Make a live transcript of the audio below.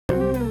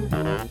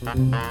Did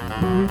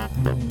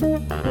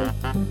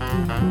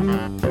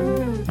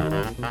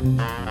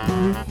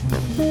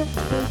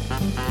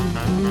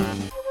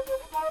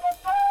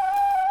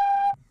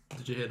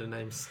you hear the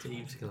name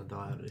Steve's gonna die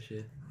out this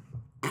year?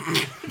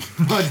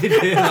 I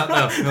did hear that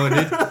though. No,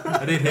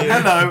 I did hear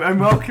that. Hello and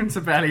welcome to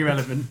Barely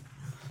Relevant.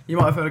 You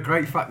might have heard a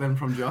great fact then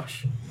from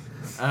Josh.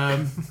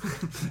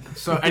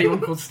 So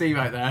anyone called Steve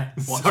out there,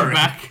 watch your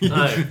back.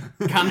 No.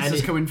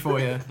 Cancer's coming for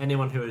you.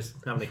 Anyone who is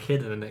having a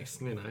kid in the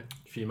next,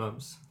 few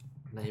months,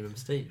 name him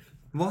Steve.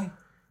 Why?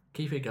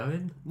 Keep it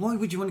going. Why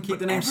would you want to keep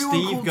the name Everyone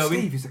Steve called going?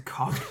 Steve is a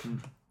cock.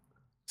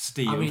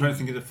 Steve. I I'm mean- trying to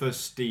think of the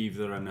first Steve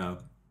that I know.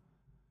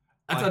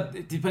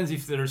 It depends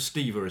if they're a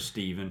Steve or a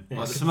Steven. Yeah,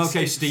 Like, there's some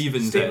okay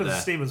Stevens out there.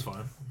 Steven's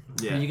fine.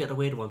 Yeah. You get the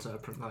weird ones that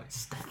are like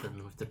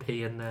Stefan with the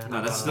P in there.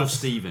 No, that's still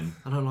Steven.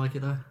 I don't like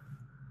it though.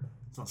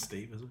 It's not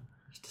Steve, is it?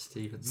 It's just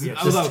Steven. Yeah,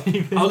 Although,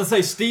 I would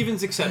say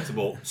Steven's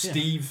acceptable.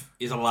 Steve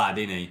is a lad,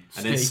 isn't he?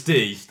 And then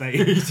Steve.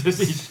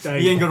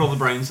 He ain't got all the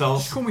brain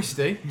cells. Just call me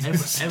Steve.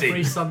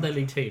 Every Sunday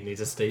League team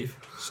needs a Steve.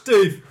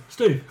 Steve.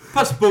 Steve.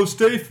 Pass the ball,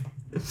 Steve.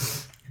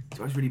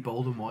 So he's really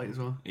bold and white as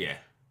well. Yeah.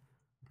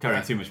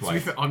 Carrying too much To be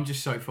weight. fair, I'm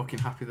just so fucking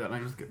happy that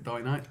name's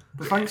dying out.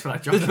 But thanks for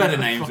that, Josh. There's better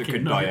names that Fucking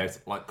could nut. die out,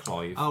 like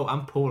Clive. Oh,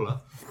 and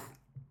Paula.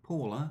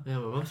 Paula. Yeah,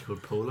 my mum's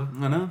called Paula.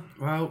 I know.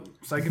 Well,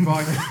 say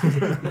goodbye.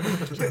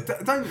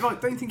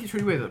 don't think it's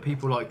really weird that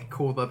people like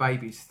call their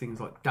babies things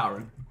like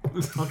Darren,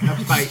 like a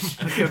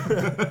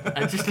baby,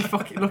 and just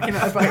fucking looking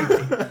at a baby.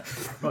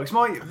 Like it's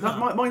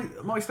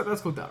my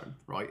stepdad's called Darren,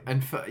 right?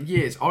 And for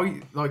years,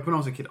 when I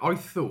was a kid, I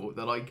thought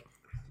that like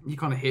you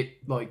kind of hit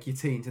like your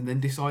teens and then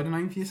decide a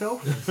name for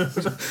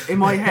yourself. In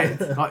my head,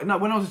 when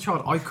I was a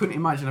child, I couldn't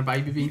imagine a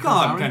baby being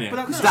called Darren. Can you?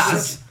 But that's,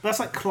 Daz. that's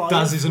like Clive.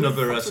 Daz is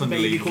another What's a Sunday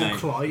baby League called name.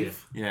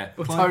 Clive. Yeah.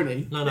 Or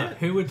Tony. No.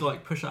 Who would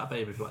like push out a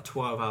baby for like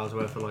 12 hours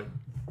worth of like,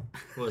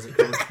 what is it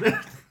called?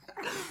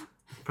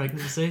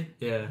 Pregnancy?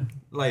 Yeah.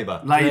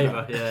 Labour.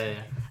 Labour. Yeah.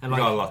 And We've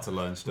got a like, lot to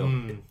learn still.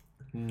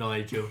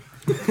 Nigel.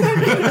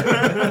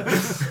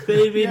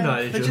 Baby Yeah,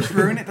 Nigel. they just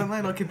ruin it, don't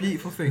they? Like a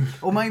beautiful thing.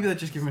 Or maybe they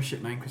just give him a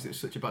shit name because it's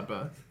such a bad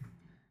birth.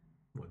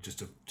 What,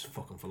 just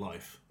fuck him for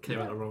life? Came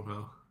out the wrong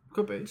hole.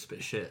 Could be. It's a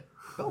bit shit.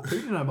 Oh,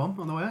 pooed in her mum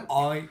on the way out.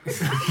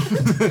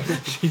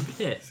 She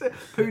bit.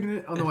 Pooed in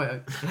it on the way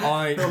out.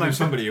 I know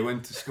somebody who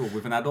went to school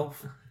with an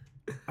Adolf.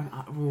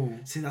 Whoa.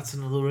 See, that's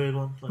another weird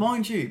one. Like,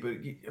 Mind you, but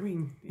I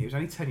mean, it was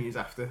only 10 years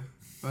after,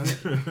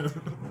 wasn't it?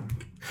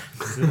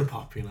 it's a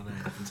popular name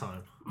at the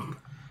time.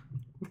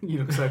 You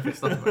look so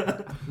pissed off about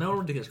it. No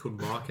one gets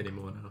called Mark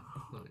anymore now.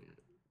 Like,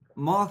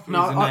 Mark is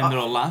No, the name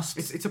that'll last.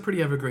 It's a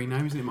pretty evergreen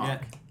name, isn't it,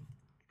 Mark?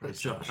 Yeah.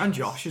 it's Josh. And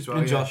Josh as well.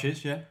 And yeah. Josh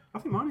is, yeah. I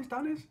think mine is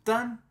Dan is.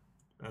 Dan.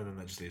 And then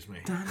that just leaves me.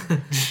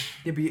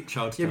 Yeah, but,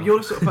 Child yeah, star. but you're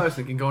the sort of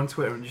person that can go on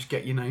Twitter and just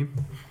get your name.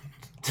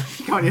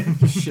 Can't you?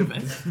 Just shove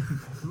it.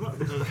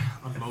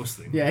 On most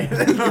things. Yeah,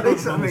 that's what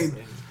I Most mean.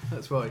 things.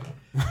 That's why.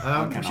 We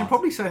cannot. should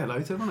probably say hello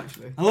to everyone,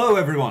 actually. Hello,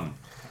 everyone.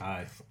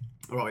 Hi.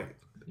 Right.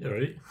 You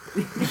alright?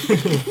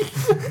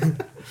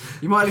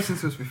 You might have listened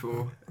to us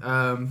before.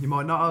 You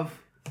might not have.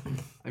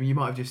 I mean, you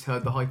might have just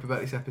heard the hype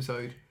about this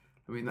episode.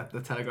 I mean,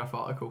 the Telegraph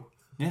article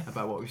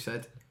about what we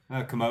said.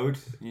 Commode,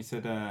 you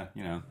said,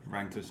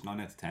 ranked us 9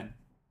 out of 10.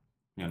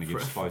 You only give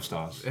us 5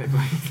 stars.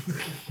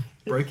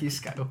 Broke his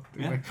scale.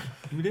 Yeah,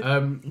 we did.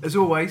 As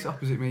always,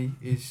 opposite me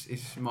is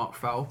Mark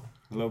Fowle.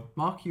 Hello.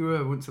 Mark, you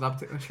were once a lab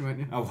technician, weren't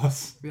you? I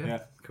was. Yeah. Yeah.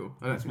 Cool.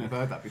 I don't think I've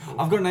heard that before.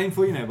 I've got a name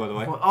for you now, by the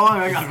way. Well,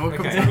 hang on. We'll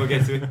come Okay, to we'll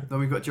get to it. Then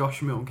we've got Josh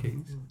from Milton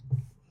Keynes.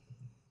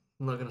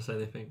 I'm not going to say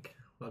anything.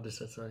 I just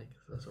said something.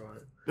 That's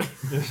alright.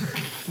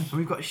 And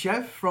we've got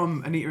Chev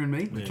from Anita and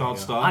Me. Yeah. Child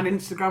star. And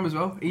Instagram as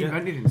well. He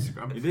invented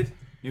Instagram. You did?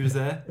 He was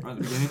there right at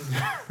the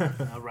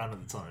beginning. I ran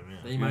at the time,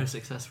 yeah. The most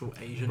successful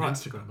Asian Right.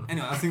 Instagrammer.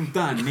 Anyway, I think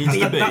Dan needs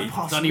to be. That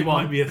possibly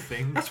might be a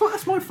thing. That's why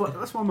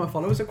my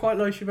followers are quite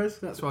low, Chavez.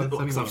 That's why.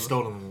 Because I've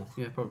stolen them all.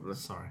 Yeah, probably.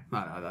 Sorry. No,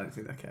 I don't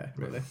think they care,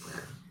 really.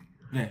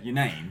 Yeah, your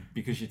name,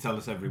 because you tell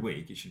us every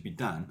week, it should be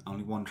Dan.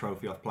 Only 1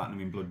 trophy off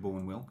platinum in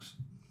Bloodborne Wilkes.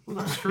 Well,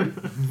 that's true.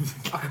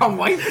 I can't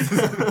wait.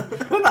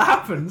 When that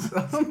happens,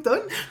 I'm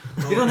done.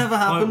 It'll never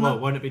happen. Well,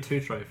 won't it be 2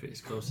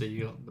 trophies? Because obviously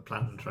you got the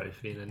platinum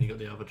trophy and then you got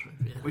the other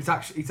trophy. Yeah. It's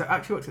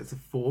actually works out to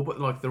 4, but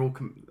like they're all.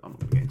 I'm not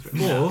gonna get into it.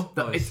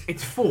 4? Nice.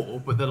 It's 4,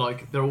 but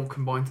they're all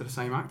combined to the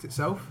same act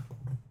itself.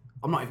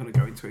 I'm not even gonna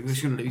go into it. We're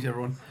just gonna lose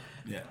everyone.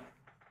 Yeah.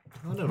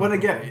 When I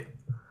get it,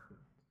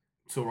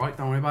 it's all right.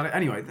 Don't worry about it.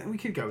 Anyway, we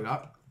could go with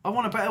that. I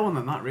want a better one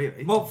than that,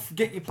 really. Well,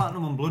 get your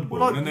platinum on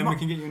Bloodborne, and then we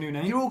can get you a new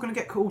name. You're all gonna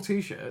get cool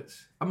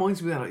T-shirts. And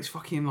mine's with like it's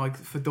fucking like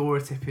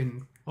fedora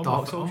tipping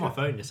Dark Souls. On my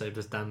phone, you saved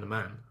as Dan the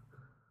Man.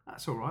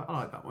 That's all right. I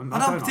like that one. I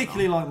don't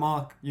particularly like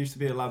Mark. Used to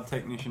be a lab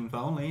technician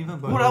phone either.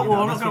 But Well,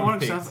 I'm that's not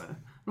what you going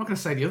picked. to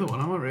say the other one,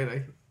 am I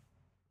really?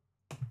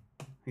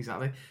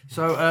 Exactly.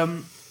 So,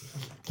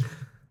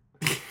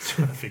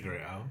 Trying to figure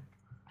it out.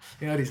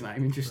 he heard his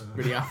name and just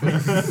really happy.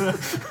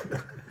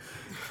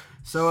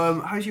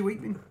 So, how's your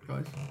week been,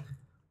 guys?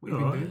 What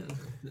have you been doing?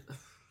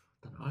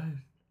 Don't know.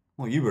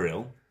 Well, you were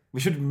ill. We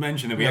should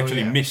mention that we Oh,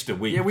 actually yeah. missed a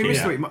week. Yeah, we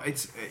missed here. a week.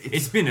 It's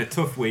It's been a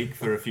tough week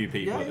for a few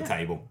people Yeah, at the yeah.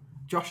 table.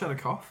 Josh had a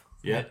cough.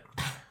 Yeah.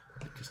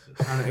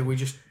 And we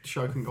just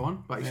show can go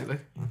on, basically.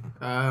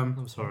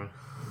 I'm sorry.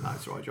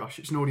 That's right, Josh.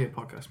 It's an audio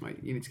podcast, mate.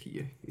 You need to keep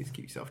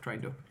yourself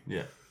trained up.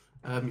 Yeah.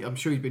 I'm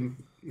sure you've been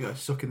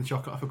sucking the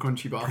chocolate off a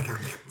crunchy bar.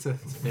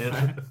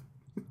 Yeah.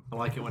 I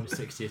like it when it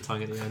sticks to your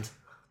tongue at the end.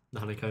 The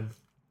honeycomb.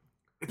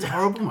 It's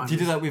horrible, man. Do you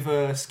do that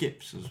with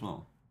skips as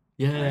well?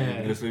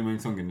 Yeah. You just leave my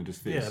tongue and it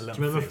just fizz. Yeah,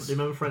 Do you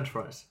remember French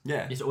fries?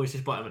 Yeah. You used to always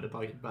just bite them at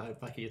the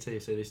back of your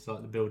teeth, so they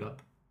start the build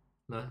up.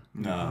 No.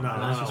 No.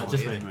 that's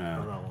just me.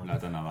 No, I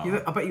don't know that You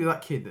one. I bet you were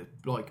that kid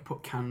that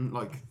put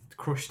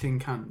crushed tin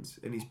cans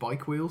in his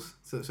bike wheels,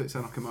 so it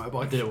sounded like a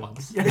motorbike. I did it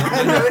once.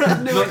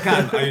 Not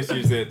can. I used to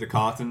use the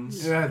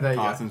cartons. Yeah, there you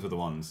go. Cartons were the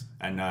ones.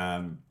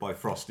 And by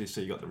Frosty, so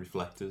you got the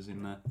reflectors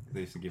in there.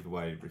 They used to give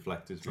away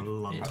reflectors. A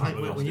long Yeah, time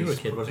ago. when you were a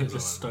kid, wasn't it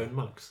just stone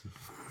mugs?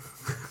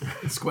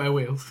 Square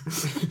wheels.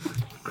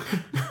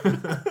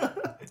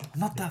 I'm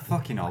not that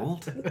fucking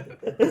old. Don't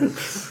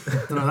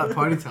know, that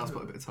ponytail's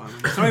got a bit of time.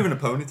 It's not even a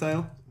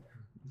ponytail.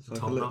 It's like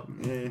Top a knot.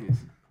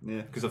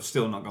 Yeah, because I've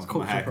still not gone for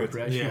my Cultural haircut.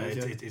 appropriation.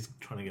 Yeah, it's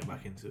trying to get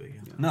back into it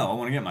again. No, I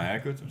want to get my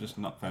haircut. I've just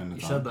not found the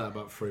You time. said that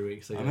about 3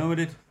 weeks ago. I know I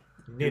did.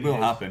 Nearly It will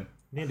did. happen.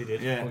 Nearly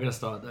did. Yeah, We're going to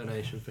start a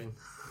donation thing.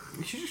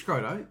 You should just grow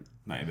it out.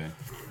 maybe.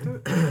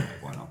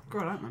 Why not?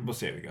 Grow it out, man. We'll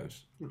see how it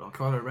goes. You look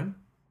like Kylo Ren.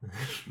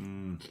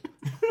 Mm.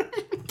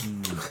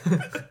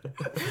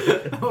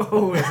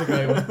 Oh, it's a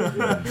great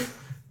one.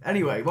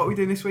 Anyway, what are we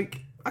doing this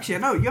week? Actually,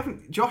 no, you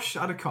haven't. Josh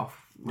had a cough.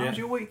 How was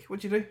your week?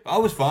 What'd you do? I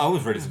was fine. I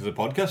was ready to do the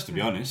podcast, to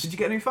be honest. Did you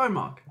get a new phone,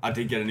 Mark? I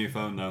did get a new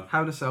phone though.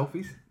 How are the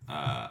selfies?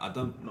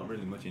 Not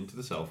really much into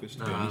the selfies,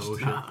 to be honest.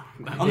 Bullshit.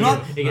 I'm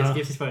not. He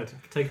gives his phone.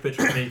 Take a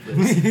picture of me,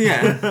 please.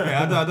 yeah,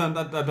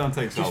 I don't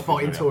take selfies. Just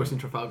fighting really. tourists in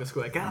Trafalgar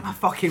Square. Get out of my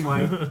fucking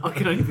way. I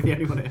can only be the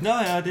only one here. No,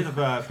 yeah, I did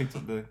have picked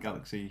up the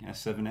Galaxy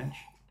S7 Edge.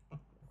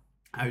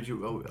 How'd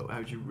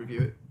you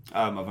review it?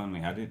 I've only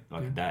had it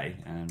like a day,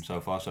 and so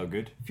far so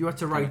good. If you had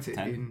to rate it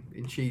 10.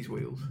 in cheese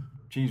wheels,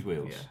 Cheese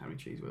wheels. yeah, how many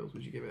cheese wheels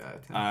would you give it out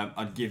of 10?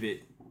 I'd give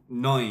it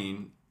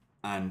 9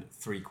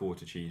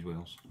 3/4 cheese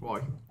wheels.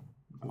 Why?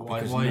 Why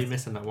Because are you nothing-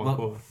 missing that one Well,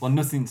 quarter? well,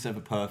 nothing's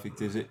ever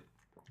perfect, is it?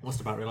 What's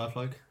the battery life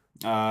like?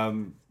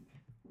 Well,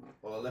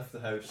 I left the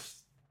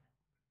house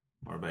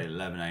or about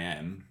 11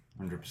 a.m.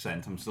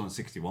 100%. I'm still on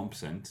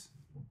 61%.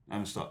 I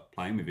haven't started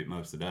playing with it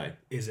most of the day.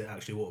 Is it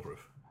actually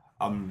waterproof?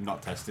 I'm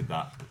not tested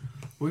that.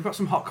 We've got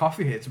some hot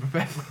coffee here to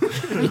prepare.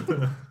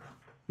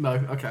 No,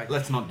 okay.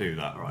 Let's not do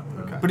that. Right,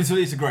 okay. But it's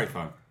a great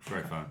phone.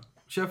 Great phone.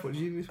 Chef, what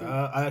did you do this week?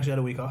 I actually had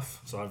a week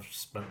off, so I've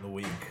spent the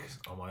week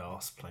on my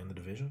arse playing the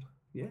Division.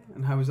 Yeah,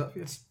 and how was that for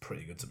you? It's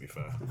pretty good, to be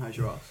fair. And how's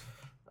your ass?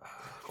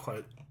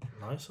 Quite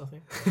nice, I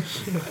think.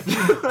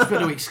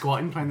 Spent a week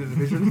squatting playing the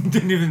Division.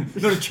 Didn't even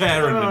not a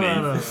chair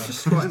underneath. Just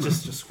squatting.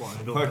 just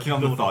squatting. Working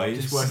on the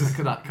thighs. Look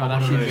at that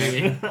On Kardashian one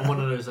baby. of those, on one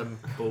of those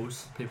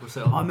balls people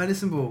sit on. Oh,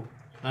 medicine ball.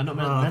 Not No,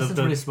 medicine's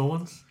the- really small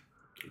ones.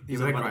 You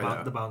The, leg the, right ba-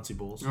 there. the bouncy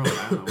balls. Oh,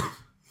 yeah, I know.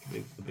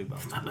 The big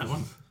bouncy That balls.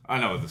 one. I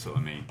know what the sort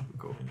of mean.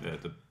 Cool.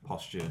 The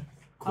posture,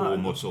 core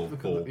muscle, Look at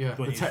core. the, yeah,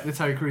 When the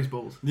Terry Crews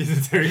balls. Yeah,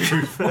 the Terry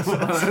Crews. That's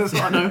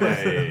what I know.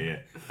 Yeah.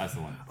 That's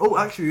the one. Oh,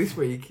 actually, this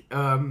week,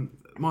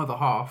 my other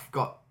half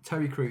got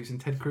Terry Crews and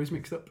Ted Cruz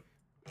mixed up.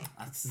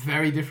 That's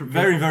Very different.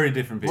 very, people. very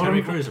different people.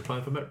 Terry Crews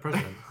applying for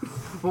president.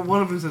 Well,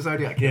 one of them's a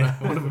Zodiac killer.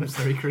 One of them's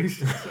Terry Crews.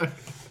 So,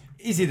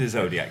 Is he the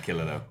Zodiac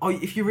killer though?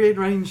 if you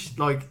rearrange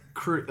like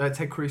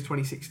Ted Cruz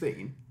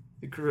 2016,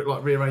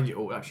 like rearrange it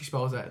all, it actually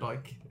spells out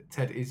like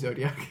Ted is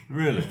Zodiac.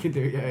 Really? You can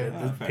do it, yeah.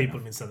 Oh, fair People enough.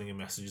 have been sending him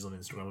messages on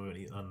Instagram and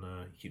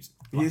he keeps.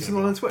 It's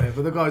not on Twitter,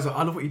 but the guy's like,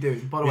 I love what you're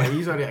doing. By the way,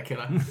 he's Zodiac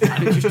killer. And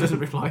he just doesn't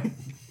reply.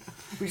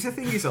 Which the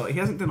thing is, like, he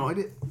hasn't denied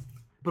it.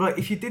 But like,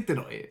 if you did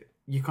deny it,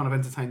 you kind of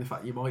entertain the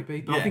fact you might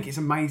be. But I Yeah. think it's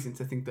amazing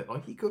to think that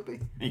like he could be.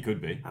 He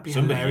could be. That'd be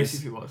Somebody hilarious is.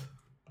 if he was.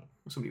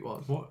 Or somebody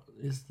was. What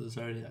is the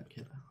Zodiac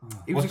killer?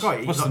 He was a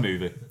guy. What's the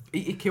movie?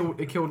 He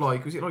killed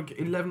like, was it like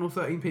 11 or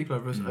 13 people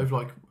over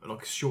like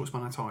a short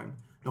span of time.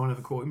 No one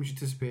ever caught him. He just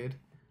disappeared.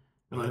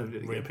 And I never did it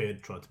again.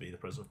 Reappeared, tried to be the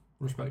president.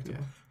 Respectable.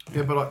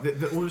 Yeah, but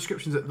like all the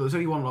descriptions, there's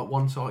only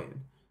one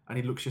sighting, and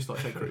he looks just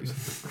like Ted Cruz.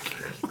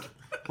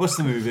 What's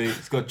the movie?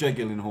 It's got Jake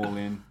Gyllenhaal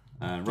in,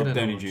 Rob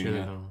Downey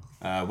Jr.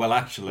 Well,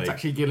 actually, It's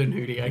actually Gillen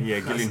Hoolier. yeah,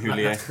 Gillian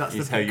Hoolier That's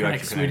is the how you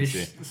correct actually pronounce Swedish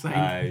it.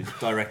 saying. It's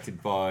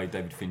directed by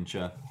David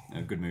Fincher.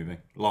 A good movie.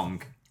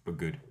 Long, but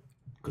good.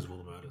 Because of all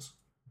the murders.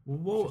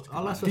 Well,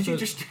 our last Did you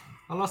episode, just?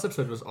 our last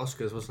episode was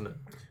Oscars, wasn't it?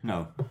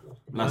 No.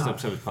 Last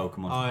episode was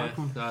Pokemon. Oh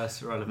yeah,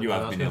 that's relevant. You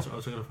have I was been gonna- I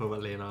was going to talk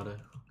about Leonardo,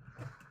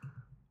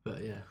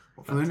 but yeah.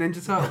 From the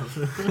Ninja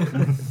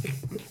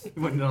Turtles. He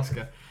won an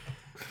Oscar.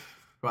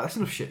 Right, that's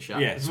enough shit chat.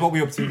 Yeah, so what are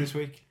we up to this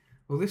week?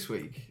 Well, this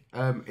week,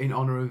 in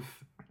honour of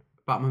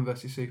Batman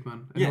vs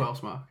Superman, and Yeah. who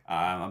else, Mark?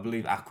 I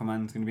believe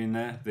Aquaman's going to be in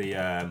there.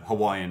 The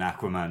Hawaiian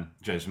Aquaman,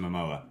 Jason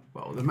Momoa.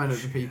 Well, the men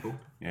of the people.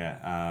 Yeah.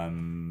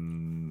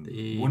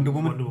 The Wonder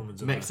Woman. Wonder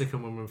Woman's in there.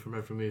 Mexican woman from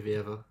every movie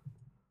ever.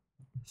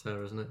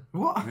 Sarah, isn't it?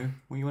 What? Who?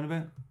 What are you on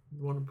about?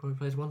 The one who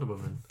plays Wonder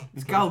Woman.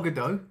 It's Gal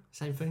Gadot.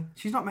 Same thing.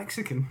 She's not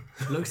Mexican.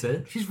 Looks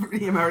it. She's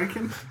really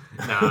American.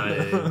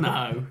 No.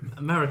 No.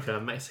 America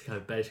and Mexico,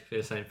 basically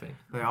the same thing.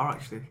 They are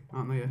actually,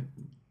 aren't they? Yeah.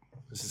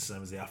 This is the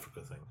same as the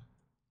Africa thing.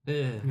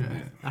 Yeah.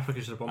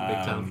 Africa should have one big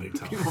town.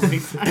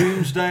 Big town.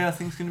 Doomsday, I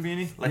think, is going to be in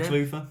it. Lex Yeah.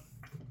 Luthor.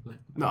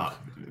 No,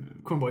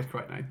 Cornboy's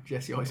correct name.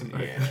 Jesse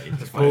Eisenberg. Yeah,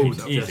 he's Bald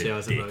a Jesse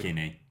Eisenberg. dick, isn't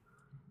he?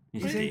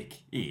 He's a dick.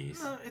 He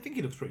is. I think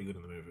he looks pretty good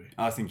in the movie.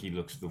 I think he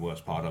looks the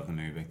worst part of the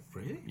movie.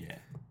 Really? Yeah.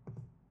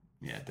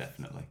 Yeah,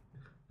 definitely.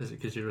 Is it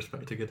because you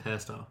respect a good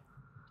hairstyle?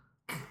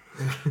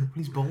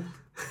 He's bald.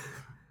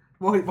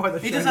 Why the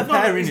He shame? does have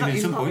hair in him at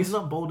he's some not, point. he's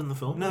not bold in the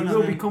film. No, He no,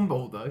 will no. become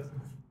bald though.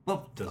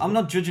 Well, Does I'm he?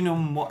 not judging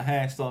on what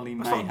hairstyle he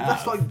may have.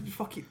 That's like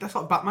fucking. That's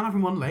like Batman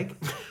having one leg.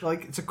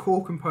 Like it's a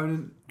core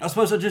component. I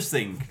suppose I just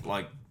think,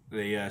 like,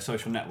 the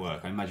Social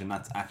Network, I imagine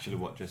that's actually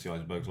what Jesse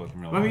Eisenberg's like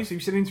in real life.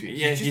 You've seen interviews.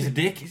 Yeah, he's a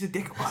dick. He's a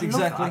dick. That's I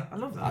exactly. Love that. I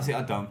love that. I see,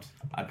 I don't.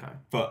 Okay.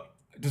 But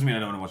it doesn't mean I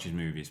don't want to watch his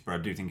movies, but I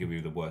do think it'll be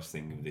the worst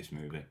thing of this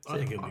movie. I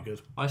think it'll be good.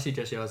 I see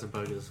Jesse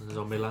Eisenberg as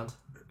Zombieland.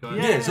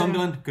 Yeah,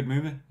 Zombieland, good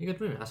movie. You good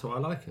movie. That's why I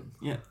like him.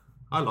 Yeah.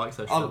 I like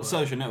Social Network.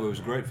 Social Network was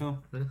a great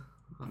film. Yeah.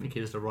 I think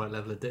he was the right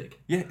level of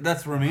dick. Yeah,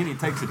 that's what I mean. It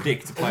takes a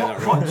dick to play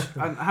that What-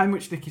 role. And how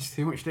much dick is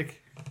too much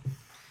dick?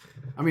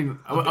 I mean,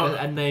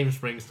 A name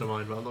springs to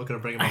mind, but I'm not going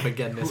to bring him up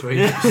again this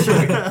week.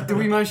 do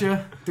we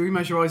measure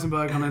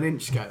Eisenberg on an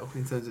inch scale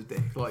in terms of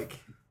dick? Like,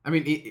 I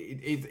mean,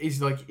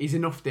 is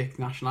enough dick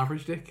national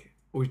average dick,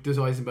 or does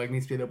Eisenberg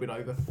need to be a little bit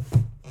over?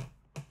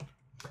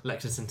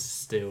 Lexington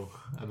Steel,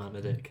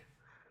 Amanda Dick.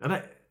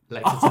 And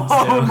Lexington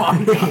oh Steel.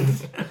 my god!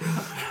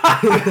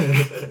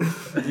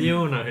 You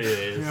all know who he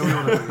is. Yeah, we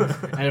all know who he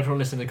is. And everyone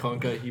listening to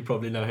Conco, you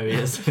probably know who he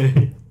is.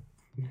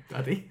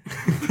 Daddy.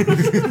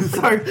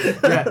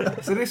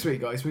 So this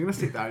week, guys, we're gonna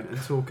sit down and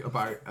talk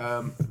about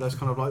those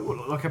kind of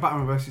like a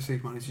Batman versus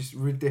Superman is just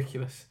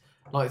ridiculous.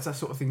 Like it's that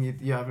sort of thing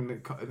you have in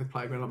the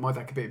playground. Like my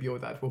dad could beat up your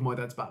dad. Well, my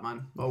dad's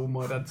Batman. Oh,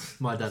 my dad's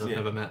My dad I've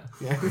never met.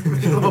 yeah.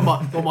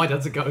 well, my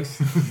dad's a ghost.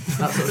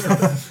 That sort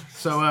of stuff.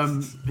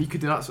 So you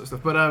could do that sort of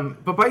stuff.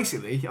 But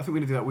basically, I think we're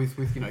gonna do that with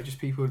just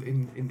people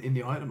in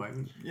the eye at the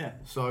moment. Yeah.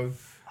 So.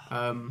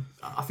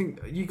 I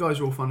think you guys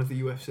are all fond of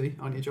the UFC,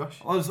 aren't you, Josh?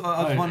 I was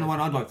one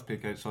I'd like to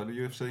pick outside the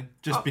UFC,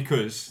 just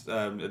because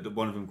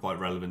one of them quite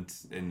relevant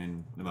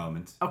in the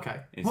moment. Okay.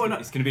 It's, Well, no-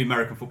 it's going to be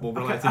American football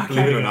related, Okay,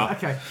 believe it or not.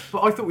 Okay,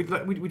 but I thought we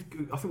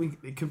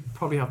could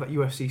probably have that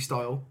UFC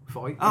style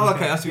fight. Oh,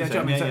 okay, I see what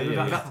you're do you saying. know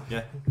what I mean? Yeah. So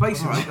that-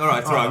 Basically, All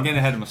right, I'm getting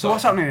ahead of So myself.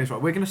 what's happening is we're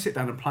going to sit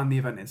down and plan the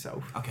event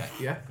itself. Okay.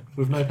 Yeah.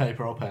 With no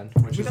paper or pen,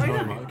 which is don't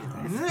annoying, know. Mike.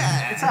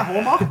 It's our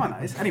hallmark, man.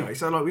 That is. Anyway,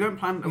 so we don't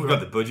plan. We've got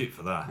the budget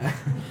for that.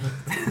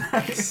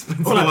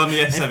 Still on the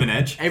S7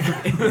 edge.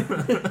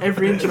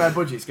 Every inch of our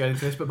budget's going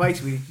into this, but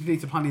basically you need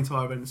to plan the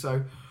entire event.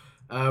 So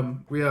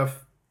we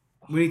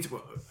need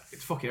to.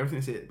 It's fucking everything.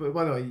 Is it? But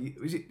by the way,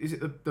 is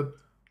it the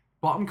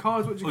bottom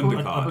cards? What do you call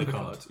it?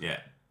 Undercard. Yeah.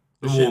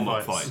 The shit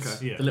warm-up fights. fights.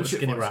 Okay. Yeah. The little Shit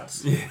skinny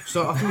fights. rats.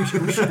 So I think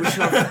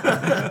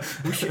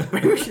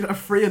we should have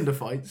 3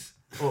 underfights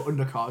or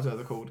undercards, as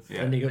they're called.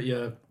 Yeah. And you got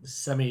your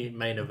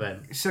semi-main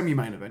event.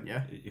 Semi-main event,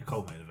 yeah. Your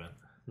cold main event.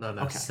 No,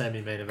 Okay.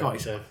 semi-main event.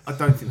 Guys, So I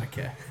don't think they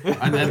care.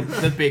 And then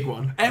the big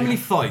one. How many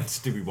fights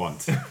do we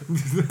want? I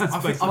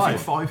think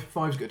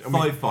five's good. And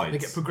Five fights. They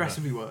get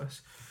progressively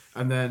worse.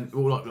 And then,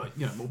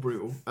 more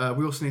brutal.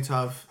 We also need to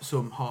have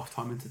some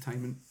half-time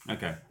entertainment.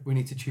 Okay. We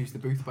need to choose the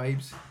booth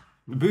babes.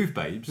 The booth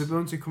babes. The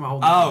ones who come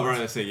out. Oh,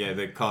 right, I see. Yeah,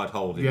 the card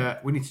holding. Yeah,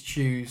 we need to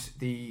choose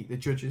the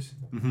judges.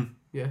 Mm-hmm.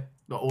 Yeah,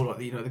 not all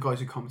the guys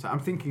who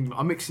commentate.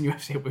 I'm mixing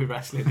UFC up with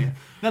wrestling here.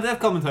 No, they have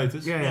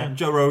commentators. Yeah.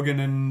 Joe Rogan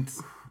and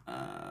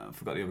I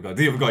forgot the other guy.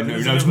 The other guy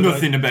There's knows another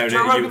nothing about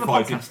Joe it. Rogan, You the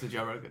fighting. podcaster,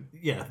 Joe Rogan.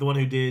 Yeah, the one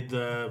who did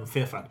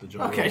Fear Factor.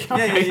 Joe Okay,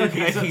 Rogan.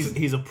 okay.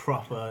 He's a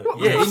proper.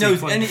 Yeah, he UFC knows,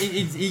 fighter. and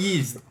he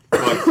is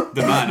like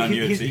the man on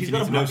UFC. He's so you got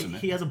need a to know black,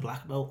 something. he has a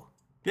black belt.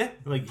 Yeah.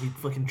 Like he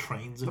fucking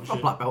trains and I've got a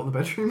shit. black belt in the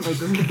bedroom.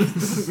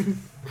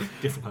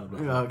 Different kind of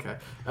black Yeah, belt. okay.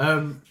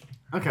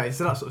 Okay,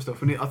 so that sort of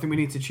stuff. I think we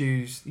need to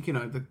choose,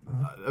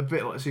 a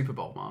bit like a Super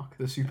Bowl, Mark.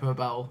 The Super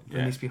Bowl. There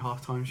Yeah. needs to be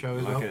half-time show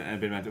as well. Okay, and a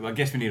bit of I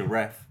guess we need a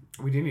ref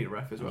We do need a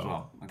ref as as well.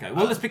 well. Okay,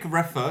 well, let's pick a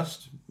ref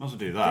first. Might as well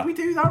do that. Can we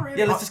do that, really?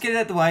 Yeah, let's just get it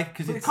out of the way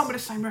because But it can't be the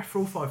same ref for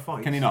all 5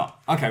 fights. Can he not?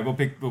 Okay, we'll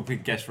pick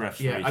guest refs.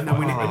 Yeah, for each and then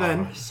we fight.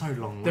 need- Oh, it's so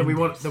long. Then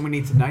we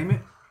need to name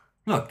it.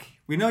 Look,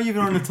 we know you're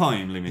on a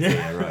time limit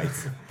here, right?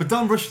 But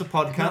don't rush the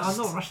podcast. No, I'm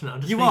not rushing it. I'm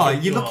just You thinking, are.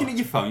 You're looking at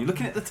your phone. You're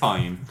looking at the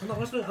time. I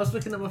was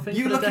looking at my thing.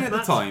 You're for looking at the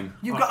deathmatch. time.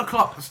 You've got a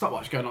clock, a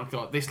stopwatch going on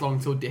like this long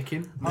till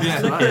dicking. Yeah.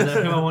 Looking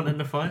at who I want in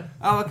the fight.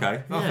 Oh,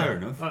 okay. Oh, Yeah. fair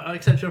enough. I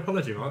accept your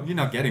apology, Mark. You're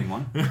not getting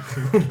one.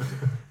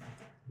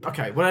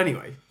 Okay, well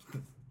anyway.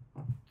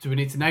 Do we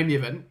need to name the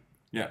event?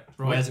 Yeah.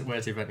 Right.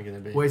 Where's the event going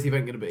to be? Where's the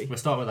event going to be? We'll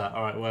start with that.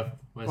 All right.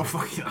 Where's Oh, it?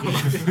 fuck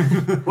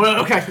it.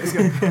 Well, okay, let's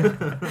go.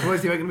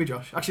 Where's the event going to be,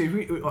 Josh?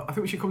 Actually, I think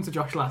we should come to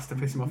Josh last to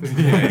piss him off.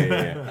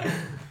 Yeah.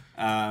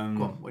 Go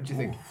on, what do you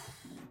think?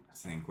 I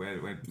think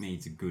where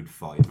needs a good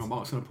fight. Oh,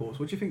 Mark's going to pause.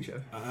 What do you think,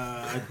 Chef?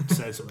 I'd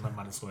say something like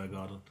Madison Square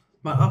Garden.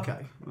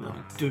 Okay.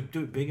 Do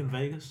it big in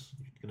Vegas.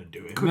 You're gonna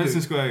do it.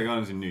 Madison Square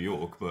Garden's in New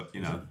York, but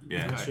yeah.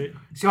 Okay. Shit.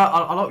 See, I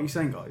like what you're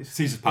saying, guys.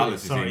 Caesar's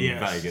Palace Sorry, is in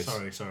yes.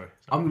 Vegas. Sorry.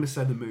 I'm going to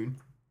say the moon.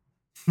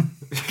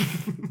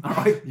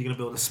 Alright? You're gonna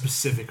build a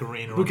specific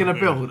arena. We're on the going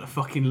to moon. build a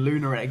fucking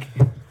lunar egg.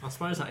 I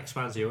suppose that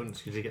expands your audience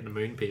because you get the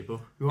moon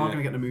people. We are going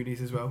to get the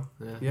Moonies as well.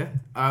 Yeah. Yeah.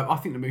 I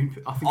think the moon.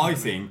 I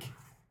think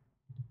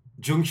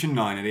Junction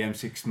 9 of the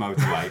M6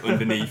 motorway,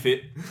 underneath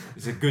it,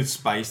 there's a good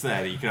space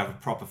there that you could have a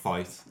proper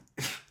fight.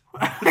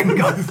 Hang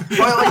on.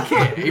 By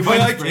IKEA. By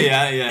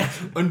IKEA, yeah.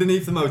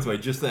 Underneath the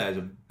motorway, just there's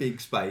a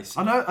big space.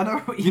 I know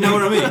what You know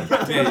what I mean?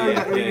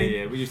 Yeah.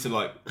 Yeah. We used to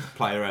like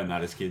play around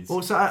that as kids.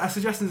 Also, our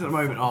suggestions at the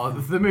moment are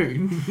the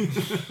moon,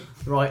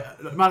 right?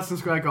 Madison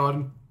Square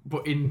Garden,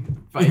 but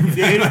in Vegas.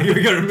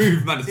 We're going to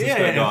move Madison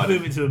Square Garden.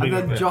 Move into a And bigger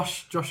then bit.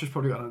 Josh has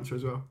probably got an answer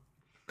as well.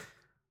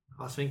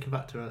 I was thinking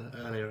back to an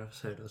earlier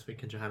episode. I was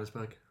thinking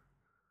Johannesburg,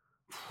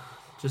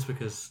 just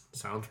because it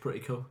sounds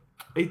pretty cool.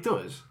 It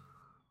does,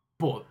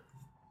 but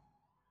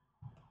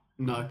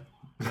no.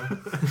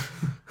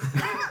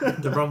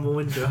 The Rumble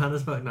in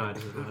Johannesburg? No, it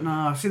doesn't matter.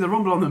 No, see the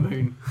rumble on the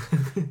moon.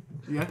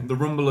 Yeah. The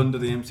rumble under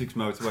the M6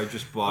 motorway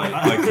just by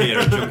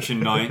IKEA at Junction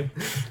 9.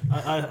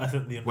 I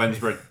think the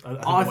Wensbury.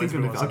 I think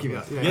I'll give you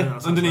that. Yeah, Yeah.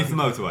 underneath the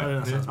motorway.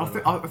 I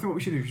think what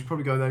we should do is we should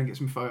probably go there and get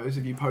some photos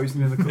of you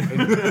posing in the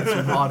in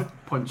some hard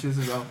punches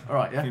as well. All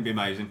right, yeah. It'd be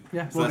amazing.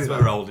 Yeah, So we'll that's do why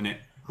that. we're holding it.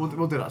 We'll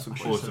do that at some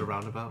point. It's a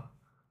roundabout.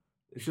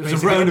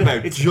 There's a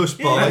roundabout just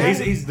by yeah.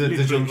 He's the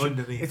literally junction.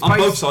 underneath. It's On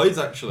both based- sides,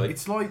 actually.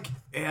 It's like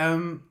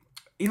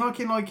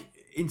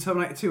in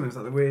Terminator 2, and it's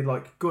like the weird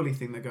like gully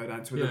thing they go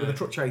down to where the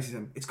truck chases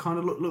him. It's kind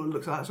of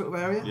looks like that sort of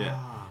area. Yeah.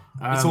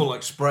 It's all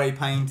like spray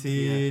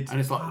painted. and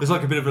it's like There's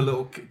like a bit of a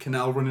little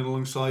canal running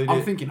alongside I'm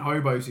it. thinking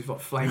hobos who've got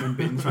flaming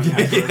bins. Right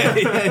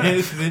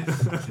It's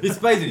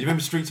basically, you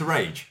remember Streets of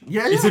Rage?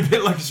 Yeah, It's a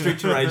bit like a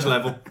Streets of Rage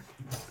level.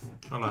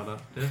 I like that.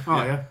 Yeah.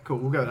 Oh yeah, cool.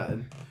 We'll go with that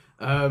then.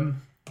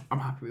 I'm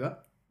happy with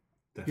that.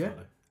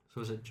 Definitely. So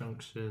was it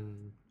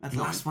Junction? At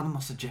last, one of my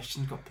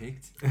suggestions got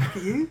picked. Look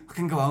at you. I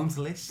can go home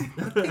to list.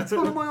 It's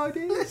one of my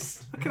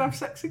ideas. I can have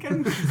sex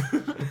again.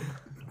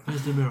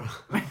 Where's the mirror?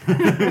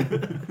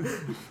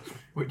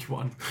 Which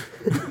one?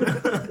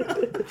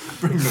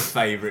 Bring the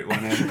favourite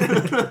one in.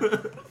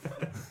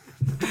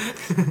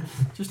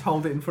 Just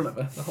hold it in front of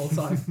her the whole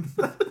time.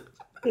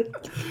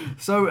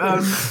 So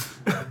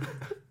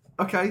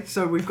okay,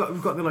 so we've got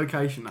the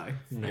location now.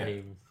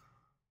 Name.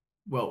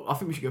 Well, I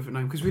think we should go for a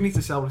name because we need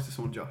to sell this to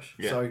someone, Josh.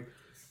 Yeah. So,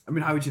 I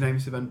mean, how would you name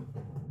this event?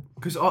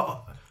 Because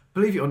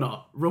believe it or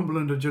not, Rumble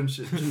under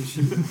Junction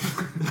Junction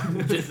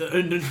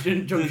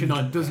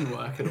 9 doesn't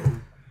work at all.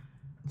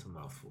 It's a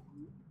mouthful.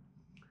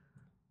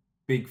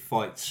 Big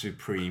Fight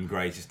Supreme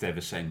Greatest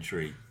Ever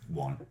Century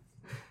 1.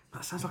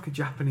 That sounds like a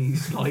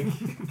Japanese like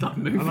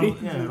movie.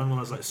 Along one of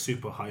those like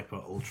super hyper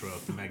ultra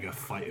mega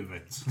fight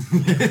events.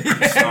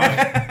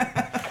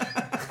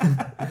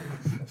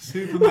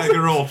 Super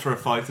Mega Ultra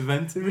Fight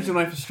event. The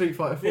original name for Street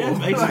Fighter 4. Yeah,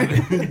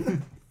 basically.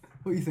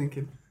 What are you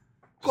thinking?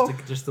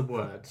 Just the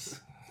words.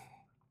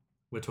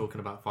 We're talking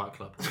about Fight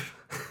Club.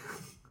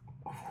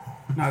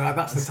 No,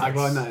 that's the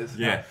tagline. That is.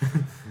 Yeah.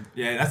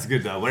 Yeah, that's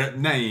good though. We're at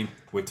name,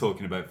 we're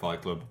talking about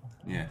Fight Club.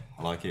 Yeah,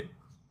 I like it.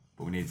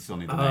 But we still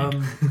need the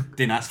name.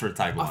 Didn't ask for a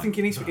tagline. I think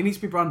it needs to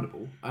be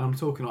brandable, and I'm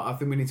talking. I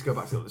think we need to go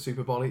back to the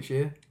Super Bowl each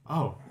year.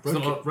 Oh,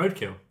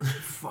 roadkill.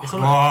 It's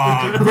on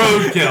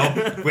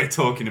Roadkill. We're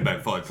talking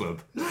about Fight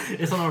Club.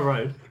 It's on our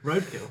road.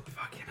 Roadkill.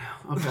 Fucking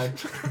hell. Okay.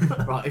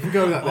 Right, if we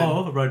go with that then.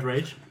 Oh, road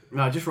rage.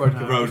 No, just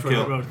roadkill.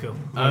 Roadkill. Roadkill.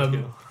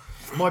 Roadkill.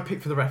 My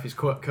pick for the ref is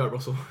Kurt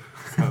Russell.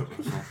 Right.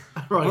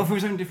 Right. What if we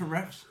was having different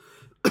refs?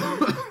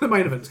 The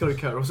main event's got to be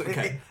Kurt Russell.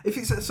 Okay. If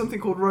it's something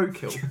called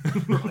roadkill,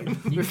 right,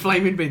 with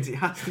flaming bins, it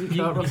has to be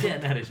You Kurt Russell.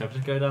 get an edit.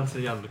 Just go down to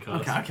the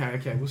undercard.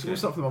 Okay. We'll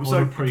stop for the moment. Or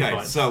So the pre-fight.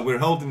 Okay, so we're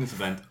holding this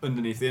event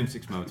underneath the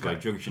M6 motorway,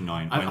 Junction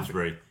 9, I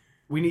Wensbury.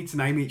 we need to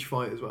name each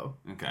fight as well.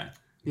 Okay.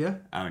 Yeah.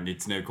 And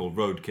it's now called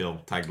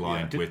Roadkill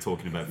tagline. We're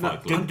talking about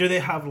Fight Do, Club. do they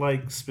have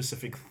like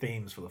specific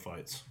themes for the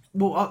fights?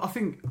 Well, I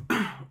think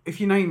if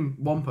you name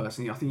one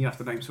person, I think you have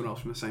to name someone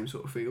else from the same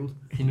sort of field.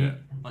 Can you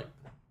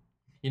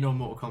in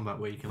Mortal Kombat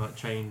where you can like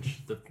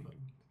change the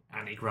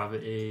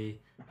anti-gravity,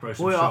 throw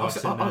some Well,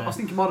 sharks in I there. was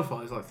thinking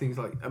modifiers, like things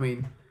like. I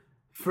mean,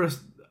 for us,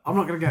 I'm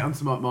not going to get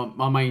onto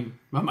my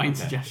main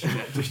suggestion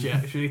yet, just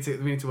yet. We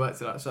need to work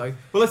to that. So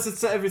Well, let's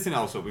set everything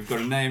else up. We've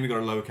got a name, we've got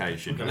a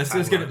location. Okay, Let's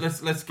get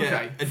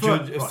Okay, a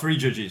judge, right. three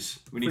judges.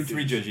 We need Three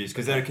three judges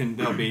because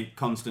they'll be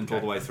constant all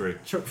the way through.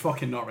 Chuck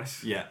fucking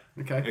Norris. Yeah.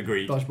 Okay.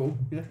 Agreed. Dodgeball.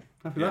 Yeah.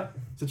 Happy with that.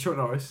 So Chuck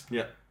Norris.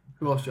 Yeah.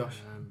 Who else, Josh?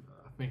 I'm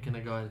thinking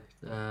a guy.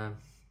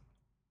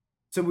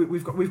 So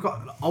we've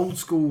got old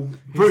school.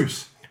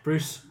 Bruce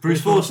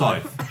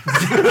Forsyth.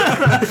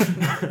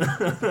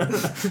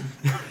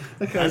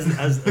 Okay.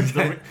 As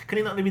the, can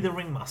he not be the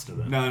ringmaster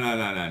then?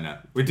 No.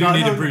 We do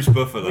need a Bruce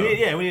Buffer though. We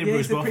need a Bruce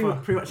he's the Buffer.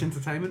 pretty much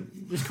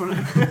entertainment. Just coming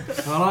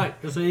out. All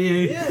right. Good to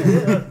see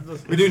you.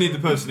 We do need the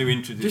person who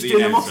introduced Just the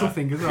doing the announcer. muscle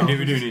thing as well.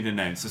 We do need an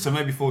announcer. So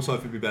maybe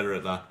Forsyth would be better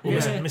at that. Well,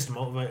 Yeah. Mr.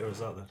 Motivator is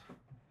that then?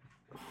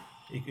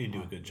 He'd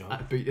do a good job.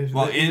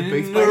 Well,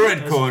 in the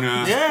red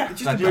corner. Yeah,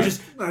 Just That a guy.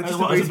 boost. No, just a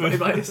what, as boost. a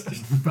boost?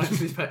 Just bouncing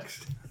his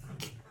pecs.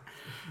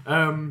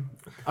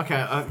 Okay,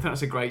 I think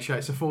that's a great show.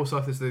 So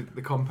Forsyth is the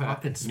compare.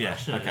 I've been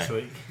smashing it this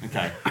okay. week.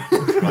 Okay.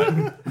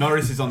 Right.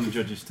 Norris is on the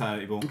judges'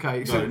 table.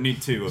 Okay, So so- we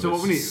need two of so us.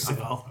 what we need-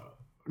 Seagal.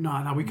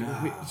 No, we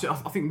can. So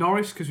I think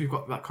Norris, because we've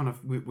got that kind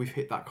of we've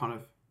hit that kind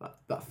of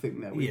that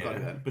thing there. We've got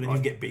it but then you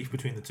get beef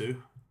between the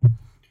two.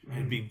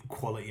 It'd be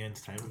quality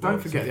entertainment. Don't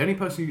forget, the only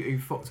person who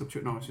fucked up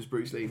Chuck Norris was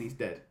Bruce Lee, and he's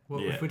dead.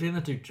 Well, if we're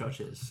gonna do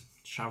judges,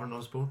 Sharon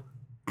Osbourne.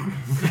 You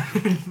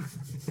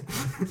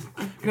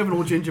can have an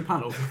all ginger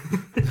panel.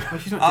 Oh,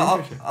 she's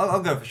not ginger.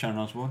 I'll go for Sharon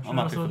Osbourne. I'm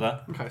happy for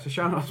that. Okay, so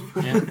Sharon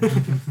Osbourne. Yeah.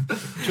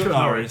 Chuck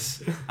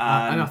Norris.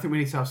 And I think we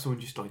need to have someone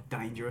just like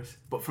dangerous,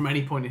 but from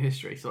any point in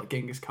history, so like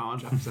Genghis Khan.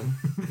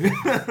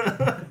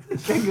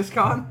 Genghis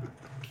Khan.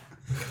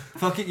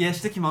 Fuck it, yeah,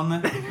 stick him on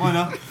there. Why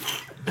not?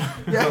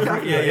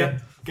 Yeah.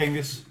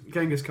 Genghis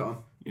Khan.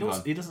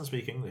 He doesn't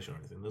speak English or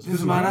anything, does he?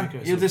 Doesn't matter.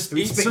 He'll just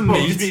eat speak some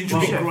blood. meat.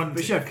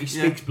 But chef, he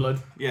speaks blood.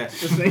 Yeah.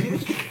 Doesn't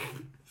he?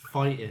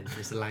 Fighting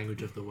is the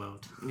language of the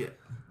world.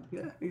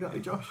 Yeah,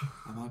 exactly, Josh.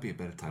 That might be a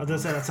better I tagline. was gonna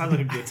say that sounds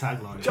like a good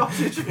tagline. Josh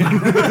is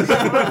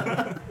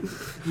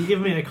You give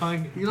me a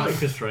kind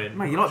constraint.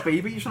 mate, you like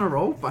Bieber? You just on a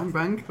roll? Bang,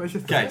 bang. Where's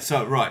your Okay,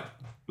 so right.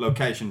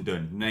 Location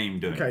done. Name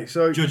done. Okay,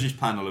 so Judges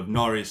panel of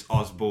Norris,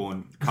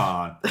 Osborne,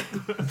 Khan. Not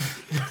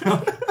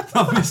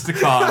Mr.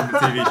 Khan,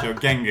 TV show,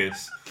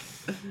 Genghis.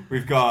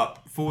 We've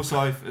got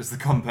Forsyth as the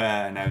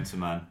compare announcer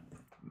man.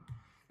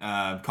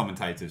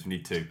 Commentators, we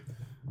need 2.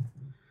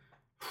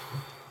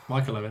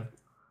 Michael Owen.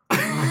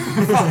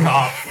 Fuck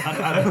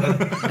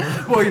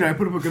off. well,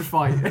 put up a good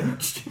fight.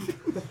 Just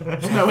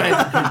no head.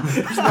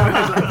 Just no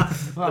head.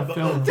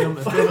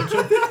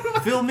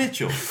 Phil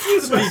Mitchell.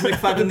 Steve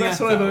McFadden the That's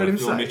what I've heard actor. him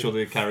Phil say. Mitchell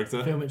the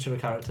character. Phil Mitchell, a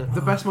character.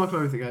 The best Michael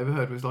Owen thing I ever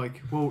heard was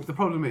like, well, the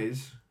problem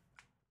is,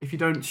 if you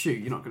don't shoot,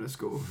 you're not going to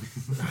score.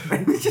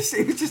 it was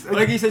just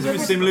Like he says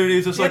something similar, he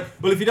was just like,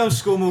 well, if you don't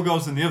score more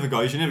goals than the other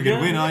guys, you're never going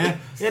to win, are you?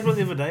 He had one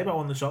the other day about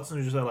one of the shots, and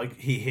he was just like,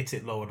 he hit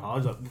it low and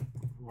hard. He's like,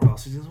 what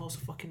else is he supposed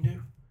to fucking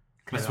do?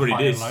 That's what he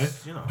did.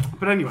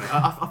 But anyway,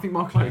 I think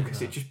Michael Owen,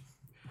 because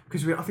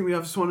I think we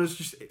have someone who's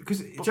just,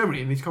 because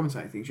generally in these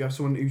commentating things, you have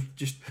someone who's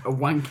just a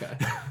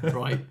wanker,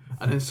 right?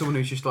 And then someone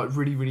who's just like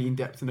really, really in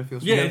depth in the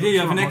field. So Yeah, you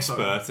have an Michael expert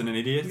Owen. and an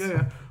idiot.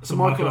 Yeah. So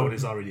Michael Owen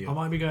is already. I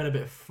might be going a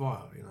bit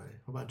far,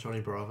 What about Johnny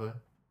Bravo?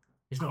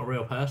 He's not a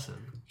real person.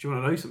 Do you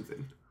want to know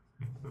something?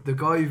 The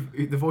guy,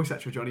 the voice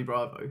actor of Johnny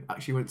Bravo,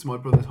 actually went to my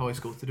brother's high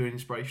school to do an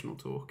inspirational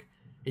talk.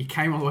 He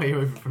came all the way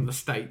over from the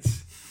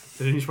States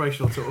to do an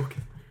inspirational talk.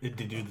 Did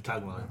you do the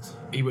taglines?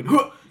 He went,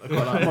 "Huh!"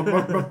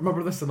 my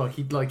brother said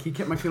he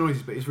kept making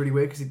noises, but it's really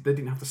weird because they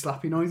didn't have the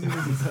slappy noises.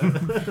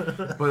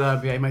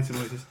 But he made some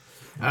noises.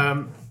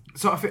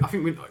 So I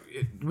think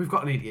we've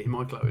got an idiot in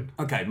Michael Owen.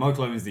 Okay,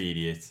 Michael Owen's the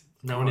idiot.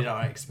 No one is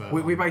our expert.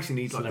 We basically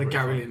need like the celebrity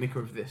Gary fight. Lineker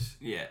of this.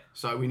 Yeah.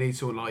 So we need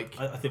someone like.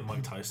 I think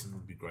Mike Tyson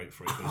would be great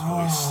for it for his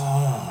voice.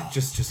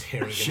 Just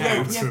hearing him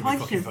Shout. through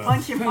fucking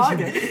phone. him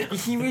harder. You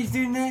see what he's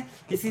doing there?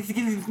 He's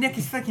getting his neck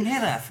his fucking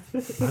head off. I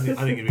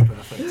think it'd be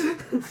perfect.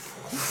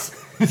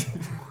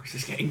 It's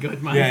just getting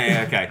good, man.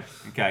 Yeah,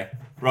 okay.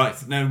 Right,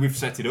 now we've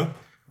set it up.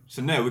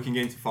 So now we can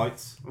get into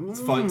fights. It's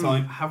fight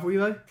time. Have we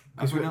though?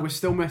 Because Have we not? we're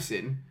still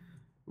messing.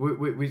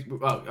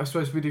 Well, I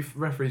suppose we do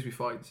referees with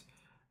fights.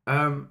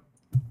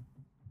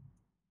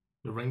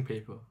 The ring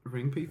people.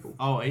 Ring people.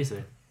 Oh,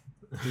 easy.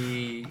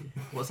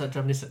 What's that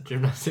gymnastics? The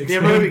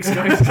aerobics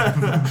guys.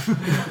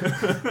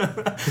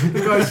 The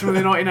guys from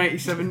the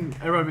 1987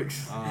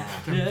 aerobics.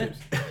 Yeah.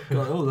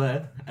 Got it all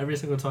there. Every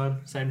single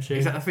time. Same tune.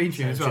 Is that a theme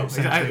tune as well? Is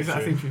that a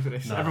theme tune for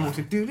this? No. Everyone wants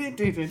to do.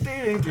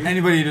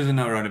 Anybody who doesn't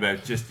know what we're on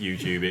about, just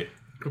YouTube it.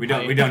 We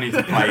don't need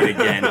to play it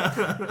again.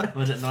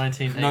 Was it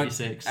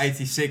 1986?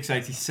 86,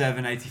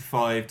 87,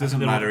 85, doesn't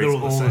They're matter. all It's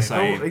the all same. the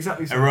same. Oh,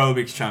 exactly. So.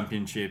 Aerobics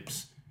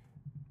championships.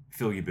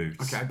 Fill your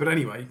boots. Okay, but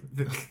anyway.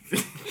 That's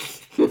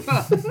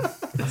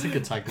a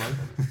good tagline.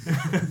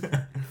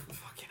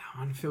 Fucking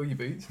hell, man. Fill your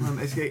boots. Man.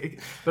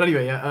 But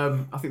anyway, yeah,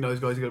 I think those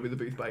guys are going to be the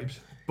booth babes.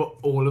 But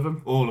all of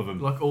them. All of them.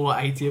 Like all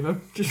 80 of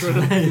them. Just for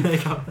So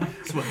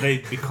what, they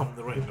become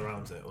the ring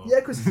around it? Or? Yeah,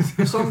 because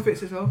the song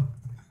fits as well.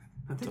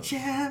 The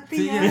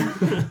champion.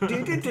 And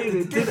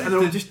they're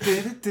all just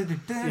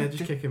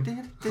kick him.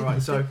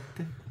 Right, so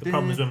The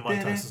problem is when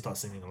Mike Tyson starts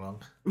singing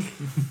along.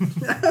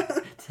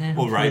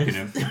 Or raping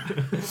him.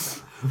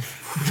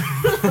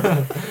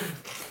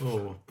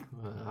 Oh,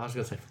 I was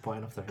going to say for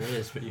biting off their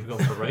ears, but you've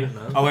gone for rape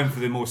now. I went for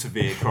the more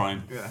severe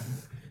crime. yeah.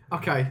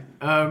 Okay.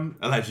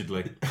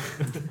 Allegedly.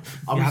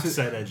 I'm You have gonna to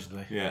say it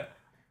allegedly. Yeah.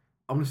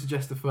 I'm going to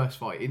suggest the first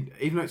fight.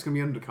 Even though it's going to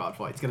be an undercard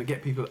fight, it's going to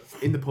get people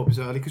in the pubs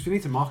early because we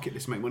need to market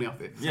this to make money off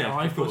it. Yeah,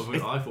 I of course.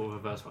 thought of a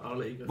verse fight. I'll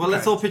let you go. Well,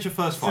 let's all pitch a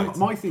first So fight.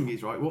 my thing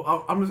is, right,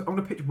 well, I'm going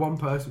to pitch one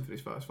person for this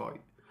first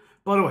fight.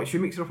 By the way, should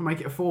we mix it up and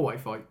make it a four-way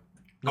fight?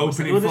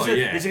 Opening Well, fight,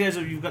 yeah. These guys,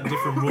 you've got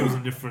different rules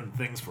and different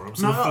things for them.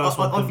 So No, the first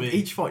I one could think be...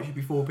 each fight should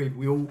be four people.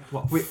 We've all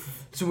got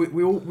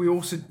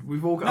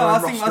No, our I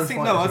own think roster of fighters,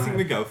 I think right?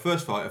 we go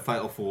first fight, a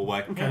fatal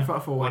four-way. Okay, Yeah. fight a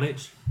One four-way.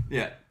 each.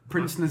 Yeah.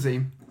 Prince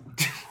Nazim.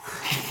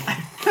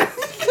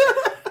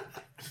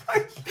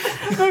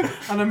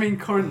 And I mean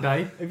current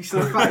day. Have you seen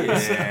the face?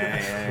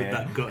 With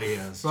that gut he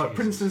has. Like Jesus.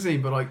 Prince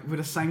Nazim, but like with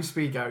the same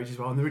speed gauge as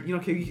well. And you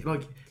know,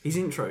 like his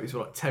intros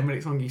were like 10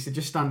 minutes long. He used to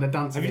just stand there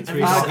dancing. Have you-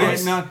 against have you his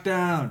seen guys. knocked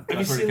down. Have you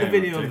That's what seen it the came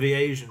video up of to. the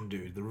Asian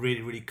dude, the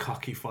really, really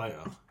cocky fighter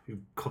who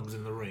comes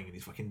in the ring and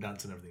he's fucking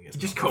dancing and everything? He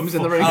just comes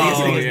in the ring. Oh, He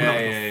yeah, gets yeah,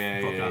 knocked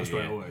yeah, Fuck yeah, out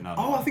straight yeah. away. No,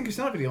 Oh, no. I think I've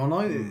seen that video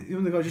online.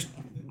 Even the guy just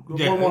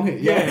Yeah, one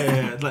hit.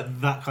 Yeah,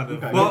 like that kind of.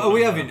 Okay. Well, are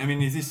we having? I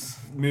mean, is this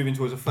moving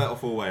towards a fatal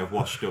four-way of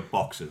washed-up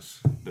boxers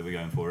that we're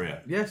going for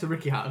here? Yeah, so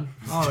Ricky Hatton.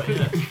 Oh yeah,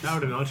 that would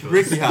have been our choice.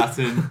 Ricky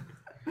Hatton,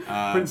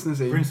 Prince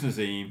Nazim. Prince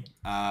Nazim,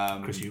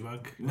 Chris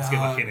Eubank. no, Let's get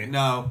back in it.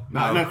 no,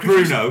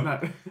 Chris, Bruno.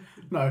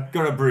 No,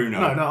 Got a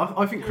Bruno. no.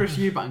 I think Chris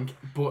Eubank,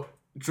 but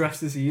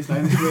dressed as he is now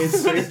in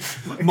this weird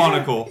suit.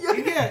 Monocle.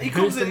 Yeah, he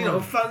comes Who's in, the you know,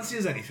 one? fancy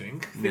as anything.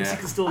 Thinks Yeah. he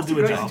can still That's do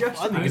a a great job.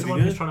 suggestion. I think He's he's the one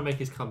who's good. trying to make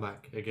his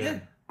comeback Yeah,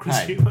 again. Chris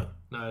Hey. Eubank.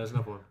 No, there's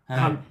another one.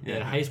 Hey,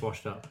 Yeah, Hayes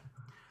washed up.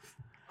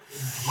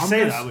 You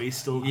say that, but he's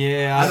still.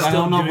 Yeah,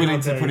 Still I'm not doing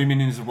willing to okay. put him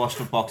in as a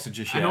washed-up boxer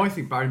just yet. And I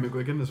think Barry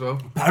McGuigan as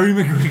well. Barry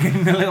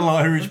McGuigan, the little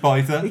Irish He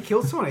biter.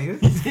 killed someone.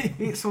 He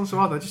hit someone so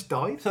hard they just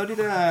died. So did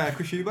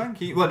Chris Eubank.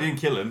 He didn't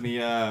kill him. He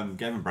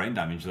gave him brain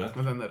damage though.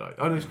 And then they died.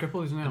 Oh no, it's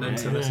crippled, isn't it? And then Yeah.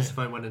 Sylvester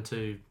Stallone went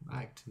into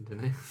acting,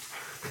 didn't he?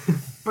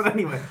 But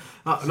anyway,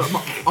 look,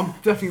 I'm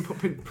definitely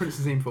put Prince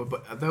Nazim forward,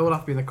 but they all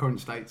have to be in their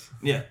current states.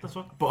 Yeah. That's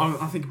fine. But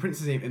I think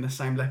Prince Nazim in the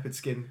same leopard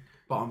skin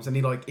bottoms, and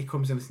he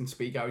comes in in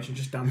speed gauge and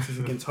just dances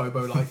against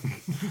Hobo like.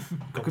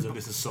 Comes in,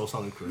 this is so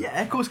solid crew. Yeah,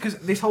 of course, because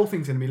this whole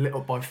thing's gonna be lit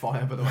up by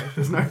fire. By the way,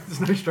 there's no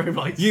strobe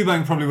lights.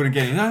 Eubank probably wouldn't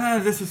get it. No,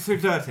 this is too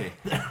dirty.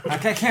 I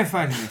can't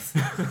find this.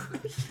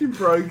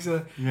 Brogues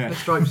Yeah. a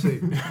striped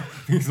suit.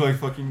 He's like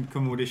fucking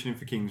come auditioning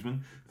for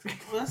Kingsman.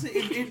 Well, that's it.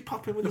 He'd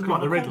pop in with his Looks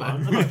like the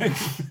monocle.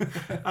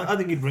 Riddler. man. I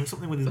think he'd bring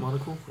something with his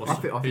monocle. I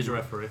think- Who's a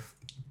referee?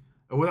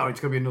 Oh, well, it's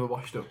gonna be another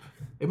washed up.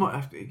 It might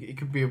have to. It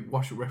could be a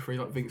washed up referee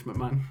like Vince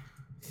McMahon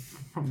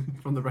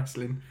from the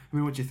wrestling. I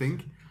mean, what do you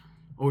think?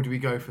 Or do we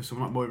go for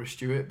someone like Moira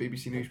Stewart,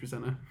 BBC News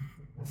presenter?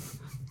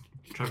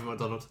 Trevor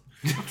McDonald.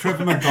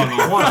 Trevor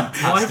McDonald.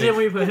 Why didn't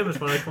we put him as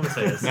one of the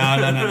commentators?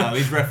 No.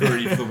 He's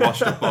referee for the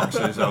washed up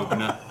boxers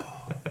opener.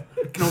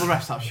 Can all the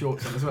refs have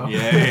shorts on as well?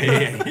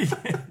 Yeah.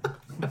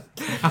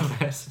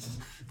 Best.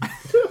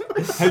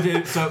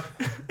 So,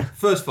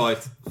 first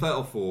fight,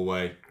 fatal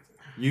four-way.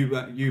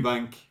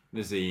 Eubank,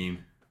 Nazim,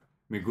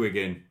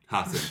 McGuigan,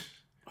 Hatton.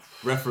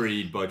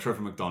 Refereed by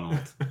Trevor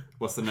McDonald.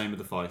 What's the name of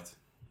the fight?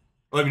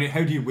 I mean,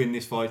 how do you win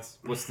this fight?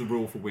 What's the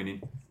rule for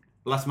winning?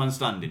 Last man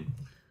standing.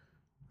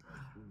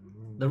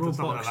 They're all It's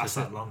not going to boxed.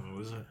 last that long, though,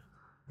 is it?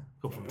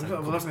 Couple of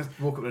Well, that's going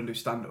to walk up there and do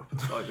stand up.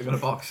 Like they're going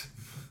to box.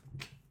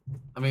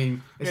 I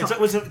mean, Yeah,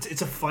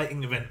 it's a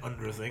fighting event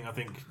under a thing. I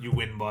think you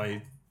win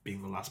by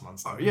being the last man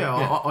standing. yeah,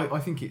 I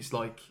think it's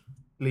like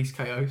least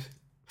KOs.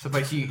 So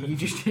basically, you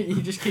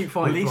just keep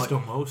fighting. Least like,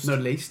 or most? No,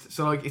 least.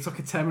 So like, it's like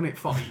a 10-minute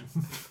fight,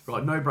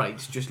 right? No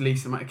breaks, just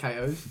least amount of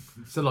KOs.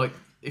 So like,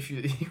 if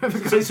whoever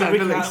goes So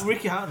down the least,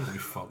 Ricky Hatton's going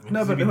to be fucked. No,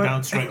 No, but but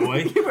down straight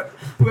away. Yeah, but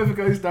whoever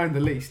goes down the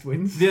least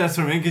wins. Yeah, that's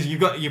what I mean, because you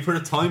put a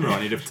timer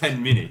on it of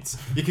 10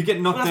 minutes. You could get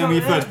knocked Well, down with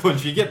your that's first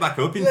punch, you get back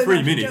up in Yeah, 3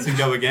 no, minutes and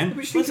go again.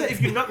 Which Well, so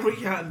if you knock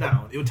Ricky Hatton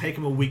down, it would take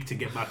him a week to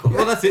get back up.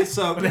 Well, that's it,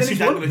 so... Unless you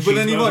dangle a But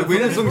then he might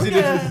win as long as he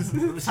does...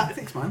 It's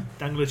tactics, man.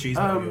 Dangle a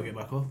cheeseburger, you'll get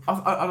back up.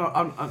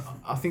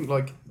 I think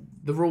like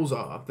the rules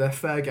are they're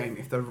fair game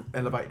if they're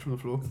elevated from the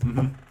floor,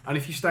 and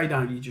if you stay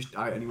down, you just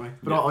out anyway.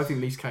 But Yeah. I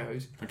think least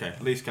KOs. Okay,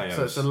 at least KOs.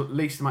 So it's the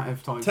least amount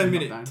of time. 10 to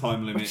minute knock down.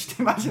 time limit. Just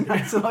imagine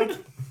that. So like,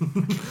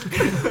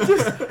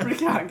 just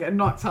Ricky Hatton getting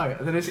knocked out,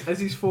 and then as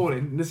he's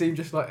falling, Nazim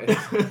just like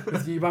this,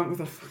 with Eubank with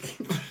a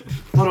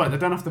fucking. All right, they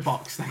don't have to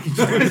box. They can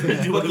just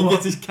He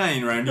gets his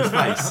cane around his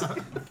face.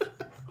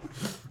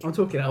 I'm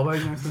talking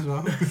elbows now as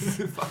well.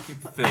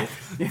 Fucking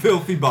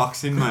filthy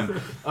boxing, man.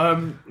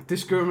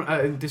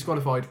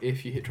 Disqualified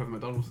if you hit Trevor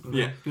McDonald.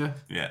 Yeah. Yeah.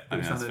 Yeah, I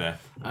mean, that's fair.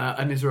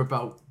 And is there a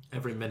belt?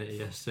 Every minute he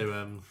has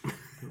to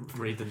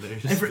read the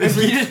news.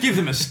 You just give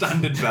them a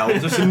standard belt,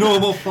 just a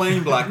normal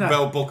plain black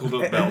belt buckled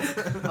up belt.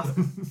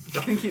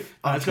 I think it.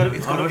 It's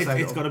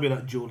got to be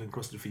like jewel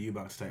encrusted for you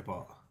back to take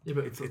part. Yeah,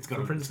 but It's for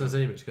gotta- Prince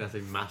Nazim, it's going to have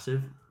to be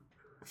massive.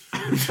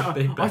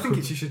 Big I think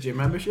it's just a gym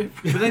membership.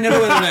 But they never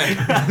went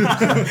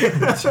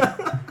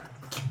there.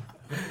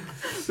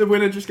 The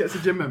winner just gets a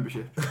gym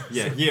membership.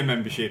 Yeah, year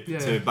membership Yeah.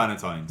 to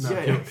Bannatynes.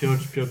 Yeah, Pure, yeah.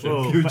 pure gym.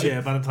 Oh, Pure but gym.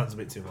 yeah, Valentine's a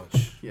bit too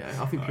much. Yeah,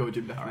 I think pure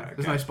gym definitely. Alright,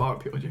 There's okay. no spa at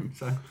pure gym,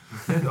 so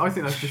yeah, I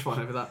think that's just fine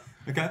over that.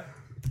 Okay,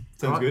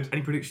 sounds Alright, good.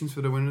 Any predictions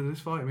for the winner of this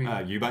fight? I mean,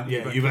 Eubank.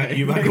 Yeah,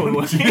 you back on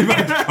what?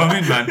 Eubank's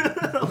coming,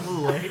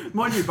 man.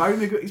 mind you, Barry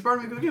McGuigan, is Barry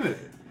McGuigan in it?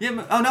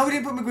 Yeah, oh no, we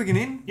didn't put McGuigan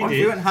in. You We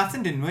did. went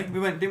Hatton, didn't we?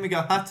 Didn't we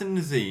go Hatton,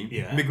 Nazim,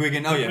 Yeah.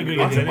 McGuigan? Oh yeah,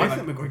 McGuigan I did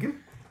McGuigan. think McGuigan.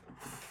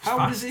 How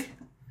old is he?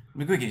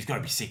 McGuigan's got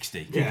to be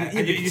 60. Yeah,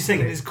 and you're saying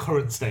in his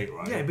current state,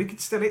 right? Yeah, but he could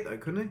still hit though,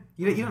 couldn't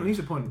he? You don't lose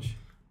a punch.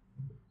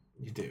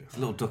 You do. It's a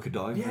little duck a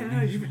dive. Yeah,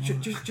 isn't no,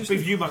 it? just. But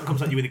if Eubank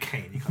comes at you with a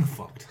cane, you're kind of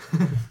fucked.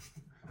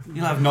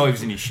 He'll have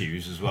knives in his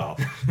shoes as well.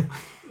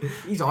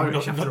 He's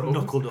Irish after all.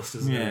 Knuckle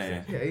dusters. and Yeah,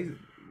 everything.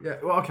 Yeah, Yeah,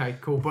 well, okay,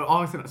 cool. But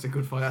I think that's a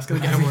good fight. That's going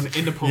to get everyone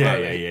in the pub. Yeah,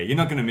 early. yeah, yeah. You're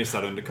not going to miss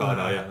that undercard,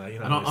 are you? No,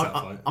 you're And not gonna miss that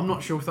fight. I'm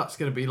not sure if that's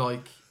going to be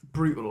like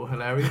brutal or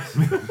hilarious.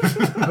 But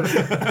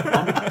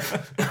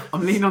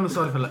I'm leaning on the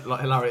side of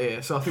like hilarity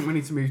here, so I think we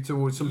need to move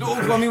towards something. No,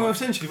 I mean, well,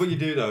 essentially, what you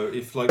do though,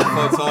 if like the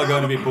fights are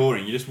going to be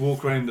boring, you just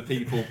walk around the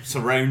people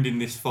surrounding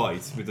this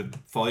fight with the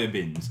fire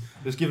bins.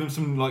 Just give them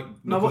some like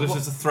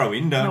just a throw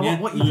in, don't you?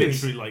 What you do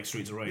is Literally like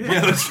Streets of Rage. Yeah,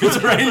 that's Streets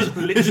of Rage.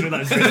 Literally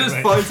like Streets of Just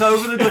Rage. fight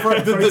over the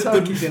throw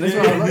turkeys in as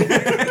well. Like.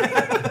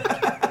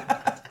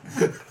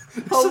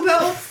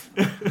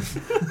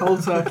 Whole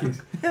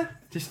turkeys.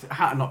 Just a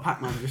hat and not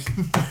Pac-Man. Just.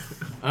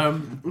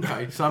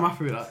 Okay, so I'm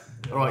happy with that.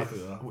 Yeah, All right. happy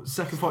with that.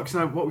 Second fight. Because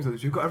now what we've done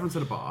is we've got everyone to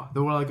the bar.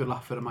 They're all had a good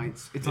laugh for the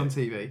mates. It's on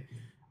TV.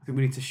 I think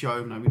we need to show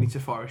them. No, we need to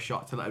fire a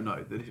shot to let them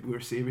know that we're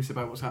serious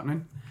about what's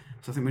happening.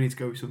 So I think we need to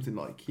go with something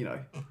like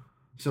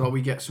so like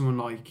we get someone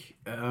like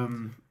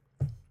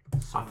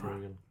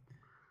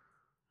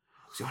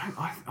So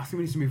I think we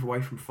need to move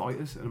away from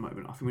fighters at the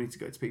moment. I think we need to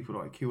go to people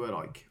like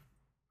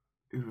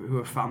who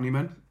are family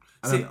men.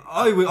 See,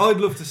 I'd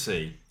love to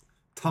see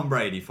Tom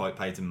Brady fight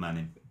Peyton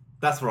Manning.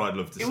 That's what I'd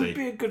love to It see. would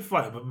be a good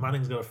fight, but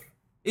Manning's got a...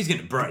 He's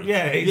going to break.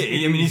 Yeah, I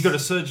mean, he's got a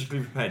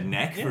surgically prepared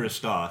neck for a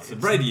start. So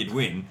Brady'd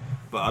win,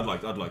 but I'd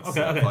like to see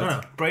Okay, that fight.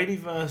 no. Brady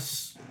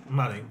versus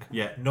Manning.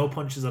 Yeah. No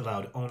punches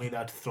allowed. Only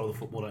allowed to throw the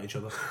football at each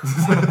other.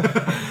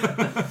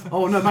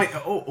 Oh no, mate!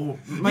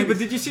 Yeah, but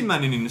did you see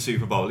Manning in the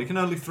Super Bowl? He can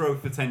only throw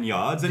for 10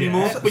 yards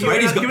anymore. Yeah. But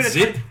Brady's got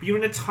zip. You're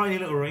in a tiny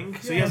little ring,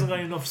 so he hasn't got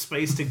enough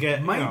space to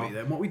get. Maybe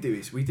then what we do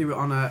is we do it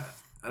on a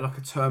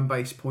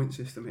turn-based point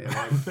system here.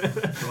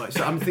 Right,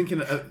 so I'm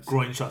thinking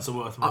groin shots are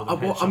worth more than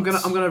head I'm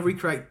shots. gonna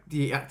recreate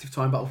the active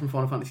time battle from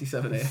Final Fantasy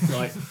VII here.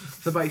 Right.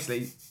 So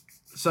basically,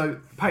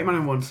 Peyton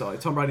Manning on one side,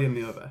 Tom Brady on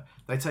the other.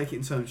 They take it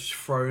in turns, just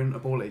throwing a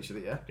ball at each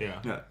other.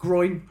 Yeah.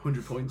 Groin,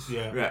 100 points.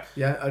 Yeah.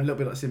 Yeah, a little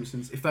bit like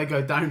Simpsons. If they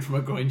go down from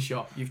a groin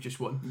shot, you've just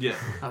won. Yeah.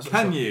 That's what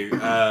Can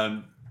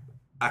you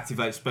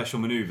activate special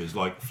maneuvers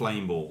like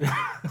flame ball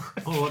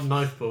Or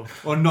knife ball.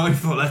 or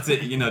knife ball? That's it.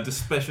 The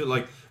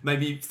special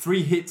maybe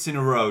 3 hits in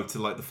a row to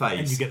like the face,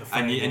 And you get the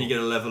flame and you ball. get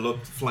a level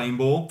up flame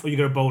ball Or you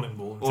get a bowling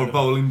ball. or a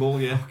bowling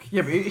ball. Yeah.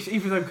 Yeah, but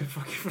even though could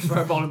fucking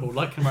throw a bowling ball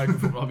like American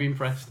football, I'd be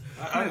impressed.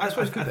 I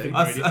suppose could do.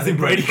 I think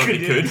Brady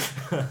probably could.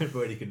 I think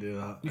Brady could do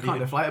that. You can't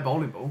deflate a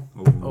bowling ball. I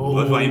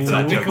was waiting for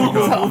that joke.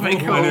 Oh,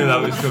 I knew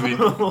that was coming.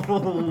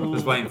 I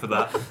was waiting for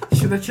that.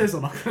 Should the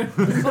chisel not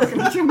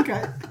gonna chunk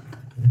it?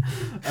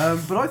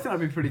 But I think that'd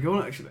be pretty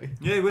cool actually.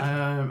 Yeah, it would.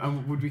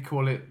 And would we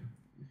call it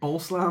ball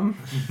slam?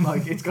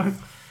 Like it's going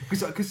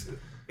because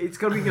it's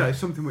going to be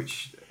something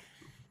which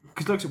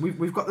because look,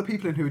 we've got the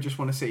people in who just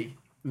want to see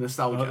the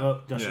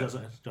nostalgia. Josh Yeah.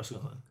 got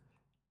something.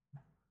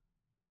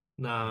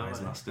 No, I He's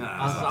lost it.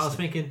 was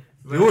thinking.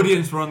 The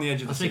audience were on the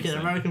edge of I was the seat.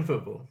 thinking American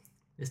football.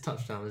 It's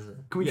touchdown, isn't it?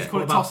 Can we just Yeah. call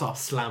What it about toss off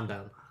Slam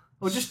down.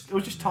 or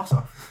just toss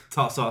off?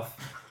 Toss off.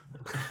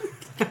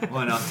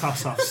 Why not?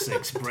 Toss off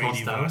 6, Brady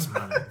Toss down. versus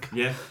Manning.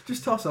 Yeah.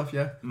 Just toss off,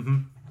 yeah.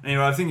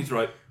 Anyway, I think it's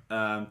right.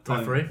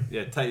 Referee?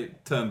 Yeah,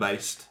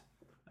 turn-based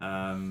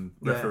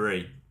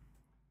referee.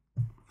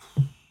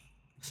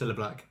 Cilla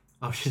Black.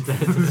 Oh, she's dead.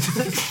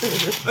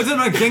 I don't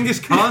know, Genghis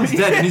Khan's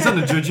dead and he's on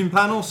the judging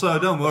panel, so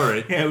don't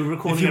worry. Yeah, we're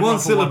recording. If you want everyone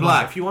for Cilla one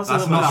Black, night. If you want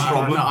that's Cilla not Black, a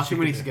problem. No, I think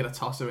we need to get a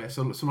tosser here.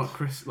 So someone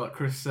like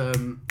Chris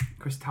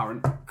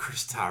Tarrant,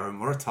 Chris Tarrant,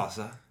 or a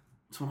tosser.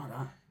 something like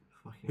that.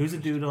 Who's the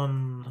dude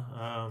on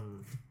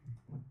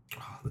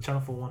the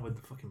Channel 4 one with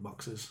the fucking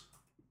boxes?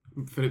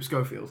 Philip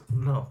Schofield.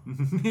 No.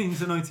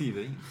 He's an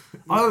ITV.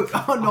 Oh,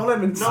 Noel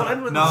Edmonds. Noel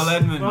Edmonds. Noel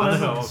Edmonds. I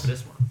don't know what for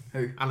this one.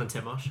 Who? Alan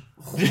Timosh.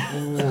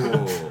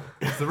 Oh,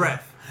 it's the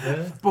ref.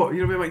 But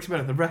you know what makes it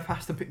better? The ref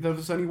has to pick.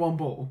 There's only one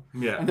ball,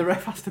 Yeah. and the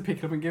ref has to pick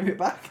it up and give it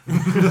back.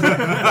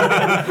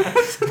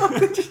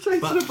 Just chasing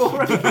the ball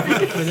around.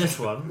 For this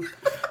one,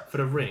 for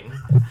the ring,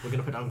 we're going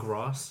to put down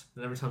grass.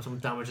 And every time someone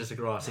damages the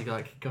grass, he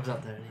comes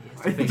out there and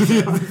he gets to fix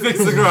it.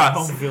 Fix the grass.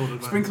 Home field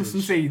advantage. Sprinkle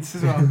some seeds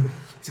as well.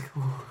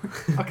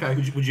 Okay.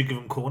 Would you give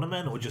them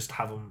cornermen or just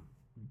have them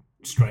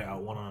straight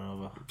out one on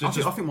another? I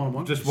think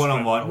one-on-one. Just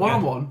one-on-one.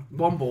 One-on-one,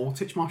 one ball.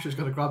 Titchmarshal's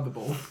got to grab the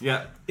ball.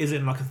 Yeah. Is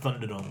it like a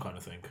Thunderdome kind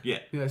of thing? Yeah.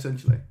 Yeah,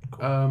 essentially.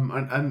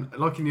 And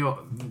like in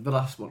the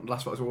last one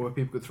was where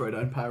people could throw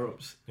down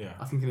power-ups. Yeah.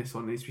 I think in this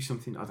one it needs to be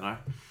something, I don't know.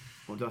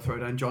 What do I throw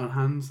down? Giant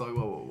hands? Like,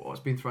 what's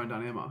been thrown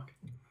down here, Mark?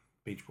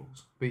 Beach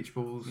balls. Beach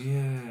balls?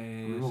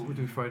 Yeah. What would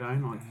we throw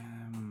down? Like,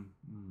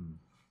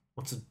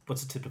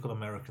 What's a typical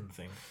American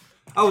thing?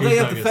 Oh, they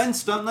have the Cheeseburgers.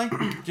 fence, don't they?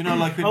 Do you know,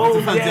 like with Oh,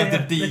 the fence, yeah, they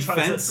have the yeah. D They try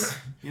to- fence.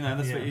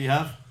 That's Yeah. what you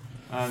have.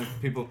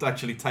 People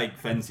actually take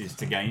fences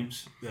to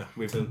games. Yeah.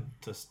 With to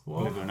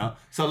believe it or not.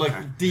 So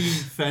like D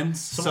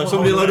fence. So Someone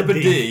somebody hold load up a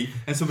that D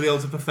and somebody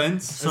holds up a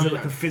fence. Is it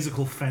like a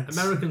physical fence?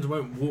 Americans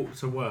won't walk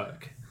to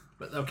work,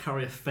 but they'll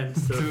carry a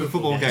fence to To a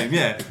football game,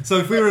 yeah. So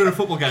if we were at a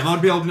football game,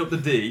 I'd be holding up the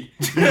D,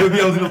 you would be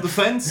holding up the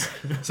fence.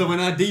 So when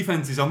our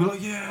defence is on, we're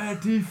like, yeah,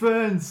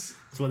 defence.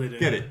 That's what they do.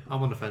 Get it?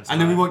 I'm on the fence.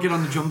 And then we won't get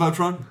on the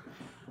Jumbotron.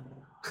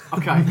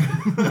 okay.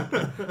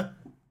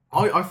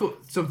 I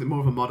thought something more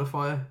of a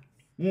modifier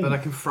that I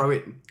can throw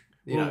it.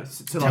 You know,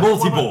 to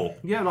multi-ball.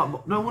 Yeah,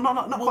 like no, well,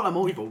 not quite like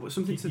multi-ball, but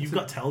something to. You've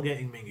got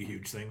tailgating being a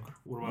huge thing.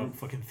 What about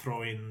fucking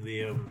throwing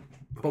the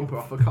bumper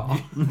off a car.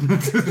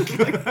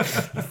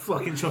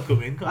 fucking chuck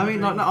them in? I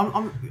mean, like, no,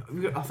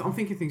 I'm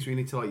thinking things we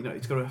need to, like, you know,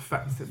 it's got to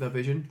affect their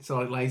vision. So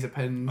like laser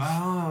pens,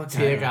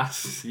 tear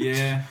gas.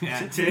 Yeah.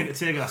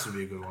 Tear gas would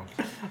be a good one.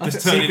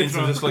 Just turn it into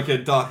just like a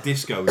dark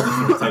disco.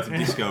 Just like a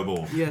disco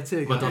ball. Yeah,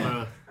 tear gas.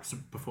 Madonna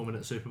performing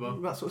at Super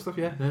Bowl. That sort of stuff.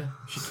 Yeah.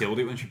 She killed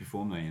it when she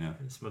performed there, you know.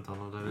 It's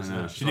Madonna, though, I isn't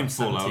know. it? She didn't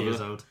fall 70 over. years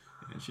old.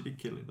 Yeah, she did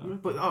kill it though.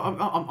 But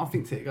I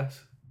think tear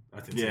gas. I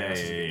think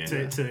Yeah.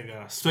 tear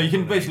gas. So you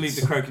can basically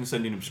the crow can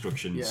send in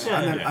obstructions.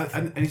 Yeah.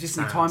 And is this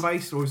time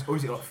based or is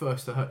it like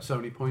first to hurt so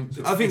many points?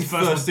 I think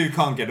first two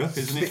can't get up,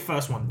 isn't It's it?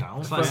 first one down.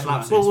 It's like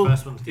slaps. Well,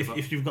 First one to give up.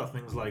 if you've got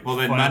things like Well,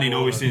 then Manning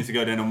always seems to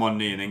go down on one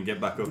knee and then get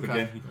back up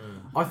again.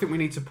 I think we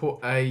need to put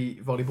a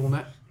volleyball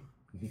net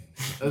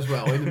as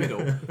well in the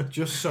middle,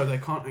 just so they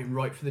can't aim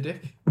right for the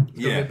dick.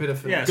 Yeah. A bit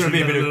of There's going to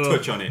be a bit of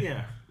touch on it.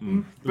 Yeah.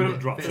 bit of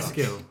drop Bit of shot.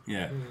 skill.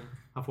 Yeah.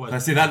 Otherwise, I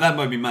see that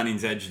might be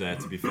Manning's edge there,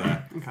 to be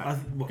fair.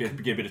 Okay.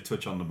 Get a bit of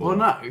touch on the ball. Well,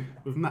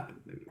 no,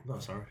 No,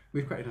 sorry.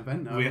 we've created an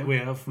event now. We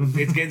have.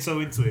 It's getting so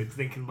into it,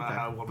 thinking about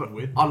how one would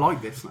win. I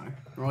like this now,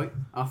 right?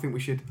 I think we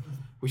should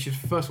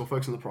first of all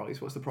focus on the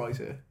prize. What's the prize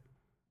here?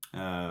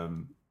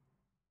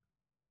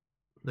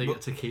 they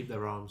get to keep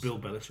their arms. Bill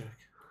Belichick.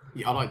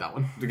 Yeah, I like that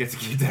one. They get to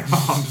keep their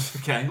arms.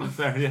 Okay,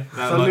 fair, yeah.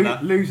 I So like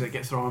that. loser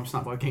gets their arm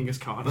snapped by Genghis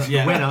Khan.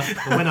 Yeah.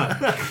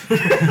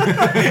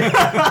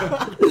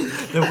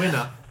 The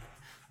winner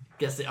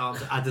gets the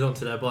arms added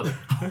onto their body.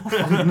 No,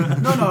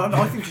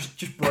 I think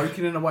just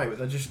broken in a way, but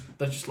they're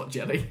just like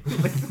jelly.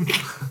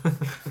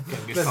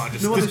 Genghis Khan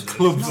Just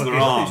clubs their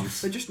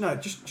arms. They just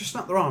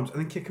snap their arms and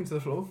then kick them to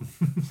the floor,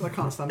 so they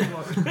can't stand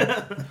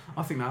up.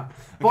 I think that.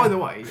 By the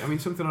way, I mean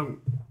something.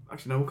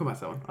 We'll come back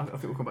to that one. I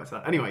think we'll come back to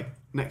that. Anyway,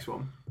 next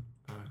one.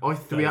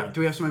 Do we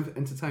have some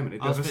entertainment? Do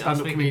we have a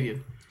stand-up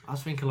comedian? I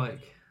was thinking like,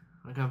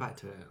 I'm going back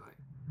to it, like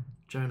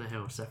Jonah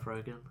Hill, Seth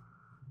Rogen.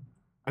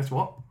 As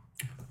what?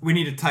 We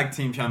need a tag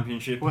team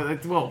championship. Well,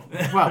 what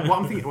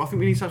I'm thinking. I think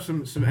we need to have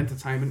some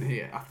entertainment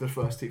here after the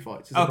first two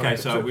fights. Okay,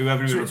 so we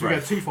have a so break. we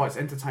got 2 fights,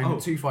 entertainment. Oh.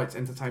 2 fights,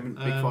 entertainment.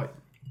 Big fight.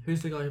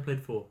 Who's the guy who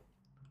played for?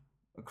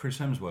 Chris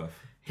Hemsworth.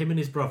 Him and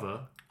his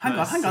brother. Hang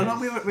on. No,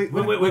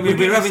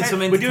 We're having some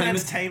We're doing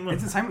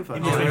entertainment. entertainment. Entertainment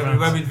first.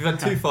 Yeah, we've had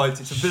 2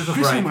 fights. It's a bit of a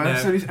Chris break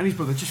Hemsworth now. and his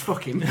brother just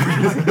fucking.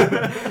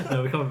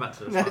 No, we're coming back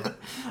to this one.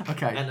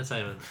 Okay.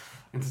 Entertainment.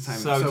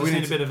 Entertainment. So we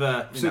need a to- bit of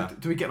a. So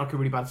do we get like a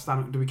really bad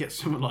stand? Do we get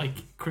someone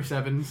like Chris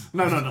Evans?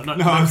 No. No,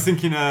 I was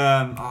thinking, the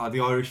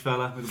Irish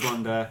fella with the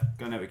blonde hair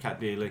going out with Cat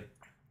Dealey.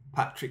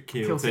 Patrick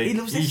Keelty. He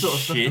loves this sort of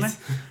stuff, shit. doesn't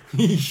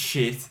He's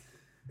shit.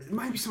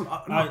 Maybe someone.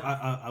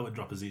 I would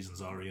drop Aziz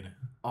Ansari in it.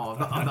 Oh,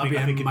 I that'd be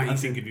amazing. I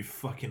think it'd be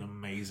fucking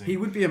amazing. He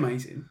would be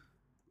amazing,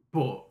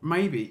 but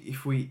maybe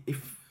if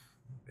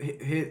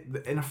here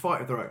in a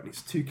fight of their own,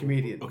 it's 2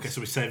 comedians. Okay, so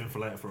we're saving for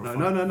later for a No.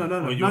 fight.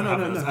 No. Or you would have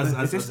it as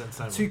Is this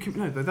entertainment.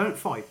 no, they don't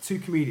fight. 2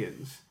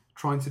 comedians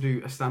trying to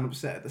do a stand-up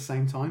set at the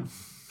same time.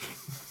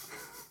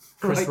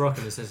 Chris Right. Rock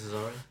and his sisters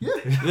are.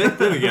 Yeah,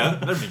 there we go.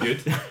 That'd be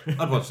good.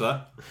 I'd watch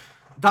that.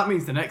 That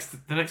means the next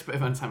bit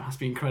of entertainment has to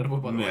be incredible.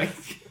 By the Yeah. way,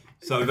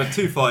 So we've had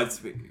 2 fights.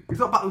 it's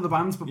not battle of the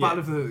bands, but Yeah, battle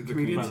of the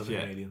comedians. Battle of the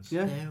Canadians.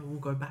 Yeah. Yeah, we'll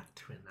go back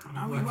to it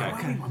now. No,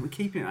 Okay. we're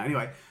keeping it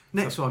anyway.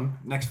 Next one,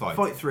 Next fight.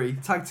 fight 3,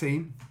 tag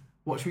team.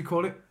 What should we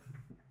call it?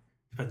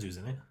 Depends who's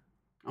in it.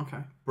 Okay.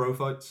 Bro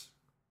fights.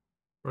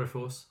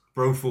 Broforce.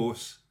 Bro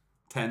Force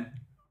 10.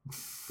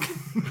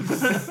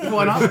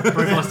 Why not?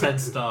 Broforce 10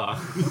 star.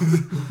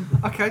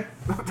 Okay.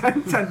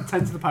 10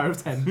 to the power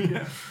of 10.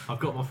 Yeah. I've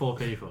got my 4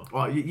 people.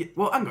 Well,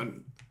 well, hang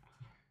on.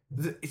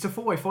 It's a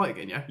 4-way fight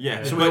again, yeah?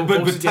 Yeah, So but we'll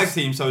tag suggest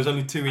team, so there's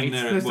only 2 in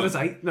there. So there's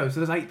 8. No, so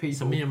there's 8 people.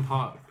 So me and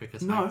Park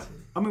because No,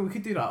 I mean, we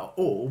could do that,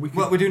 or we could.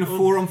 What, we're doing a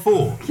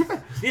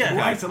 4-on-4? Yeah.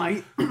 Well, 8 and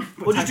 8.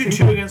 We'll just do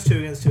 2 against 2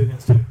 against 2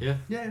 against 2. Yeah.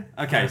 Yeah.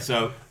 Okay,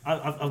 so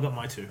I've got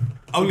my 2.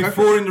 only Go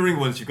 4 in the ring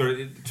once. You've got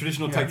a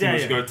traditional tag team. Yeah,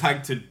 You've yeah. got a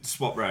tag to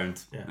swap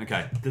round. Yeah.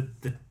 Okay.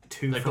 The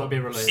 2. They've got to be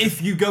related.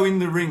 If you go in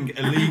the ring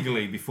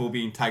illegally before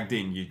being tagged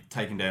in, you're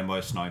taken down by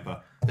a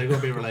sniper. They've got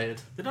to be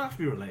related. They don't have to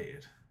be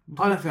related.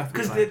 I don't think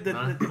Because that's they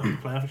don't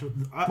play after.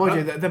 Mind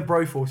you, then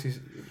Bro Forces.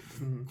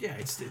 Yeah,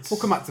 it's. We'll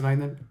come back to name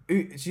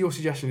then. So your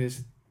suggestion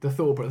is the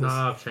Thor brothers. No,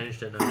 I've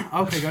changed it now.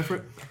 Okay, go for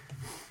it.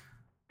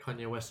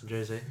 Kanye West and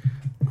Jay-Z.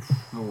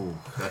 Oh,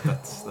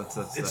 that's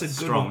It's a good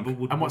strong. one, but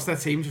would, And what's their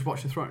team? Just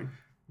Watch the Throne.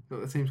 Is that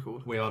what the team's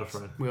called? We are the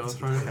throne. We are the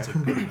Throne.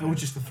 Okay. Or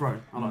just the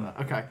Throne. I like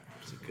that. Okay.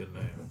 it's a good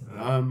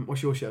name.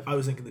 What's your chef? I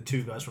was thinking the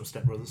 2 guys from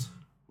Step Brothers.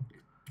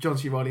 John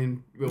C. Reilly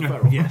and Will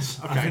Ferrell.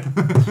 Yes. Okay.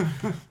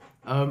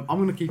 I'm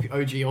going to keep it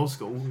OG old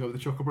school and go with the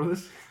Chuckle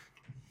Brothers.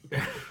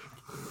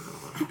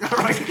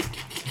 Alright.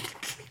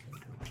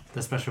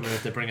 The special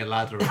move, they bring a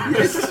ladder around.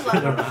 It's just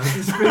like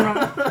spin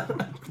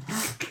around.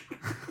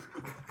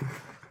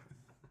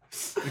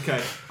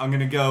 Okay, I'm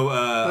gonna go.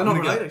 They're not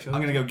related, actually.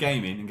 I'm gonna go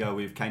gaming and go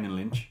with Kane and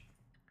Lynch.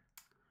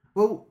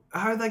 Well,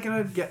 how are they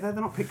going to get there?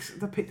 They're not they're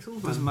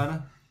pixels. Doesn't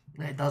Man.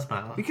 matter. It does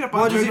matter. We could have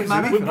Why does it Banjo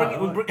matter? Kazooie for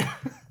that, We'll bring,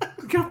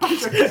 like. can have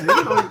Banjo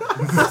Kazooie.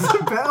 Like, that's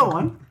a better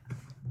one.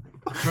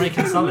 Drake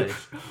and Sully.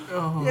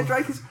 Oh. Yeah,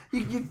 Drake is.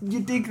 You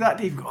dig that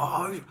deep.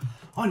 Oh,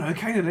 I know,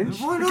 Kane and Lynch.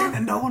 Why The not? game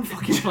that no one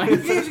fucking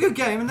plays. Yeah, it's a good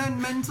game, and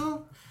then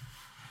Mental.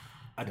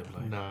 I don't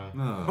play.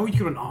 No. Oh, you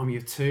got an army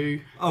of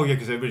two. Oh yeah,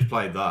 because everybody's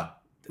played that.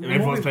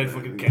 Everyone's played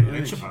fucking Ken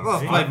Lynch. Well,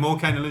 I've played more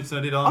Kane and Lynch than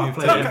I did Army of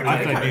Two.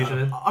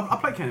 I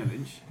played Kane and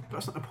Lynch, but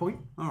that's not the point.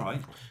 All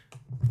right.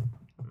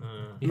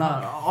 No,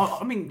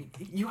 I mean,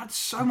 you had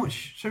so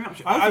much.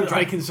 I think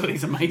Drake and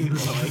Sully's amazing.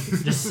 Sully.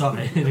 Just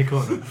Sully in the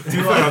corner. To be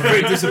fair, I'm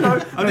pretty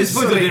disappointed. I'm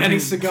disappointed Sully in and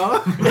his his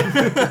cigar.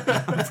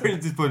 I'm pretty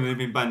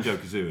disappointed in Banjo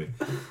Kazooie.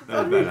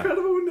 That'd be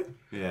incredible, wouldn't it?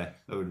 Yeah,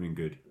 that would have been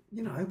good.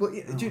 You know, but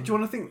yeah, do you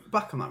want to think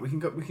back on that? We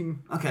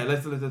can. Okay,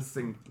 let's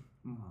think.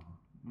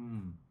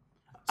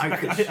 I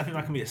think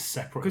that can be a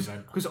separate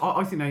event. Because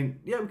I think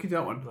we could do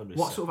that one.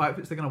 What sort of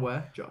outfits they're gonna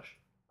wear, Josh?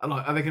 And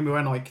like, are they gonna be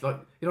wearing like you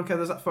don't care?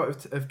 There's that photo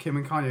of Kim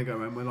and Kanye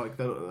going around when like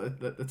the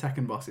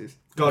Tekken bosses.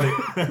 Got it.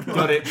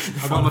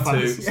 I got my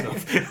two.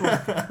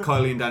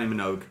 Kylie and Danny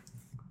Minogue.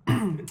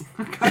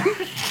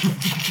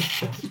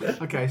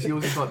 Okay, so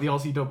yours is like the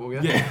Aussie double,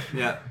 yeah?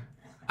 Yeah.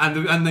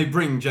 And they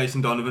bring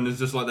Jason Donovan as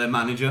just like their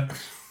manager.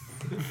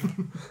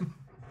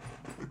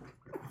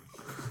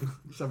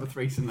 Just have a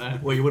threesome there.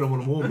 Well, you wouldn't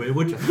want to warn me,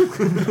 would you?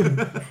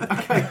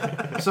 Okay,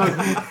 so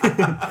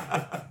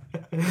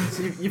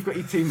you've got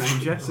your team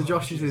names, yeah? So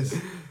Josh's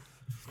is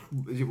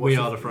We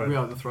Are the Throne. We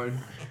Are the Throne.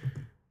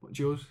 What's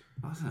yours?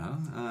 I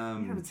don't know.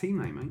 You have a team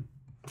name, mate.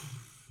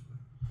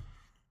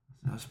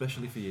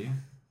 Especially for you.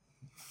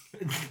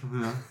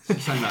 Yeah. She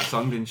sang that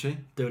song, didn't she?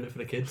 Doing it for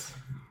the kids.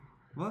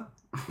 What?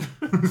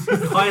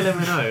 Kylie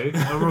Minogue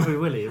and Robbie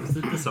Williams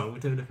did the song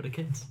Doing It for the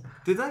Kids.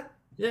 Did they?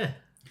 Yeah.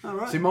 All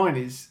right. So mine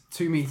is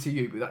to me, to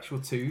you, with actual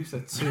two. So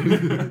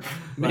to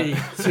me,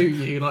 to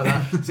you, like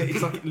that. So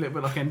it's like a little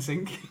bit like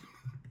NSYNC.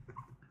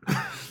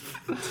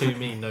 To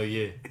me, no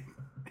you.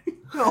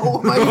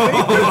 Oh, maybe.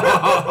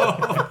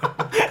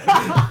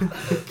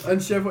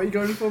 And Chev, what are you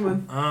going for,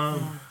 man?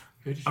 I'm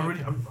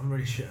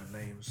really shit at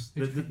names.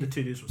 The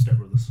two dudes from Step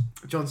Brothers.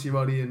 John C.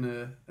 Reilly and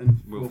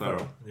Will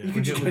Ferrell. Yeah. You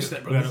could just go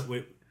Step Brothers.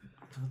 I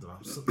don't know,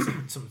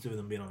 something to do with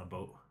them being on a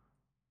boat.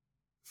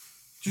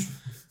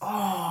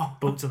 Oh,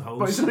 Boats and hoes.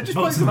 boats and just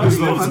Boats boats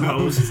and and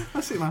hoes. hoes.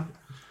 That's it, man.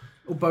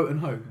 Or boat and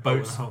hoe.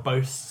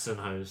 Boasts and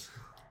hoes.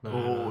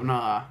 Oh,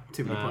 nah,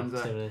 too many puns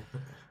there.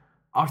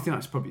 I think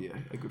that's probably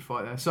a good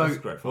fight there. So, That's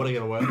great. What are you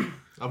going to wear?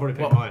 I've already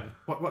picked mine.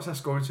 what's our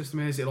scoring system?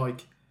 Is it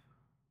like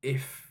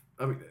if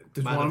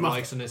does Man one of of them?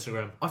 likes on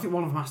Instagram. I think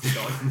one of them has to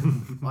die.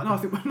 No, I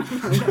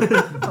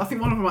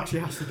think one of them actually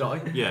has to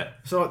die. Yeah.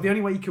 So like, the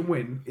only way you can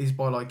win is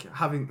by like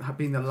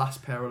being the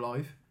last pair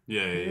alive.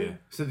 Yeah.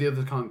 So the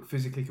others can't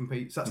physically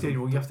compete. So that's the only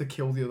rule. You have to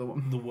kill the other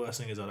one. The worst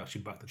thing is I'd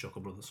actually back the Choco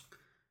Brothers.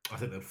 I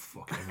think they'd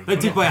fucking They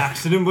did by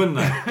accident, wouldn't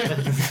they?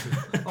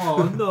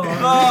 Oh no!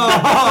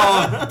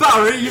 Oh,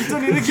 Barry, you've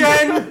done it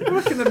again!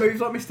 Look at the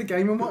moves like Mr.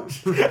 Game &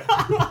 Watch.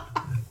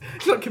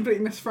 It's like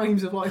completely missed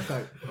frames of life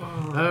out.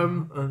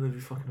 That'd be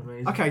fucking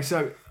amazing. Okay,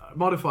 so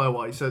modifier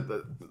wise, so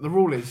the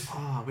rule is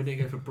We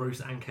didn't go for Bruce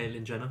and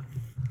Caitlyn Jenner.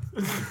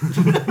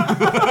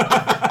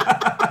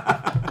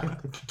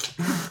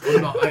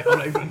 I'm not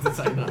even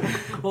entertaining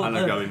that. Well, I'm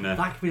not going there.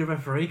 That could be a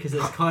referee because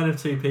it's kind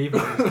of two people.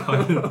 It's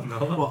kind of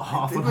not. What,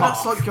 half and But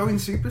that's half? like going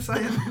Super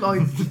Saiyan.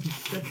 Like,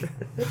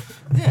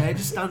 Yeah, it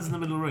just stands in the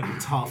middle of the ring.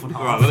 It's half and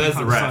half. Alright, well, there's the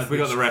Kind of ref. side We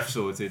got the bitch. ref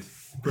sorted.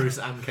 Bruce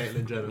and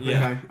Caitlyn Jenner.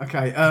 Yeah.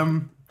 Okay.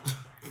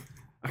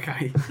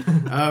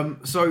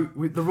 So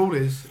the rule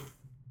is,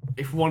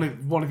 if one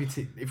of your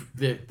team, you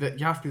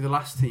have to be the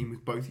last team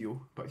with both your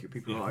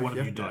people alive. One of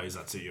yeah? you dies,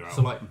 that's it, you're out.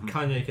 So like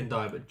Kanye can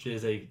die, but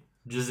Jay-Z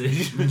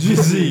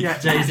Yeah.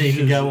 Jay-Z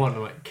can go on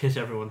and like kiss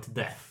everyone to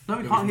death. No,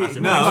 we can't hear.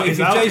 No, if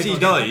out, Jay-Z if-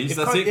 dies, if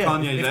that's it,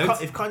 Kanye's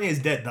out. If Kanye's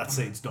dead, that's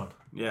it, it's done.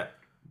 Yeah.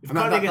 If And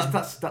Kanye gets...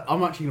 that's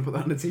I'm actually gonna put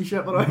that on a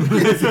t-shirt, by the way.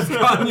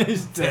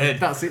 Kanye's dead.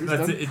 That's it.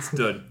 That's it, it's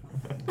done.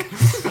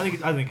 I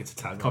think it's a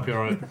tag.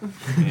 Copyright.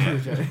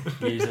 Yeah.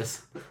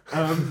 Jesus.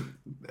 Imagine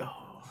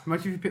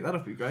if you pick that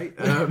up, it'd be great.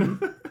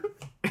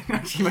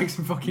 Actually make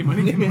some fucking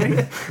money, didn't we?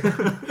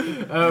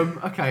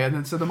 Okay, and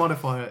then so the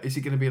modifier, is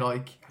it going to be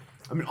like,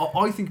 I mean,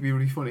 I think it'd be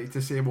really funny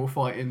to see them all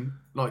fighting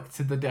like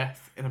to the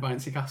death in a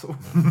bouncy castle.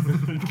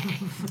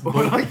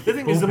 Or like, The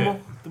thing is, the more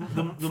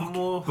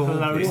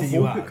hilarity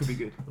you It add, could be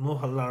good. the more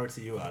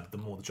hilarity you add, the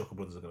more the Choco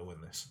Brothers are going to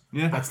win this.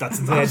 Yeah. That's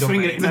I'm their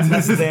swinging domain. it.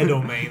 That's their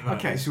domain. that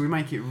Okay, is. so we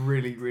make it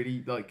really,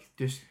 really like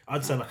just.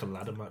 I'd say like a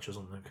ladder match or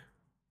something.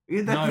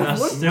 Yeah, No, that that's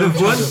one. still The one-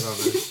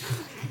 Brothers.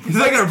 Is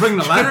they going to bring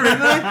the ladder in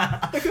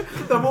there?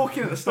 They're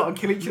walking at the start and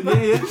kill each other.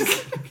 Yeah.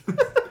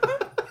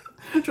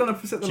 Trying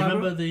to set the Do you ladder.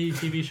 remember the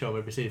TV show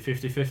where we see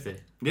 50-50?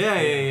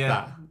 Yeah.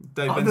 That.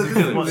 Dave Oh, Benson the-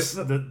 Phillips.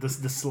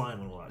 The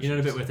slime and all that. You know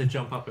the shit. bit where they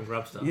jump up and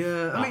grab stuff?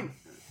 Yeah, I mean,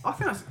 I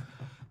think that's.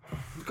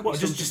 What,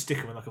 just stick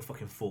him in like a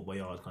fucking Fort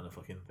Boyard kind of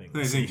fucking thing.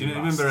 Do you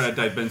remember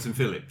Dave Benson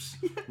Phillips?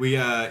 We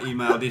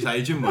emailed his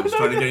agent once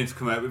trying to get him to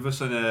come out with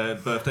us on a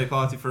birthday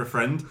party for a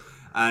friend,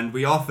 and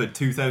we offered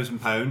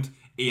 £2,000.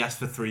 He asked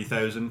for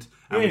 3,000,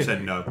 and we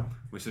said no.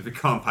 We said we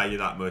can't pay you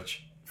that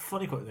much.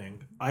 Funny quick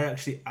thing. I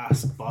actually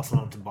asked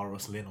Barcelona to borrow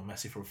us Lionel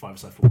Messi for a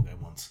 5-a-side football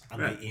game once,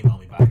 and they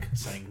emailed me back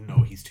saying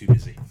no, he's too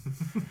busy.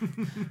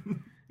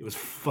 It was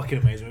fucking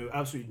amazing. We were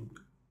absolutely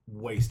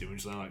wasted. We were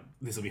just like,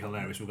 this will be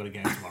hilarious. We've got a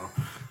game tomorrow.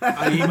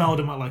 I emailed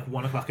them at like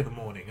 1 o'clock in the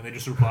morning, and they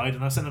just replied.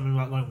 And I sent them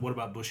like, what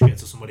about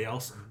Busquets or somebody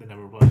else? And they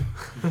never replied.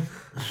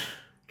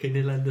 Can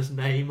you lend us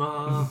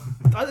Neymar?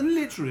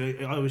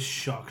 I was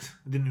shocked.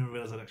 I didn't even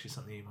realise I'd actually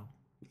sent the email.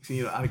 So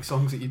you know, Alex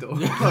Songs at your door.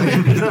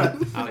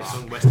 Alex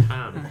on West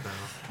Ham now.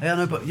 Yeah,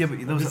 no, but there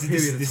was a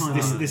period of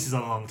time. This is a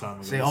long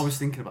time ago. See, I was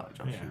thinking about it,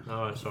 Josh. Yeah.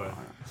 Oh,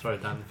 sorry,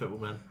 Dan the football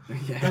man.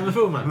 Yeah. Dan the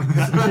football man.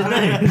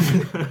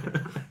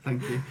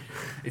 Thank you.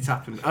 It's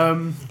happened.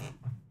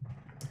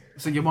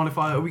 So you mind if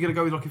are we going to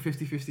go with like a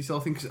 50-50? So I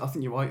think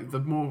you're right.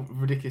 The more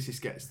ridiculous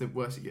it gets, the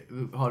worse it gets.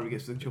 The harder it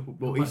gets for the triple.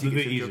 More easy it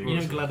gets for the triple.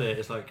 You know, Gladiator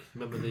is like,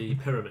 remember the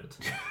pyramid?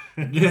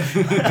 Yeah.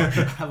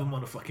 Have them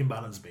on a fucking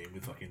balance beam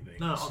with fucking things.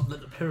 No, the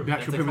pyramid. The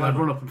actual people that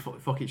run up and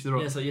fuck each other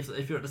up. Yeah, so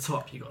if you're at the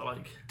top, you got to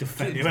like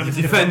defend. Whoever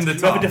defends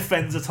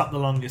the top the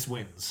longest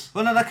wins.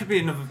 Well, no, that could be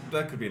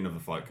another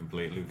fight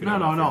completely. No.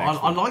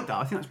 I like that.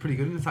 I think that's pretty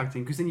good in the tag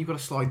team because then you've got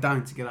to slide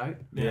down to get out.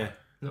 Yeah.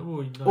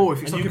 No. Or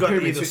if it's like a you've got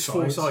pyramid, either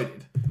so it's sides.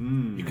 four-sided.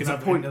 You There's a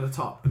point at the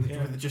top and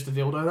with just a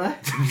dildo there.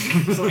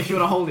 So if you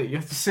want to hold it, you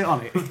have to sit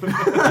on it. Lock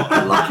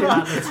it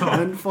at the top.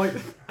 And then fight.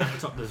 At the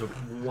top, there's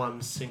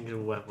one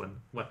single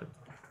weapon.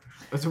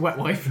 There's a wet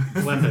wipe.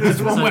 Weapon.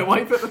 There's one wet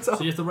wipe at the top.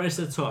 So you have to race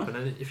to the top, and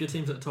then if your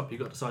team's at the top, you've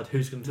got to decide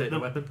who's going to take the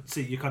weapon.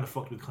 See, you kind of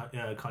fucked with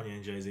Kanye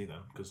and Jay-Z then,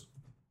 because.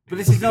 But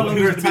this is no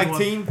longer a tag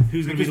team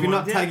Who's going to because be we're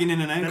not tagging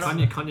in and out.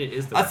 Kanye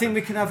is the I think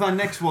we can have our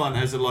next one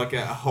as a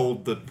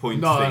hold the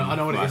point No, thing. I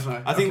know what it is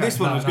now. I think Okay, this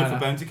one no, was no, good no.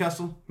 for Bounty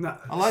Castle. No,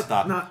 I like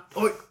that. No,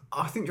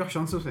 I think Josh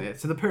on something here.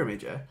 So the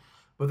pyramid, yeah.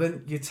 But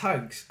then your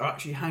tags are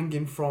actually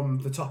hanging from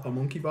the top of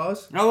monkey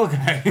bars. Oh,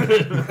 okay.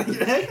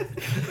 Yeah.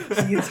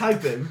 So you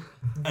tag them.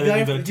 And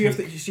then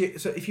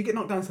So if you get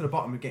knocked down to the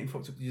bottom and getting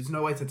fucked up, there's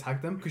no way to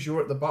tag them because you're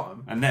at the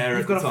bottom. And they're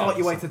You've got to top, fight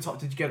your way to the top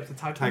to get up to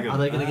tag them. Are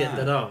they going to get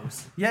dead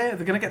arms? Yeah,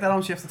 they're going to get that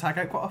on, so you have to tag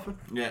out quite often.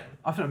 Yeah.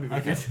 I think that'd be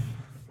really good.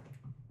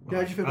 Yeah,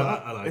 how do you feel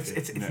about that? I like it's it.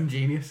 It's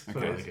ingenious. Okay.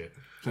 So I it's like it.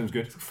 Sounds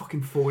good. a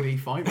fucking 4D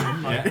fight,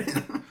 man.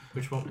 Yeah.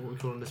 Which one? What are we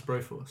calling this?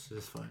 Broforce? Is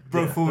this fine?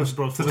 Broforce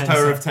Bro to the Force.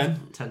 Tower of 10.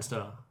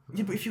 10-star.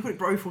 Yeah, but if you got it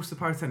Broforce to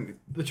Power 10,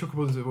 the Chucker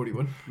Brothers have already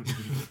won.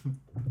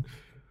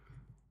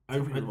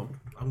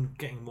 I'm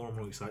getting more and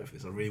more excited for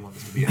this. I really want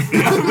this to be I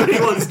really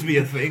want this to be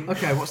a thing.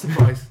 Okay, what's the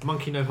prize?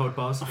 Monkey no hold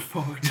bars.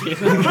 Fuck.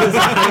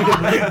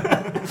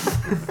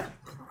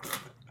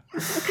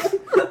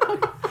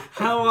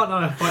 How aren't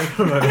I a fight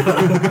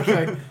promoter?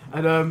 Okay,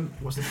 and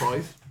what's the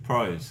prize?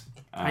 Prize.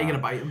 How are you gonna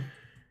bait them?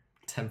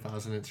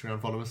 10,000 Instagram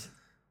followers.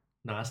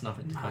 No, that's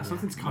nothing. to Kanye.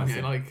 Something's kind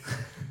of like.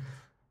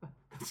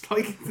 It's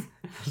like.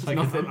 It's like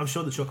nothing. I'm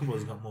sure the Chucker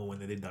Brothers got more when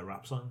they did that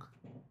rap song.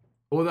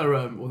 Or their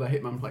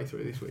Hitman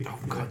playthrough this week. Oh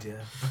god,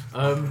 yeah.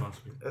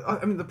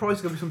 I mean, the prize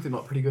is gonna be something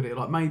like pretty good here.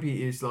 Like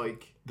maybe it is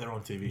like They're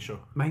on TV show.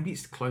 maybe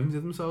it's clones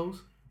of themselves.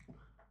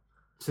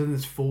 So then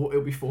there's 4.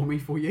 It'll be 4 me,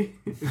 4 you.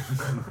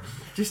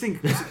 Just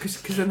think,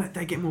 because then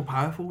they get more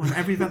powerful, and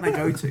every event they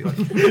go to, like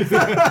They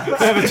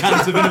have a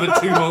chance of another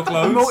 2 more they're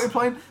clones.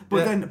 multiplying.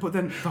 But Yeah.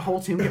 then the whole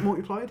team get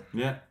multiplied.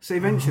 Yeah. So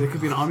eventually there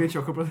could be an army of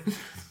Choco Brothers.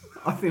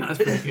 I think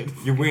that's pretty good.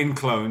 You win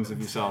clones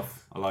of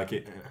yourself. I like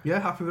it. Yeah,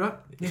 happy with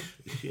that.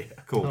 Yeah.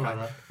 Cool. I like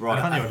that. Right.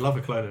 Kanye would love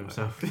a clone of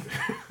himself.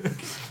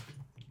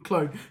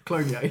 Clone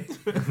Yay.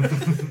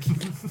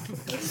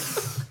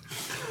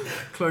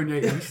 Clone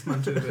Yay East,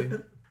 man, to the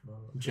beam.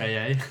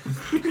 JA.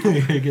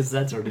 Because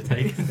that's already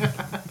taken.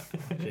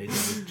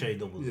 J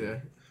doubles. Yeah.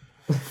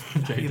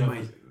 J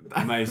Amazing.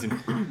 Amazing.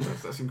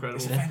 That's incredible.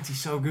 This event is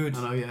so good.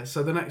 I know, yeah.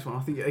 So the next one, I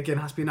think, again,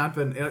 has to be an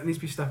advent. It needs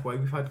to be step away.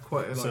 We've had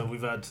quite a lot. So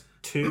we've had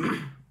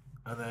 2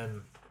 and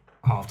then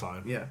half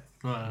time. Yeah.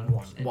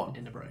 One.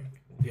 In the break.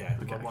 Yeah.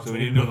 Okay. So we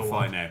need another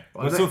fight now.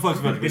 Well, Let's talk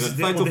about it. We this had is a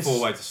the- fatal this-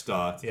 4-way to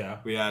start. Yeah.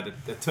 We had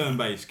a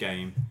turn-based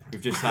game.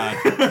 We've just had.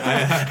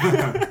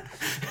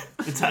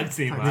 The tag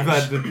team We've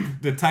match.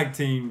 had the tag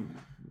team.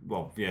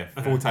 Well, yeah,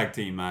 full tag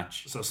team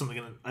match. So something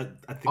in I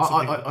think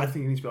I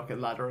think it needs to be like a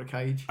ladder or a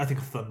cage. I think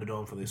a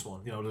Thunderdome for this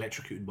one. You know,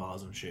 electrocuted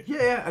bars and shit.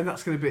 Yeah, and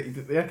that's going to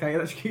be okay.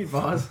 That's cute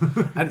bars,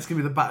 and it's going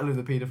to be the battle of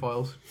the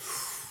paedophiles.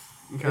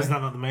 Okay. Is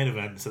that not the main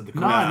event? So the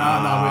No, we're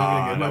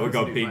gonna we get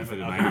got weapons beat to for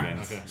do the main main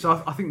event. event. Okay.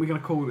 So I think we're going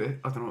to call it.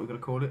 I don't know what we're going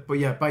to call it, but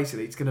yeah,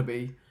 basically it's going to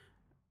be.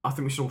 I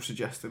think we should all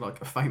suggest like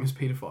a famous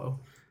paedophile,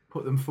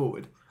 put them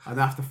forward, and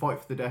they have to fight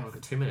for the death. I've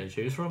got 2 minutes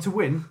to choose from. To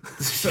win,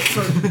 so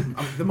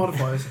the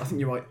modifiers, I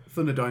think you're right.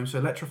 Thunderdome, so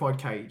electrified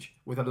cage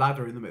with a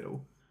ladder in the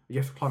middle. You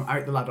have to climb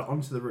out the ladder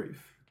onto the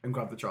roof and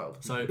grab the child.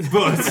 So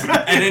But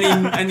at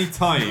any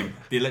time,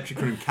 the electric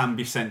current can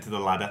be sent to the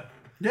ladder.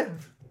 Yeah.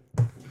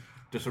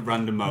 Just at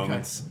random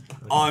moments.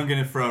 I'm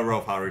going to throw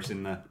Rolf Harris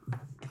in there.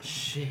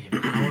 shit.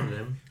 I wanted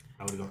him.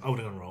 I would have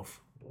gone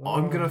Rolf.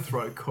 I'm gonna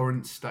throw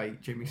current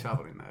state Jimmy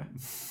Savile in there.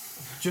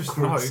 Just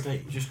Current no,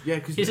 state? just yeah,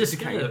 because He's a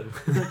skeleton.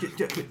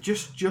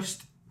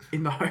 just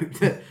in the hope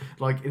that,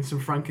 like, in some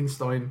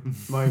Frankenstein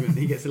moment,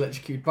 he gets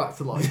electrocuted back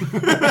to life.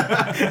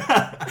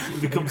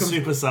 Becomes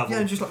Super Savile. Yeah,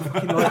 and just like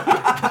fucking like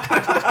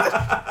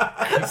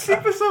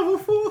Super Savile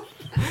 4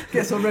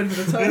 gets on red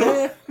with a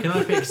tail. Can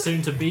I pick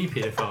soon to be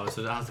paedophile?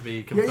 So it has to be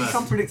Yeah, confirmed. you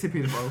can't predict a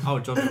paedophile. Oh,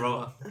 John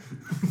Travolta.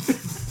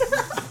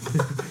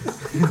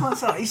 You can't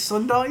say that his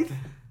son died.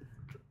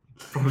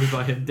 Probably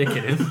by him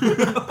dicking him.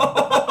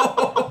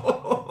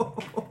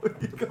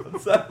 You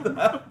can't say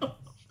that.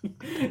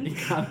 You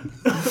can.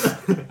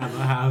 And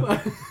I have.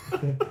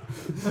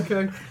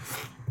 Okay.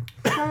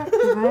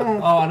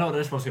 Oh, I know what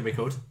this one's going to be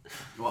called.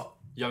 What?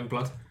 Young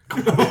Blood.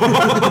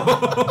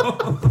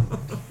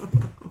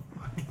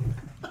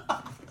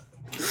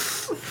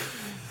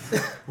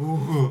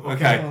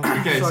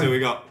 Okay, so we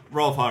got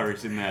Rolf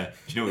Harris in there.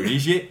 Do you know who he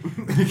is yet?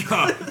 we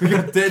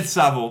got Dead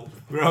Savile.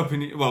 We're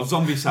opening, well,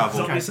 Zombie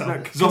Savile. Okay, so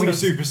no, Zombie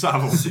Super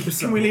Savile.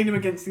 can we lean him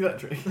against the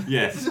electric?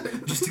 Yes.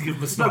 Just to give him a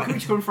No, start. can we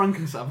just call him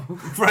Franken Savile?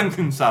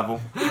 Franken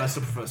Savile. I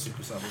still prefer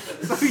Super Savile.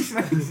 Is that what his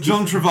name is?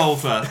 John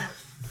Travolta.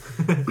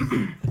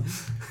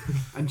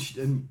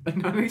 And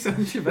no, he's on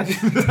Chevette.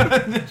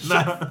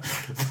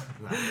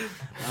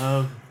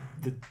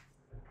 The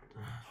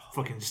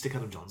fucking stick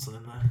Adam Johnson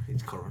in there.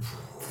 He's current.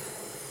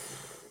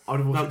 I would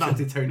have also No.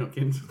 accepted Terry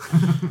Nutkins.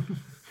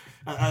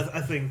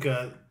 I think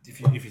if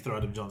you throw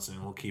Adam Johnson,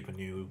 it'll keep a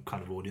new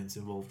kind of audience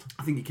involved.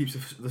 I think it keeps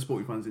the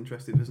sporty fans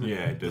interested, doesn't it?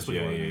 Yeah, it does.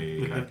 Yeah.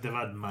 They've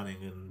had Manning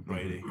and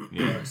Brady.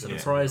 Yeah. So the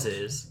prize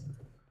is...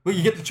 Well,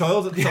 you get the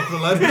child at the top of the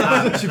ladder.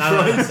 That's your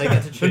No, prize. they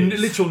get to The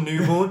choose. literal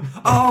newborn.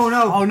 Oh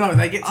no! Oh no,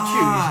 they get to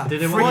Ah,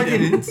 Did they why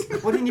freedom?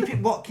 didn't you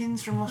pick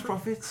Watkins from Lost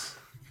Profits?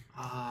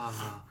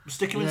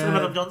 Stick him into Yeah,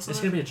 Adam Johnson. It's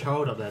going to be a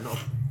child up there, not a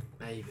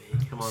baby.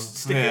 Come on.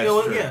 Stick Yeah, him. it's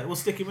Oh, true. yeah, we'll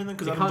stick him in then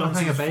because You Adam can't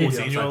hang a Johnson's baby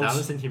 14 year upside down, olds.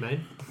 it's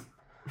inhumane.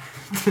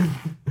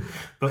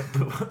 But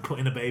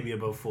putting a baby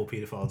above 4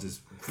 paedophiles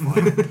is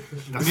fine. We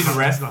need a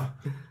rest.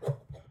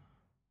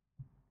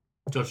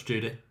 Judge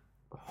Judy.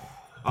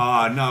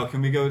 Ah, no,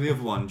 can we go with the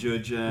other one?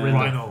 Judge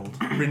Reinhold.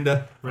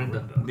 Rinda.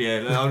 Rinda.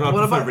 Yeah, I What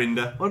prefer about-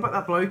 Rinda. What about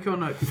that bloke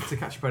on To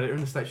Catch a Predator in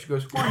the stage? She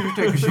goes, "Why don't you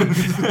take a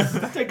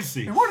sheet? Take a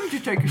seat. Why don't you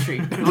take a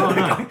sheet?" Oh,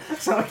 no.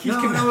 So like he's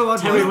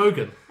Terry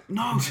Wogan.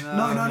 No,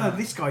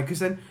 this guy, because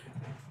then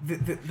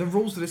the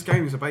rules of this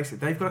game is basically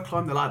they've got to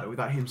climb the ladder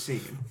without him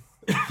seeing.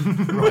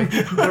 Right?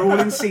 They're all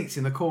in seats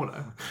in the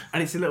corner,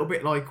 and it's a little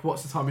bit like,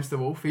 "What's the time, Mr.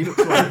 Wolf?" He looks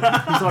like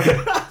he's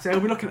like, "So he'll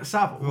be looking at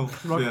Savile."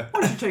 Like, yeah.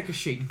 "Why don't you take a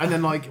sheet?" And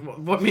then like,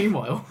 what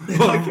meantime,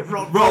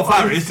 Rolf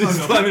Harris is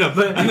climbing up.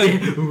 And then,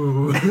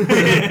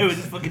 Yeah, we're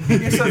just fucking.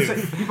 Yeah, so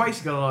you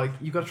basically gotta like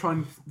you gotta try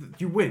and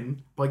you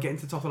win by getting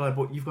to the top of the ladder,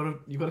 but you've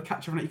got to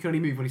catch him and you can only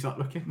move when he's not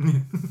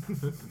looking.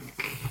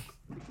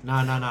 No.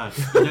 You don't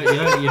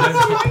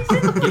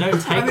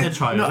take the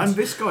child. No, and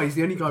this guy is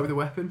the only guy with a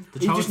weapon. He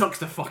child- just knocks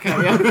the fuck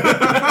out of you.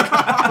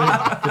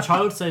 The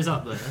child stays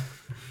up there.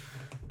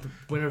 The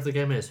winner of the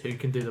game is who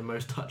can do the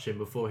most touching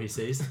before he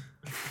sees.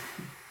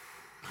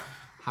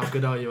 How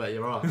good are you at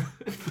your art?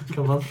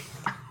 Come on.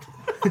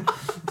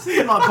 It's a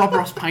bit like Bob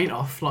Ross paint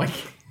off, like.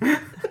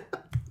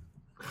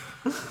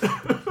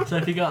 So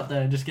if you go up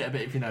there and just get a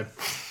bit of, bit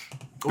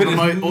of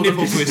nipple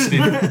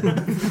twisting.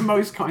 The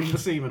most kind of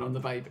semen on the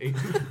baby,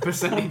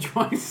 percentage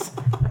wise.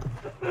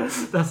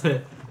 that's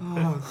it.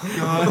 Oh,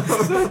 God.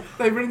 So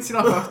they rinse it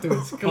off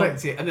afterwards,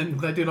 collect it, and then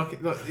they do like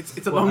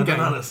it's a long an game.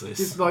 analysis.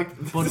 It's like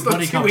Body it's like 2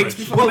 weeks coverage.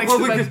 before Well, the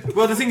next event.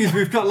 the thing is,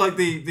 we've got like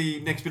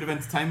the next bit of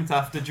entertainment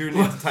after, during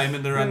the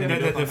entertainment, they're ending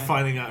it up. They're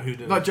finding out who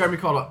did Like it. Jeremy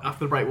Carlock,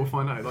 after the break, we'll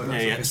find out. Like,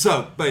 that's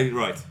So,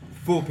 right,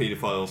 4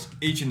 paedophiles,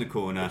 each in the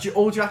corner.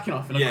 all jacking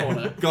off in a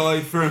corner. Guy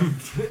from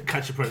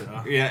Catch a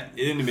Predator.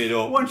 in the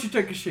middle. Why don't you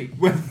take a sheet?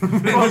 When he's but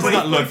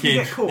not if you looking,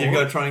 get caught- you've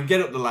got to try and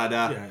get up the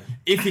ladder. Yeah.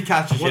 If he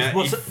catches What's- you,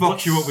 what's- he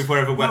fucks you up with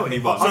whatever weapon he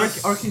I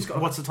wants. reckon he's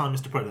got. What's the time,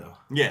 Mr. Predator?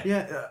 Yeah.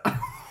 Yeah.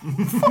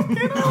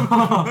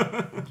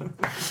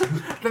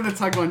 Then the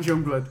tagline's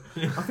Youngblood.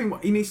 I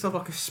think he needs to have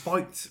like a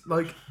spiked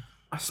whip,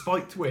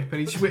 and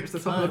he just whips the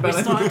top of the We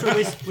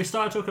belly.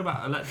 started talking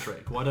about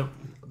electric. Why don't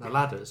the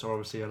ladders are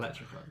obviously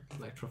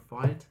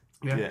electrified?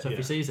 Yeah. So if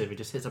he sees him, he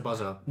just hits a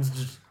buzzer.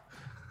 That's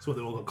what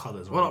they've all got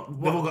colours. Well,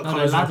 They've all got No, the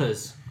colours.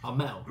 ladders are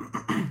metal.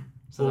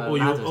 So the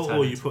ladders turn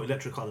Or you into- put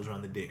electric colours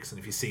around the dicks, and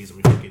if he sees them,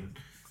 he fucking.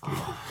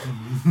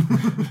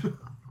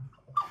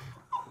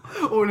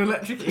 Or an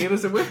electric eel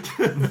as a whip.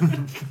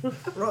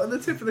 Right on the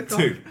tip of the cock.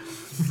 2.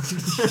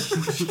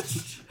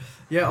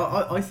 Yeah,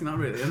 I think that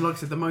really, and like I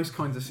said, the most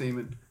kinds of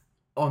semen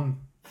on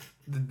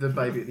the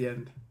baby at the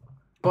end.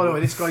 By the way,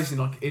 this guy's in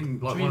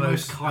one of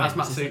those kinds?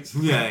 hazmat Is it- suits.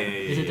 Yeah.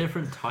 Is it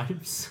different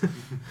types?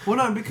 Well,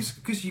 no,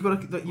 because you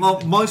got to.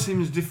 Well, my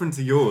semen's different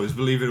to yours,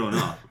 believe it or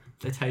not.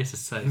 They taste the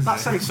same. That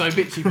sounds so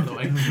bitchy, by the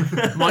way.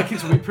 My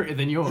kids will be prettier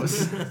than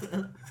yours.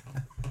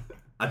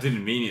 I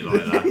didn't mean it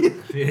like that.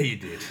 Yeah, you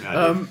did.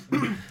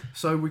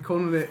 So we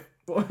calling it.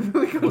 What are we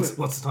calling it?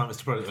 What's the time,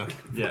 Mr. Predator?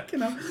 Yeah. You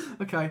know.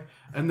 Okay,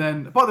 and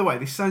then by the way,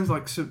 this sounds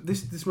like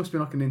this must be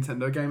like a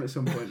Nintendo game at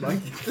some point.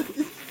 Like,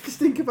 just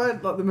think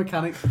about like the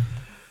mechanics.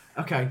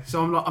 Okay,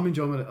 so I'm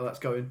enjoying it. That's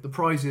going. The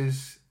prize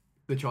is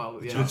The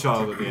child. The Yeah.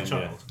 child at the end. Yeah.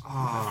 Child.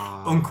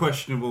 Ah.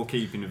 Unquestionable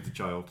keeping of the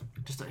child.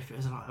 Just if it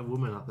was like a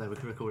woman up there, we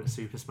could have called it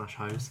Super Smash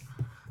Hose.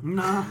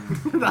 Nah,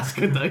 that's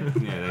good though.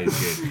 Yeah, that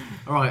is good.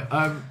 All right,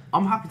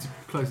 I'm happy to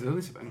close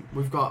this event.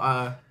 We've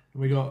got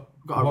We got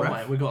a what ref?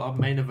 way? We got our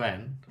main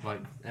event, like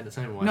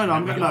entertainment wise. no,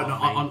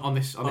 on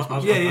this.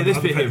 Yeah, this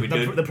bit here we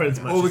do. The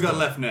Predator match All we is got done.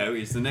 left now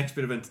is the next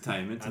bit of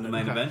entertainment and the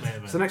main event.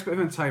 So the next bit of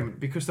entertainment,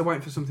 because they're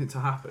waiting for something to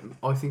happen,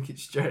 I think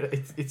it's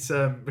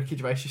Ricky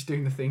Gervais just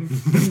doing the thing,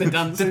 the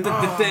dance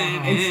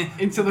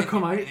until they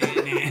come out.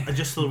 I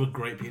just thought of a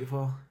great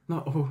paedophile. No,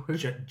 who?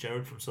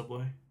 Jared from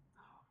Subway.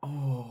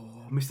 Oh,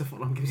 Mr.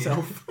 Footlong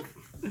himself.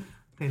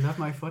 They love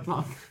my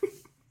footlong.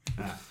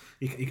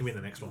 He can be in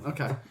the next one.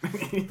 Okay.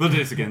 We'll do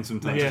this again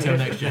sometime. Yeah. Until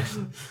next year.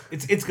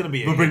 It's gonna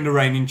be. We'll bring the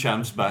reigning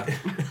champs back.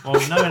 Oh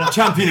no,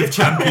 Champion of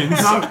champions.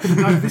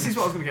 No, this is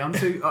what I was going to get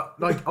onto.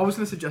 I was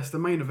going to suggest the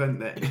main event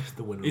there.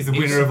 the winner. He's the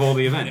winner of all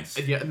the events.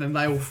 Yeah, and then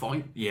they all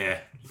fight. Yeah,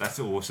 that's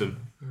awesome.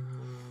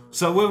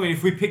 So, well,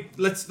 if we pick,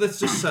 let's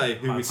just say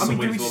who we I think mean, can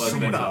we wins all those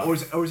sum it events up,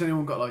 are. or has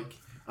anyone got like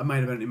a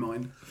main event in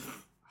mind?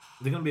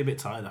 They're gonna be a bit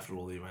tired after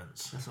all the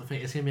events. That's what I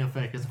think. It's gonna be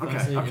unfair because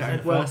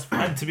Okay, Well,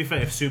 and to be fair,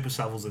 if Super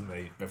Savil's in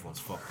there, everyone's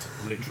fucked.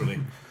 Literally.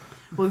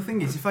 Well, the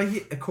thing is, if they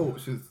hit a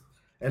corpse with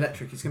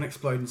electric, it's going to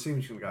explode and soon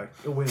it's going to go.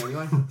 He'll win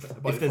anyway.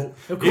 By default.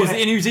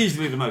 And he was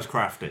easily the most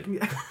crafty.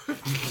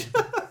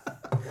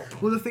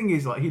 Well, the thing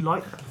is, like he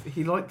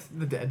liked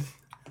the dead,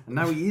 and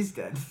now he is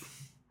dead.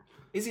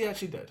 Is he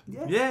actually dead?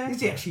 Yeah.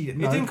 Is he actually? He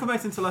No. didn't come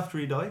out until after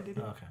he died, did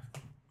he? Oh, okay.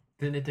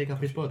 Didn't it dig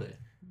up his body?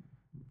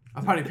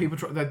 Apparently,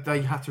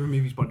 they had to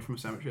remove his body from a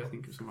cemetery. I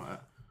think or something like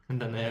that.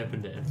 And then they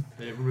opened it.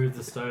 They removed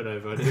the stone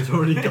over, and it was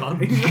already gone.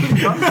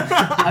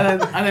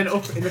 and then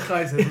up in the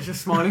closet, there's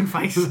just smiling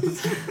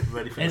faces.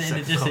 Ready for And the then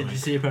it sex just said, comedy. you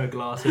see a pair of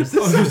glasses.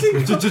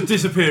 just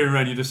disappearing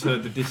around, you just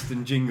heard the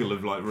distant jingle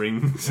of like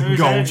rings and Yeah,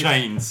 gold yeah.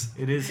 chains.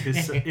 It is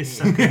his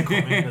second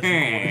comment.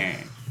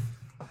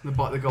 The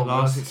bite the gold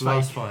as it's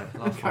Last fake. fight.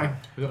 Last Okay. fight.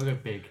 We got to go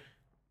big.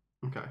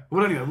 Okay.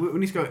 Well, anyway, we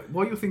need to go.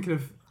 While you're thinking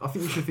of, I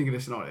think you should think of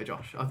this scenario,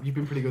 Josh. You've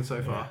been pretty good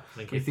so far.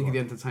 Thank You you. think of the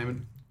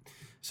entertainment.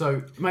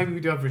 So maybe we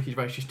do have Ricky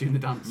Gervais just doing the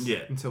dance Yeah.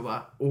 until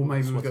that, or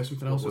maybe we go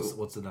something else.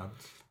 What's the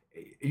dance?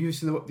 You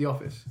seen the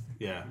Office?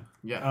 Yeah.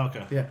 Yeah. Oh,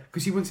 okay. Yeah,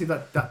 because you wouldn't see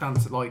that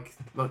dance at like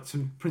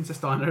some Princess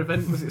Diana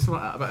event, was it something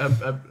like that?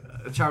 About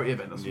a charity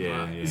event or something Yeah,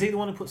 like that? yeah. Is he the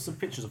one who puts the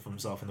pictures of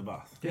himself in the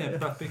bath? Yeah,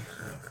 but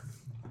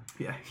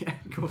Yeah,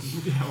 of course.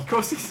 Of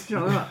course he's you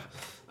know that.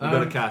 we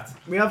got a cat.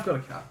 We have got a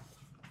cat.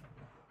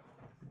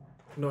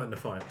 Not in the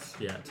fights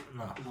yet.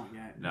 No. Not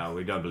yet. No,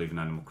 we don't believe in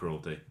animal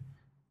cruelty.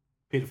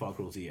 Paedophile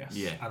cruelty, yes.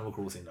 Yeah. Animal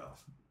cruelty,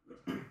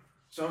 no.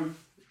 So,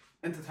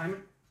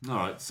 entertainment?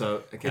 Alright,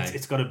 so, okay.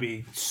 It's got to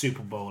be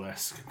Super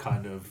Bowl-esque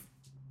kind of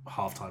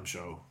halftime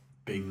show,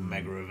 big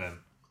mega event.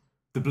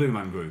 The Blue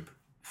Man Group.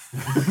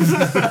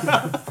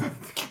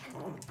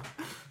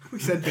 We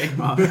said big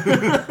man.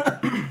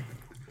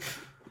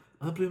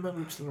 Are the Blue Man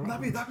Group still around?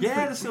 That'd be Yeah,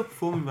 pretty- they're still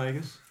performing in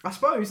Vegas. I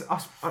suppose.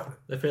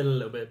 They feel a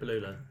little bit blue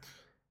then.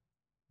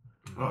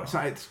 Right, so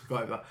it's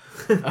got over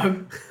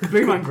that. The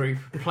Blue Man Group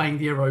playing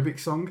the aerobic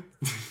song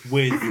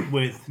With the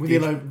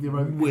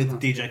aerobic. with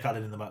DJ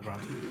Khaled in the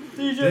background.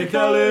 DJ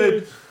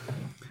Khaled!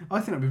 I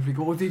think that'd be pretty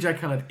cool. Or DJ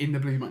Khaled in the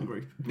Blue Man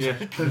Group. Yeah.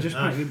 They're just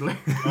playing the blue.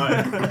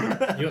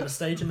 Alright. You got the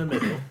stage in the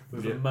middle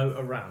with Yeah. a moat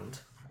around.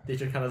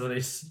 DJ Khaled's on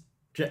his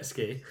jet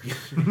ski.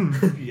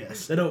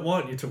 Yes. They don't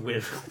want you to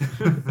win.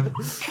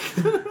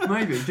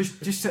 Maybe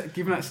just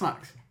giving out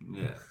snacks.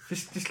 Yeah.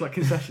 Just like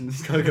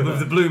concessions. With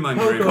the Blue Man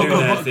Group doing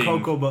their thing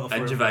Cocoa butter for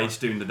and Gervais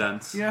doing the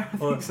dance. Yeah, I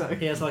Or think so.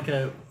 he has like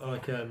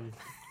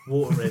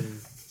water in.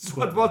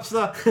 I'd watch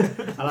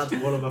that. I like to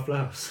water my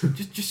flowers.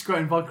 Just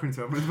squirting vodka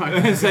into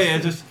them. So yeah,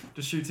 just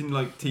shooting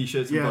like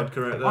t-shirts and Yeah.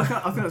 vodka out I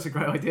there. think that's a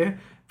great idea.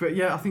 But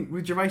yeah, I think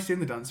with Gervais doing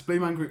the dance, Blue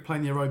Man Group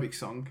playing the aerobic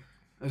song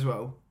as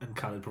well. And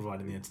Khaled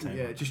providing the entertainment.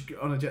 Yeah, just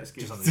on a jet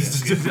ski. Just on a jet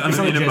ski. Just Just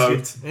on in a jet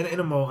boat. ski. In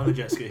a moat on a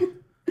jet ski.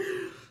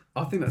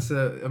 I think that's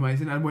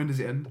amazing. And when does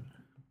it end?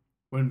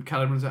 When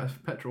Khaled runs out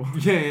of petrol.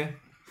 Yeah.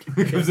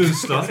 Because there's a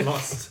stop. It's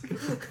lost.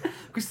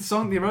 Because the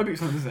aerobic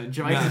song doesn't end.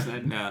 Gervais doesn't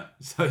end. No.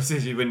 So it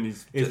says you when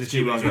he's Is just the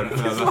too long tube going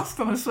It's further. lost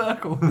on a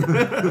circle.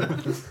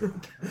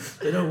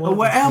 They don't Oh, want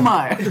where am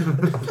I?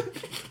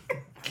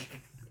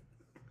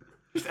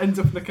 Just ends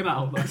up in the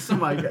canal. Like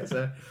somebody gets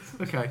there.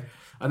 Okay.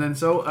 And then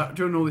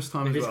during all this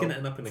time If as it's well. going to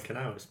end up in a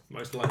canal, it's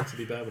most likely to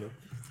be Birmingham.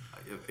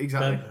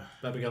 Exactly.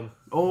 Birmingham.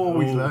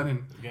 Always Ooh.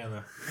 learning. Again,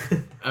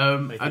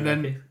 Make you And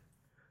then lucky.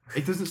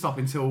 it doesn't stop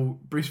until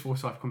Bruce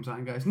Forsyth comes out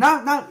and goes, No,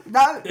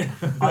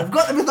 I've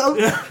got the result.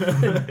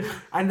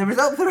 And the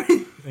results are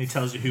in. and he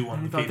tells you who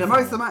won the Like, the paedophile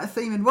most one. amount of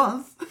semen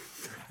was.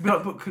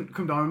 But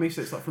come down with me,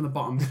 so it's like from the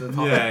bottom to the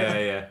top.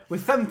 Yeah.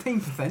 With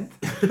 17%.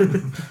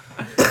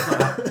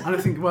 And I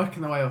think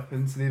working their way up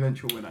into the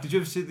eventual winner. Did you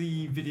ever see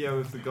the video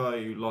of the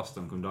guy who lost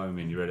on Come Down With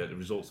Me and you read out the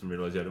results and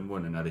realised he hadn't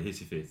won and had a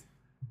hissy fit?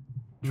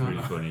 It's No.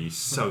 really funny. He's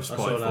so I saw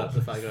spiteful. that,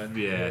 the fat guy.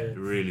 Yeah,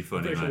 really I'm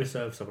funny, pretty sure we man.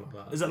 served something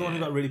like that. Is that the one who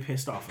Yeah. got really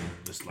pissed off and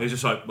just He's like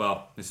just like,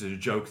 well, this is a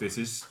joke, this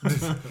is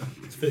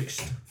It's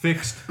fixed.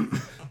 fixed.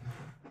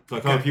 It's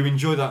like, I hope you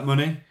enjoy that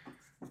money.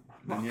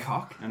 Not a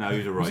cock. I know he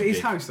was a right Was it his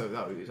dick. house though?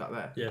 That was that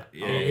there. Yeah,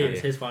 Yeah,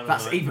 it's his final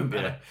That's night. even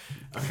better.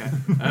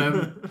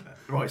 Okay.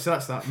 Right, so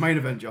that's that main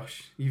event,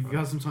 Josh. You've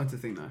had some time to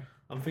think now.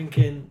 I'm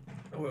thinking.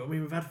 Well, I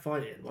mean, we've had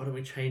fighting. Why don't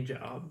we change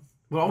it up?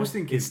 Well, I was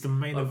thinking. It's the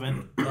main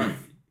event. Like,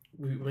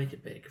 we make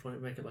it big. Why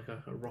don't we make it like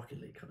a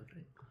Rocket League kind of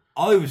thing?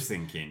 I was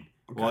thinking,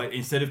 like,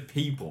 instead of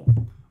people,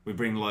 we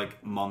bring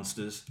like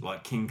monsters,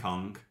 like King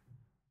Kong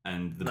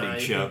and the Big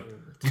Show.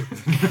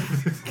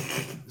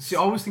 See,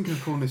 I was thinking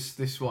of calling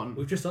this one.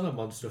 We've just done a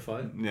monster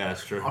fight. Yeah,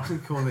 that's true. I was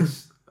thinking of calling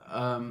this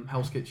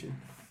Hell's Kitchen,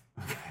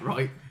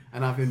 right?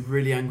 And having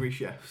really angry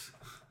chefs,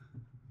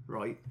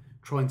 right,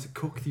 trying to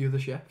cook the other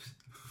chefs.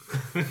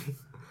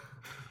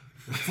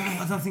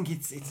 I don't think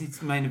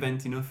it's main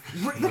event enough.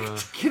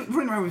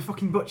 Running around with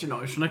fucking butcher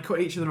knives and they cut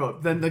each other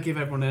up. Then they give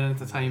everyone an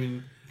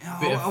entertaining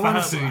bit of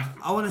fast food.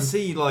 I want to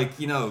see like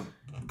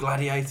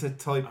gladiator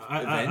type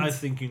event. I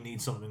think you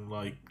need something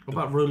like. What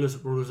about rulers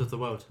of the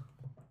world?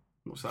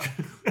 What's that?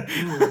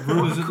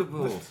 Rulers of the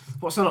world.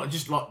 What's that?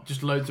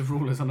 Just loads of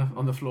rulers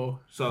on the floor.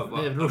 So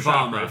Yeah, real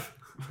Obama,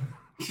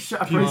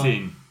 Shatterproof.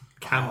 Putin,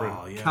 Cameron.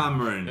 Oh, yeah.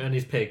 Cameron. And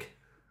his pig.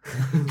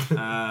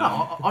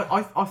 No,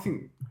 I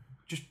think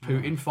just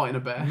Putin fighting a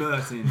bear.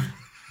 Merton.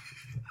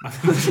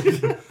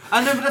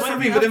 I know, but that's what I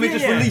mean. But then we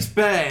just release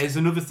bears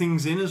and other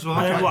things in as well.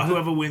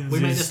 Whoever wins We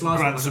made is this last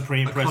Grand one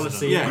Supreme a President.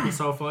 Colosseum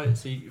style fight.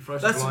 So you throw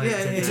some That's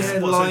lions in it's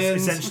there.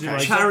 lions, essentially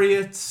like-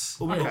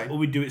 chariots. Or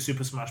we do it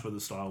Super Smash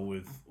Brothers style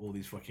with all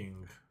these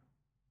fucking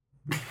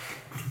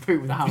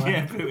Putin with a hammer.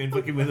 yeah, Putin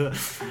fucking with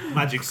a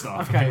magic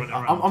staff. Okay, running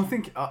around. I'm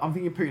thinking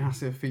Putin has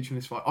to feature in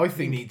this fight. I He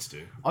think needs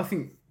to. I'm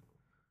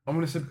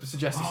going to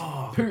suggest this.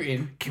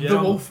 Putin, Kim the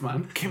Jong-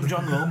 Wolfman. Kim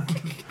Jong Un.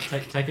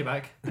 Take it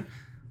back.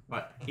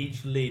 Right,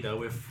 each leader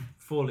with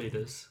 4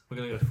 leaders. We're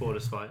gonna go for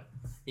this fight.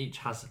 They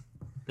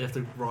have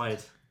to ride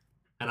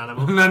an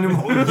animal. An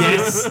animal.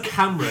 Yes,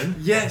 Cameron.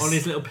 Yes. On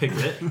his little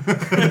piglet.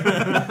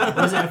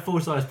 Or is it a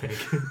full-size pig?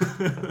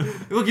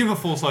 We'll give him a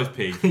full-size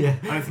pig. Yeah.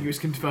 I don't think it was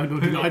confirmed or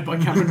denied by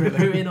Cameron. Really.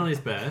 Putin on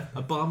his bear,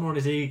 a Obama on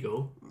his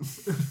eagle,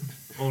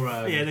 or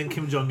Yeah, then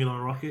Kim Jong Un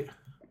on a rocket.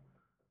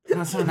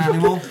 That's an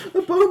animal.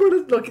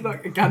 Obama looking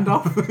like a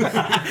Gandalf.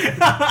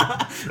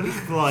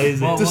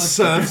 Flies Well, it. Just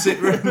surfs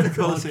it around the Oh,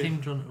 Colosseum.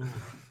 King John.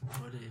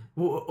 What do you?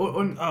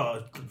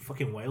 Oh,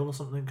 fucking whale or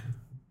something.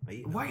 They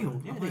eat them.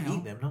 Whale? Yeah, A they whale?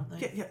 eat them, don't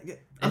they? Yeah.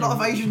 A lot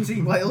of Asians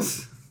eat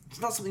whales. It's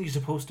not something you're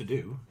supposed to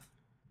do.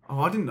 Oh,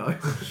 I didn't know.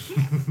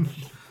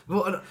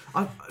 Well,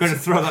 Better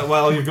throw that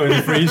whale you've got in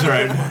the freezer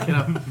out. you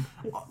know,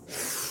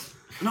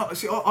 no.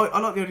 See, I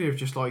like the idea of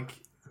just like,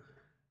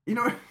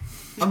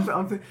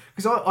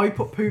 because I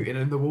put Putin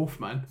and the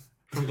Wolfman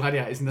from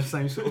Gladiators in the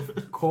same sort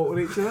of court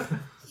with each other.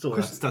 So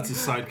that's his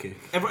sidekick.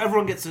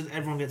 Everyone gets like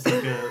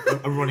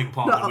a running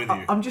partner with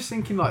you. I'm just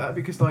thinking like that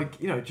because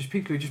just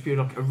people who just be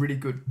like a really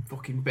good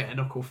fucking bare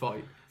knuckle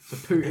fight. So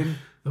Putin,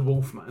 the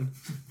Wolfman,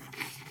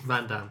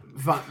 Van Damme.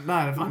 Van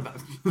Damme.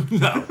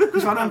 No,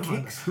 because Van Damme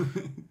kicks.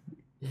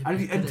 Yeah,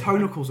 And toe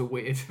knuckles are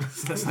weird,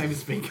 so that's not even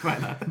speak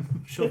about that.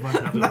 Sure,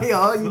 man, They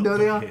are,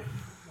 they are.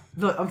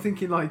 Like, I'm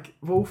thinking like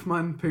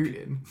Wolfman,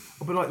 Putin,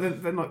 but like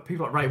then like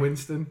people like Ray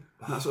Winston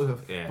and that sort of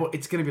stuff. Yeah. But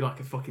it's gonna be like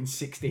a fucking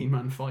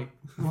 16-man fight.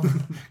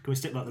 Can we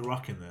stick like the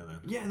Rock in there then?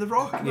 Yeah, The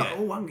Rock. Yeah. Like,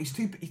 oh, he's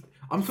too.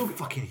 I'm talking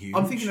Fucking huge.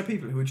 I'm thinking of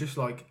people who are just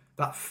like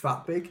that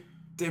fat big.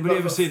 Did anybody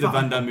ever see the Fat-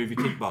 Van Damme movie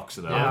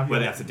Kickboxer though? Yeah. Where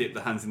they have to dip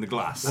their hands in the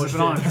glass. What,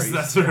 banana trees?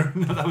 That's where,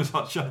 no, that was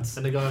Hot Shots.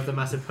 And the guy with the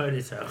massive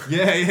ponytail.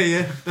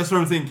 Yeah. That's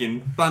what I'm thinking.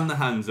 Band the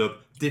hands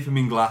up, dip them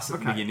in glass at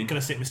the beginning. Gonna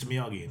stick Mr.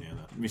 Miyagi in here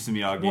though. Mr.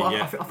 Miyagi, Well,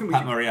 yeah. I think we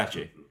Pat should-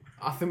 Mariachi.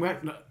 I think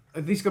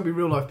these gonna be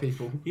real life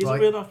people. He's right?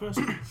 a real life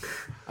person.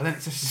 And then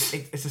it's a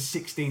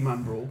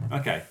 16-man brawl.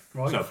 Okay.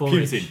 Right. So, For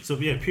Putin. So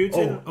yeah,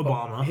 Putin,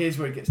 Obama. Here's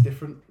where it gets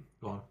different.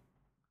 Go on.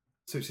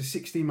 So it's a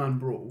 16-man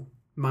brawl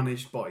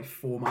managed by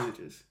 4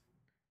 managers,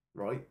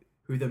 right?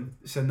 Who then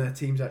send their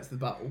teams out to the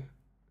battle,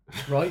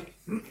 right?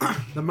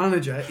 The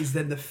manager is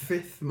then the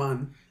 5th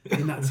man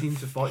in that team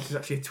to fight. So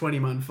it's actually a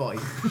 20-man fight.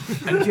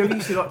 And do you ever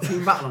used to like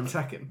Team Battle on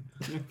Tekken?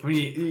 When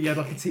you had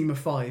like a team of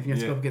 5 and you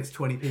had to go up against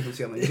 20 people to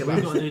see how many you get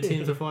We've got back. to do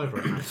teams of 5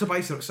 right now. So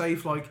basically, say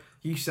if like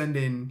you send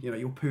in,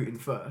 your Putin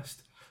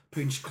first.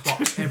 Putin just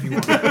clocks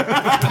everyone,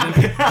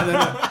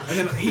 and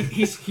then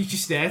he's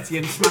just there to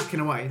get smacking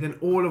away. Then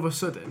all of a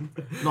sudden,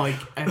 like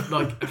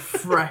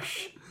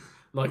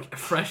a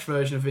fresh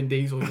version of Vin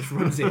Diesel just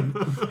runs in,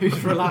 who's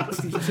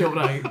relaxed, he's chilled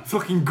out.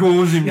 Fucking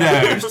gores him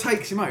Yeah, down. just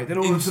takes him out. Then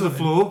all of a Into the sudden,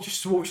 floor.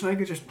 just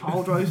Schwarzenegger just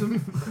pile drives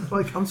him.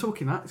 Like I'm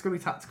talking that it's gonna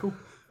be tactical.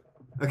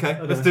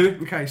 Okay, let's do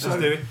it. Okay, so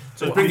Let's do it.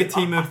 So well, bring I- a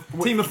team of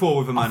 4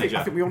 with a I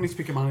manager. think we all need to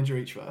pick a manager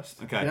each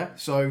first. Okay. Yeah.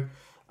 So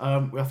I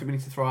think we need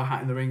to throw our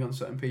hat in the ring on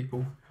certain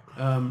people.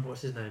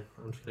 What's his name?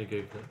 I'm just going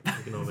to Google it.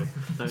 Ignore me.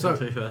 Don't So- go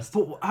too first.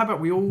 But how about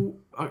we all?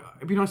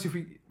 It'd be nice if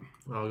we.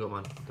 Oh, I got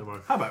mine. Don't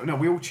worry. How about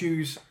we all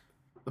choose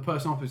the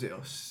person opposite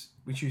us.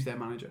 We choose their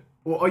manager.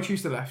 Or I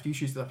choose the left. You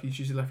choose the left. You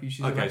choose the left. You choose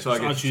the Okay, left. so I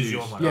So get I to choose choose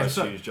your manager. Yeah, I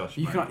so choose Josh.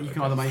 you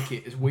can either make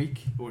it as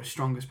weak or as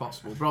strong as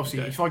possible. But obviously,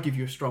 Okay. if I give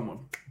you a strong one,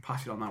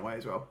 pass it on that way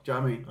as well. Do you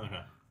know what I mean?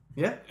 Okay.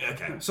 Yeah.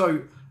 Okay.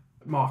 So,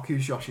 Mark,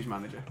 who's Josh's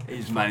manager?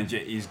 His manager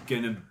is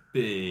gonna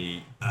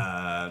be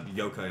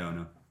Yoko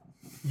Ono.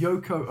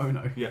 Yoko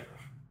Ono. Yeah.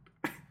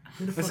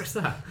 Who the fuck's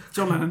that?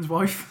 John Lennon's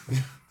wife.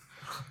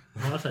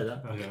 I'll say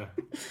that. Okay.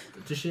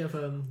 Does she have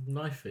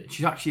knife feet?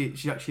 She's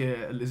actually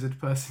a lizard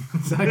person.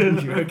 So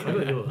you're I got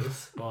okay.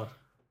 yours. What?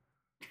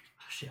 Oh,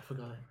 shit, I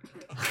forgot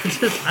it. I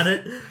just had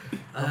it.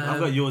 I've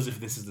got yours if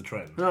this is the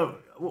trend. No,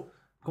 well,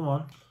 Come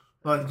on.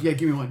 yeah,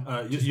 give me one.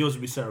 Yours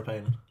would be Sarah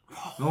Palin.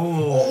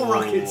 Oh,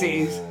 rocket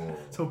titties.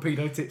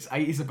 Torpedo tits,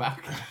 80s are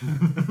back.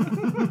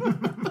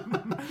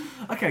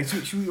 Okay, so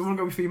should we want to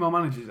go with female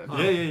managers then?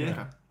 Yeah.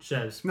 Okay.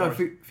 Chefs. No,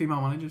 Boris.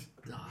 female managers.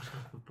 Oh, I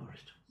can't with Boris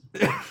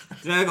Johnson.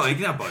 Yeah, go on, you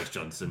can have Boris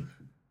Johnson.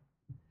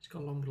 He's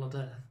got long blonde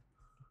hair.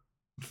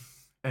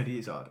 Eddie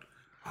Izzard.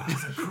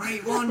 That's a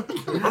great one.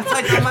 I'll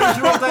take that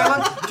manager all day,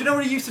 man. Do you know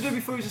what he used to do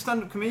before he was a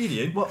stand-up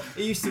comedian? What?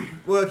 He used to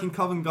work in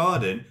Covent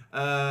Garden,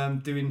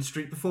 doing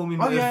street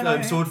performing, Oh,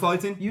 yeah, sword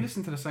fighting. You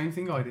listened to the same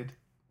thing I did.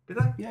 Did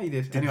I? Yeah, you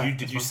did.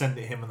 Did you send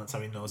it him and that's how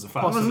he knows the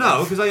facts? Well,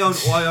 no, because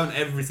I own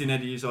everything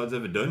Eddie Izzard's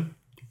ever done.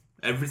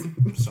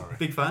 Everything. Sorry.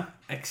 Big fan.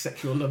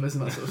 Ex-sexual lovers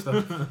and that sort of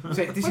stuff. This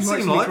What's is it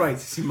actually like? great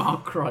to see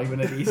Mark cry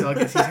when Eddie Izzard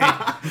gets his head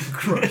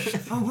crushed.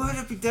 Oh, would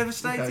I be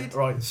devastated? Okay,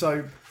 right,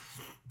 so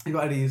you've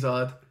got Eddie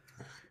Izzard.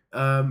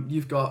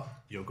 You've got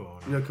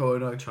Yoko Ono. Yoko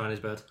Ono. Chinese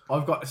bed.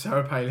 I've got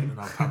Sarah Palin. And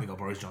I've apparently got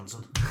Boris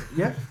Johnson.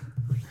 Yeah.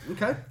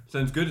 Okay.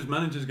 Sounds good as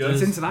managers go.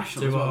 It's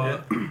international as Do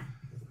well.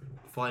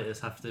 fighters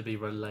have to be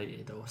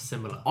related or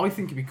similar? I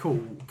think it'd be cool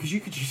because you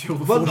could use all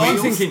the Well, four I'm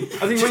wheels. thinking.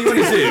 I think what you want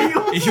to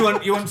do is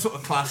you want sort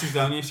of classes,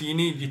 don't you? So you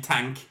need your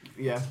tank.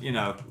 Yeah. You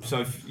know,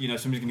 so if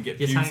somebody's going to get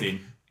Your Putin.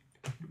 tank.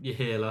 Your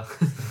healer.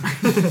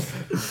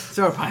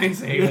 Sarah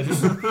Palin's here.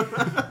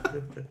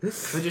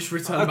 They just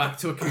return back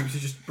to a coop to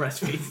just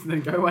breastfeed and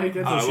then go away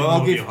again. Alright, well,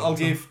 I'll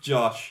give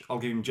Josh. I'll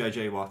give him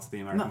JJ Watt,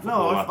 the American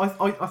No,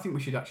 footballer. I think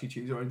we should actually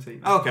choose our own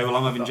team. Okay, well,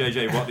 I'm having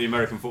JJ Watt, the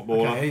American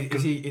footballer. Okay,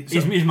 is he?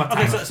 He's my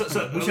tank.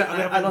 So We should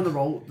add on the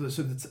roll.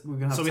 So that we're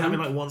gonna have. So we're tank. having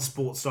like one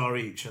sports star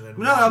each, and then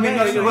No, I mean,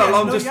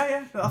 I'm just.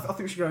 Yeah. I think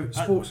we should go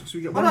sports. So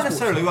we get Well, one not sports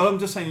necessarily. star. Well, I'm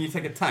just saying you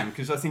take a tank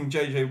because I think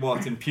JJ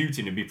Watt and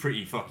Putin would be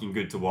pretty fucking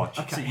good to watch.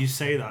 Okay. So you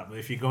say that, but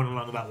if you're going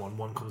along with that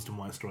one comes to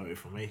mind straight away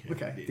from me.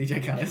 Okay,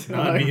 DJ Khaled.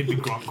 No, it'd be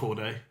Gronk all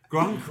day.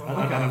 Gronk?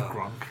 I'd have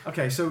Gronk.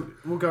 Okay, so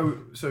we'll go.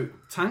 So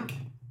tank.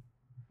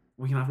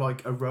 We can have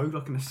like a rogue,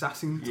 like an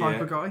assassin type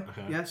Yeah. of guy.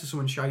 Okay. Yeah, so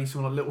someone shady,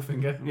 someone like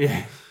Littlefinger.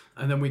 Yeah.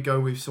 And then we go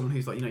with someone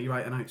who's like, your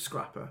out and out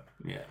scrapper.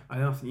 Yeah.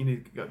 And then I think you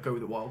need to go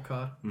with the wild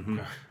card. Mm-hmm.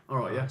 All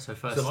right, yeah. So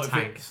first So like,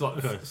 tank.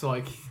 it's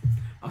like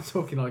I'm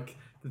talking like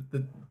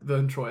the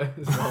Vern Troyer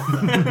as well.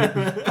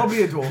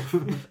 Probably a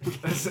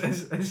dwarf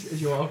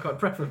as your wild card,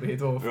 preferably a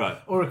dwarf. Right.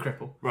 Or a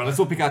cripple. Right, let's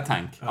all pick our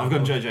tank. I've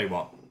gone JJ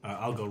Watt.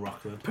 I'll go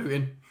Rock then.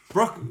 Putin.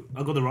 Brock.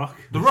 I'll go The Rock.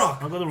 The Rock.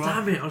 I'll go The Rock.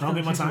 Damn it, I was I'll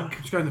be gonna my choose tank.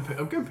 Just going the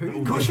I'm going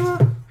Putin. Of course you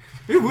are.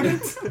 Who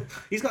wouldn't?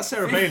 He's got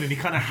Sarah Palin and he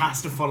kind of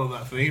has to follow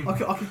that theme. I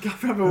could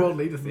have a world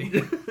leader theme,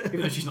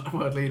 even though she's not a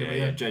world leader.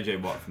 Yeah, But yeah,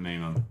 JJ Watt for me,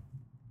 man.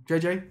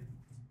 JJ.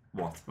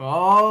 What?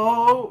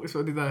 Oh, that's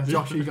what I did there.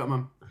 Josh, you got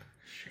man.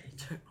 Shit, he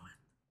took mine.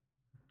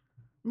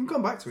 You can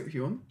come back to it if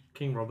you want.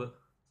 King Robert.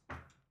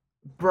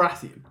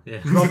 Baratheon.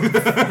 Yeah.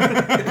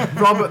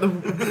 Robert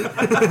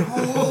the.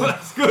 Oh,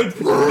 that's good.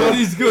 That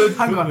is good.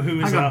 Hang on. Who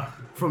is hang on. that?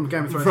 From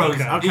Game of Thrones.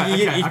 Frozen. Okay.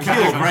 He okay, killed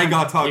hang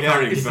on. Rhaegar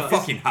Targaryen with a is-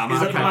 fucking hammer.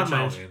 Is that the Okay, man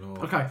change. mountain?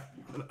 Or... Okay.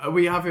 Are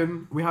we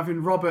having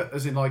Robert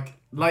as in like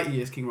later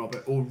years King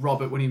Robert or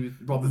Robert when he was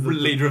Robert the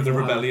Leader of the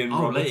rebellion,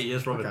 Oh, Robert. later,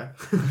 yes, Robert.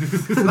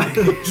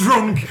 Okay.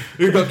 Drunk.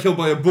 Who got killed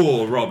by a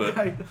boar, Robert.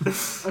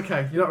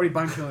 Okay. You're not really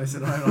banking on this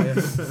at the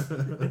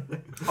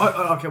moment,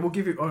 are you? Okay, we'll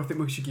give you. I think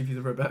we should give you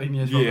the rebellion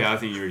years. Robert. Yeah, I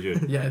think you were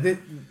good. Yeah.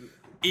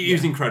 He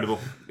was incredible.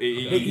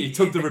 He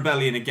took the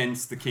rebellion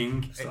against the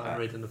king. Started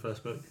reading the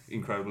first book.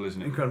 Incredible,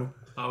 isn't it? Incredible.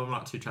 Oh, I'm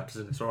like 2 chapters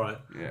in. It's alright.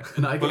 Yeah.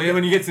 And I Well, yeah,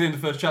 when you get to the end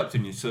of the first chapter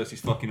and you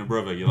Cersei's fucking a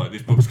brother, you're like,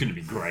 this book's going to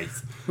be great.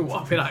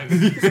 Whop it out.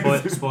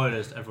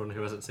 Spoilers to everyone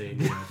who hasn't seen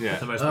Yeah.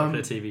 the most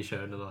popular TV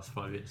show in the last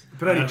 5 years.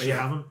 But I anyway, actually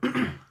yeah.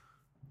 haven't.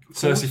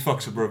 Cersei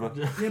fucks a brother.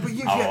 Yeah, but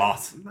you A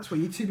lot. That's why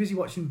you're too busy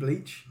watching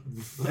Bleach.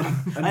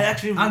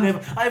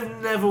 I've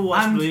never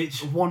watched and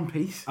Bleach. One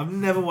Piece. I've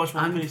never watched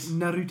One And Piece.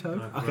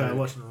 Naruto. Okay, I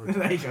watched Naruto.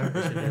 There you go.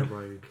 Yeah,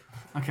 rogue.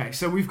 Okay,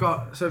 so we've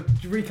got. So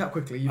to recap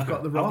quickly, you've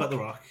got the Rock, I've got The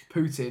Rock.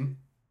 Putin.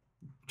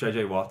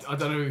 JJ Watt. I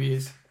don't know who he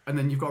is, and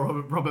then you've got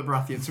Robert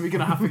Baratheon. So we're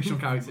gonna have fictional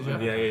characters, yeah.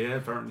 Yeah,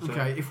 apparently so.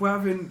 Okay, if we're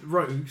having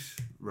rogues,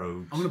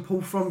 Rogues. I'm gonna pull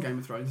from Game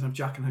of Thrones and have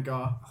Jack and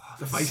Hagar,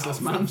 the faceless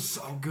man.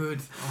 So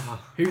good.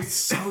 Who's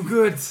So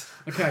good.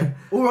 okay?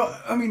 Or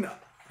I mean,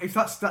 if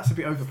that's a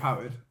bit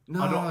overpowered.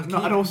 No,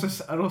 I'd also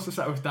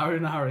set with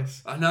Darian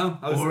Harris I know.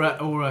 I was,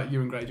 or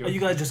Ewan Greyjoy. Are you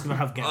guys just gonna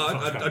have Game of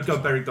Thrones I'd characters go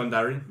now? Beric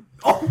Dondarrion.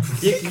 Oh,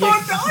 you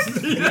can't die.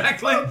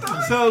 Exactly.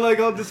 So like,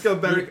 I'll just go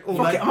Beric all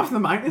Fuck day. it, I'm off the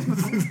mountains.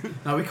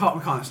 No, we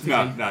can't. It's too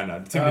deep.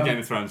 No. Too many Game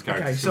of Thrones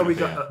characters. Okay, so we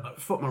coming up got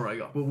fuck my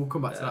Rhaegar. We'll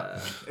come back to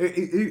that.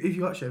 If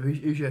you got Chev,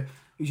 who's your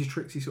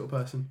tricksy sort of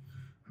person?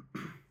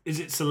 Is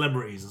it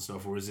celebrities and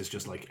stuff, or is this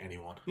just like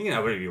anyone? You can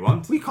have whatever you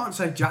want. We can't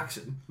say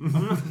Jackson. You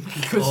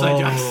could say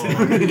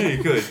Jackson.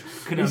 You could.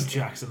 Could have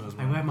Jackson as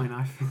I well. wear my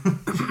knife.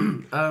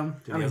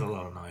 He has a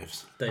lot of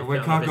knives. Dave, I wear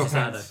get on a cargo busy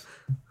Saturday. pants.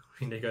 I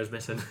think he goes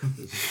missing. I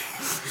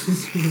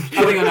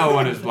think I know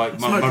one is like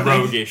my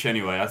roguish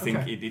anyway. I think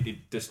Okay.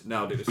 it just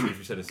nailed it as soon as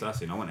we said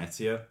assassin. I want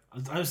Ezio.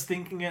 I was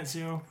thinking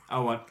Ezio. I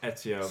want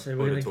Ezio So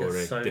we're gonna Auditore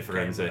get so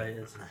Differenze.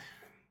 game-related.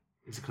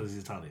 Is it because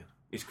he's Italian?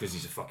 It's because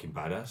he's a fucking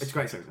badass. It's a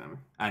great sex name.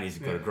 And he's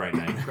got a great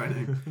name. Great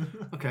name.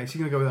 Okay, so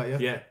you're going to go with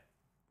that, yeah? Yeah,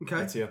 Okay.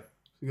 Ezio.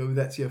 You go with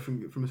Ezio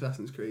from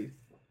Assassin's Creed.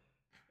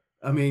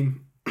 I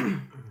mean,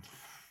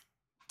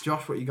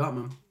 Josh, what you got,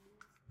 man?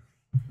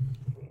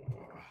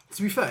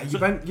 To be fair,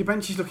 your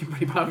bench is looking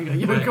pretty bad.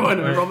 You're going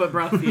with Robert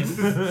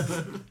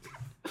Baratheon.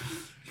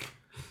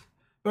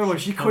 Very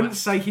much, you couldn't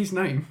say his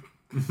name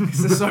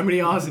because there's so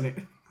many R's in it.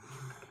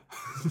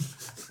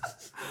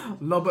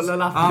 Robert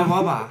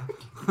Lalafia.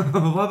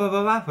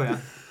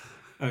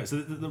 Alright,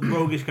 so the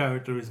roguish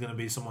character is going to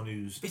be someone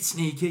who's Bit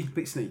sneaky.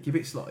 Bit sneaky,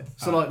 bit sly.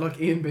 So like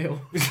Ian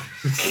Beale.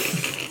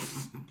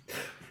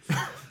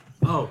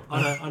 Oh,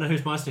 I know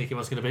who's my sneaky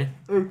one's going to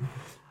be.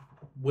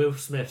 Will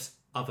Smith's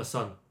other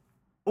son.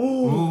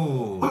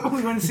 Oh,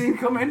 we went to see him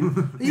come in.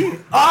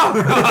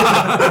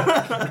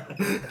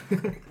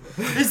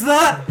 Is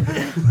that?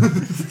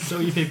 So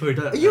you people who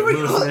don't you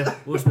know,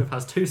 Will Smith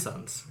has two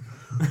sons.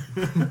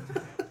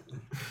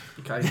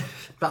 Okay,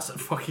 that's a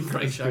fucking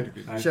great show.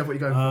 Chef, what you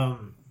going for?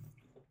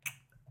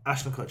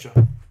 Ashton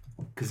Kutcher.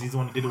 Because he's the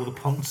one who did all the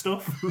punk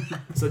stuff.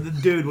 So the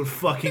dude would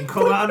fucking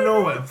come out of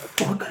nowhere and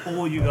fuck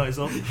all you guys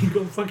up. You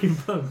got fucking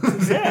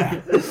punked.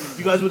 Yeah.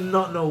 You guys would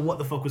not know what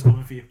the fuck was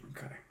coming for you.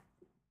 Okay.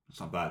 It's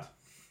not bad.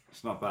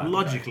 It's not bad.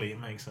 Logically, it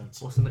makes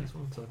sense. What's the next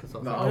one? So I can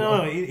start No,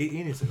 thinking. No,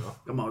 he needs to go.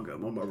 I'm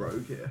on my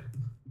rogue here.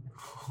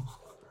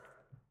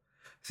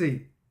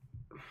 See,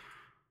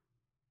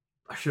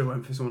 I should have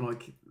went for someone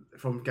like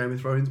from Game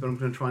of Thrones, but I'm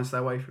going to try and stay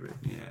away from it.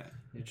 Yeah.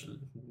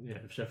 Yeah,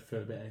 Chef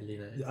feel a bit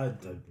alienated. I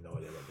have no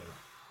idea about that.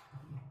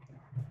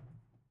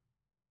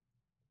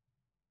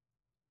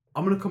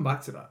 I'm going to come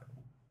back to that.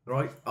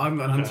 Right? I'm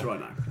got an answer right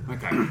now.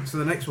 Okay. So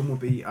the next one will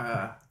be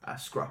a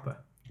scrapper.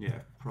 Yeah.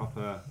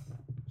 Proper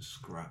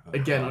scrapper.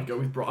 Again, I'd go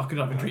with I could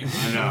have a dream.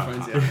 I know.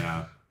 Thrones, I yeah.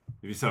 know.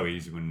 It'd be so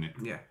easy, wouldn't it?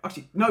 Yeah.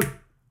 Actually, no.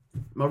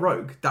 My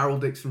rogue,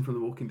 Daryl Dixon from The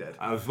Walking Dead.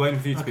 I was waiting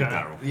for you to pick Okay.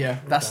 Daryl. Yeah,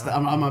 that's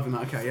I'm having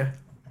that. Okay, yeah.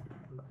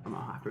 I'm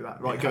not happy with that.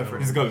 Right, go for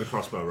He's it. the guy with the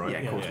crossbow, right? Yeah,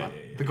 of course, man.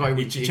 yeah. The guy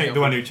with the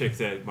one who checked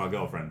my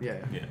girlfriend.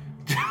 Yeah. Yeah.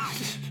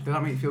 Did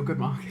that make you feel good,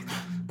 Mark?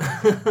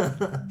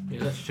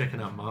 Yeah, let's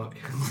checking out Mark.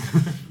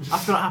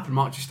 After that happened,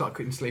 Mark just started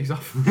cutting sleeves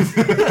off.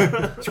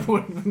 Just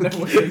wouldn't never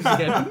wear sleeves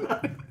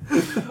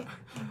again.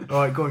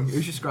 Alright, go on.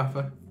 Who's your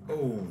scrapper?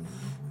 Oh.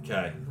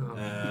 Okay.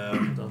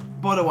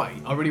 By the way,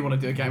 I really want to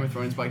do a Game of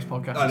Thrones based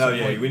podcast. I at know. some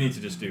Yeah. point. We need to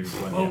just do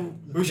one. Oh,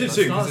 Yeah. We should yeah,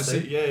 soon. start 'cause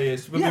soon. it's-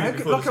 yeah. We'll Yeah, do it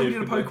before like how we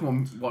did a season.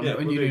 Pokemon one Yeah, and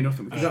we'll you do- knew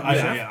nothing. Because I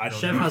yeah. don't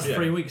Chef know. has Yeah.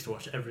 3 weeks to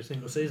watch every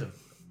single season.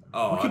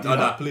 Oh, could I'd do that.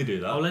 happily do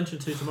that. I'll lend you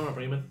 2 tomorrow,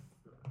 bring him in.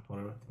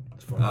 Whatever.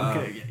 It's fine.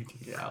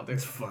 Yeah, I'll do it.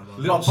 It's fun. man.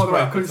 Little By the way,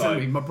 I scrapper couldn't tell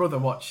type. you, my brother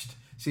watched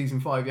season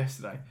 5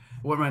 yesterday.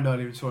 I went around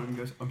earlier and saw him and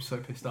goes, I'm so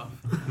pissed off.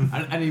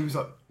 and he was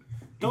like,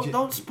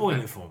 Don't spoil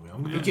it for me.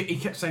 I'm gonna... he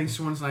kept saying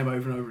someone's name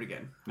over and over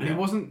again. And Yeah. he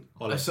wasn't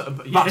Ollie. a certain,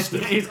 but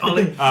Bastard. it's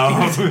Ollie.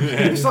 Oh, He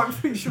yeah. was like,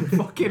 "Finish your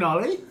fucking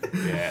Ollie."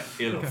 Yeah,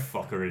 you little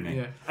fucker, isn't he?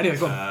 Yeah. Anyway,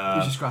 go on.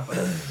 Who's your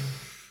scrapper?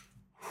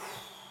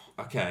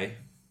 Okay.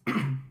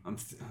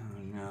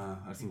 No,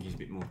 I think he's a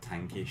bit more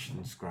tankish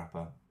than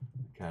Scrapper.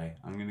 Okay,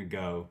 I'm gonna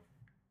go.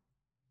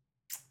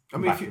 I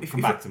mean,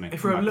 Come back to me.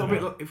 If Come we're a back little to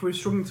bit, me. if we're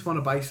struggling to find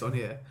a base on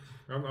here,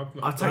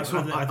 I'd take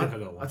someone. I think I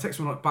got one. I'd take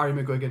someone like Barry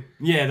McGuigan.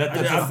 Yeah, that's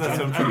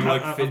what I'm trying to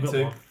like fit got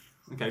to. one.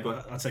 Okay, go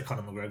on. I'd say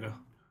Conor McGregor.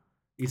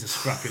 He's a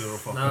scrappy little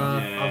fucker. Nah,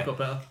 Yeah. I've got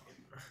better.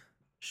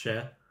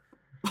 Share.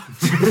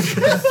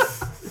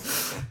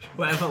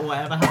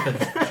 whatever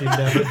happens, she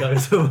never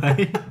goes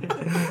away.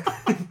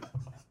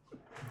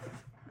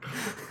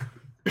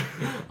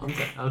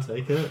 I'm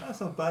taking it.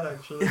 That's not bad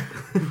actually. Not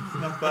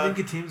I bad. think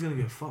your team's gonna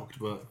get fucked,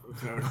 but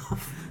fair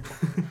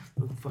enough.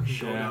 Don't fucking go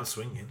Sure. down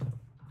swinging.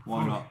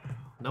 Why not?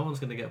 No one's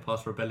gonna get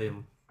past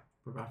Rebellion.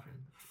 I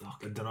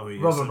don't know who he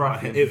is. Robert In my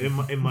Baratheon.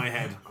 head- in my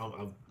head,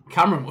 I'm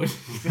Cameron would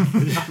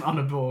on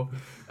a ball.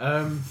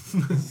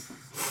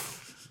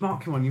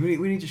 Mark, come on, we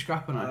need your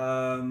scrapper now.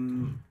 I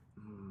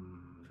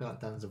feel like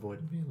Dan's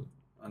avoiding me.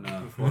 I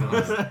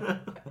know.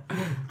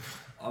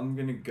 I'm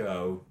gonna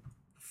go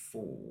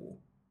for.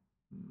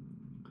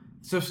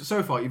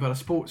 So far, you've had a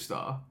sports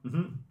star,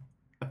 Mhm.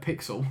 a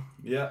pixel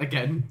Yeah.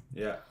 again.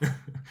 Yeah.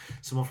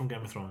 someone from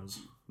Game of Thrones.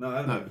 No,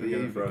 I No, don't know. you-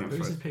 Game of Thrones. you-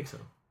 Who's his pixel?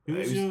 Who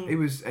was your... It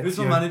was Who's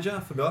my Ezio. manager? I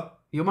forgot.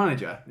 Your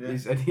manager Yeah.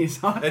 is Eddie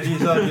Izzard. Eddie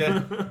Izzard,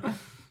 yeah.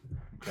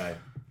 Okay.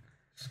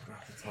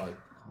 Scrapper type.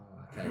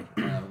 Oh, okay.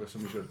 I've got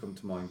something that's come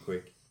to mind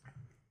quick.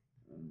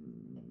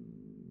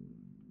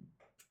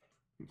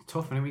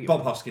 Tough, anyway.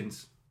 Bob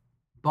Hoskins.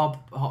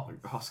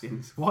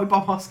 Hoskins. Why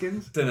Bob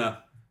Hoskins? Dinner.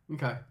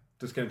 Okay.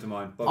 Just came to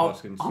mind. Bob I'm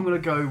Hoskins. gonna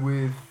go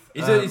with.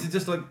 Is it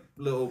just like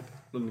little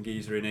London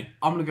geezer in it?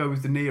 I'm gonna go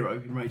with De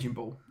Niro in Raging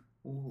Bull.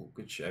 Oh,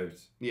 good shout.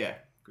 Yeah.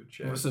 Good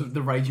shout. What's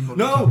the raging bull?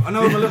 No, I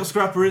know who my little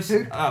scrapper is.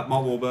 Mark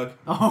Wahlberg.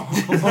 Oh.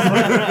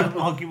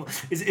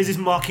 Is this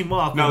Marky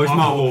Mark? No, or it's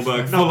Mark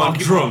Wahlberg. No, Full on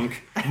Marky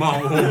drunk.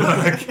 Mark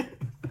Wahlberg.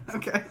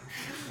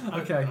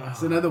 Okay.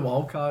 So another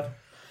wild card,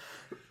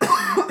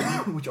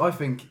 which I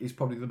think is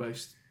probably the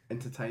most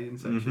entertaining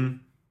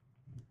section.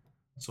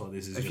 So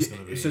this is If just you-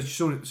 going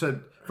to be. so,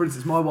 for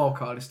instance, my wild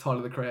card is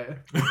Tyler the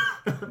Creator.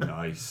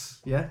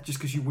 Nice. Yeah, just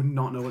because you would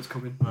not know what's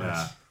coming.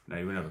 Yeah. No,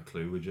 you wouldn't have a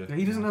clue, would you? Yeah,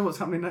 he doesn't know what's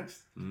happening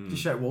next.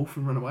 Just shout wolf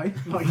and run away.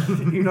 Like,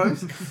 who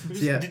knows? So,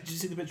 yeah. Did you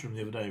see the picture from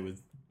the other day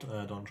with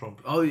Donald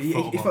Trump? Oh, he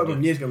photographed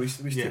him years ago. We Yeah.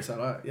 sticks out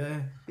like that.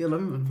 Yeah, yeah,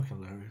 love him. Man.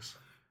 Fucking hilarious.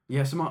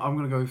 Yeah, so I'm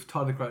going to go with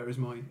Tyler the Creator as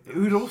mine.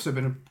 Who'd also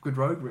been a good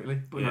rogue,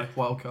 really, but no,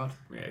 wild card.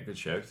 Yeah, good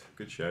shout.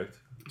 Good shout.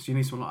 So you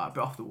need someone like that, a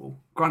bit off the wall.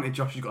 Granted,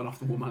 Josh has got an off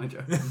the wall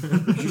manager.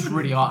 It's just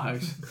really art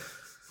house.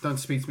 Don't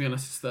speak to me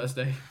unless it's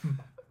Thursday.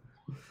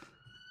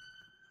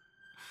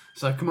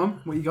 So come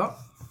on, what you got?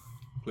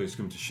 Please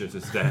come to shut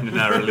us down in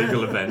our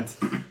illegal event.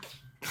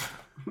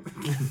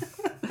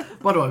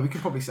 By the way, we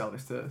could probably sell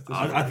this to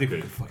I think we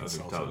Good. could fucking I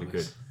think sell totally some of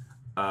good. this.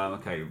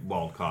 Okay,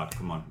 wild card.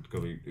 Come on, who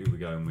are we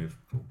going with?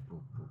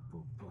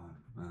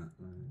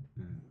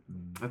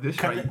 at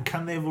this rate.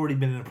 Can they have already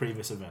been in a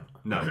previous event?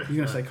 No. You're going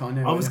to say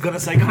Kanye. I was yeah. going to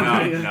say No,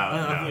 Kanye.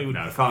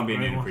 no, it can't be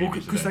in any Well,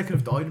 previous because they event. could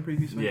have died in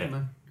previous event, Yeah.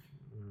 couldn't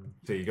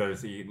So you got to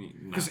see.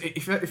 Because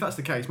if that's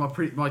the case,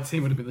 my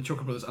team would have been the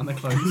Chuckle Brothers and their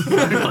clones.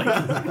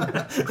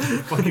 Like,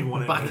 Fucking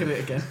one back at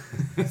it again.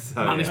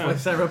 So, Managed by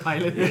Sarah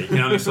Palin. yeah, you can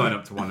only sign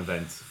up to one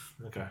event.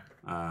 Okay.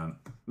 I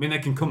mean, they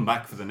can come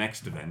back for the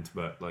next event,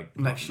 but like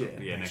Next year.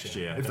 Yeah, next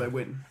year. If they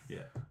win.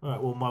 Yeah. All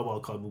right. Well, my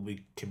wild card will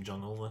be Kim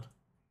Jong Il then.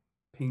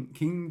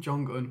 King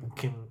Jong Un.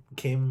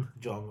 Kim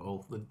Jong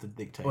Il, the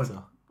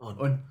dictator.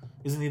 Un.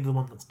 Isn't he the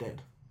one that's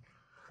dead?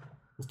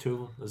 There's two of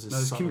them. There's his No,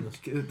 there's son.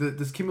 and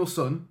there's Kim Il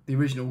Sung, the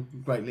original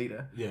great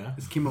leader. yeah.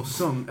 There's Kim Il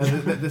Sung.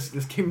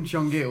 There's Kim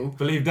Jong Il.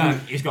 Believe that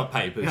he's got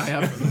papers. Yeah,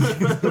 I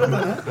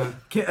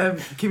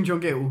have. Kim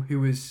Jong Il,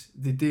 who was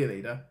the dear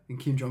leader, and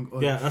Kim Jong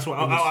Un. Yeah, that's what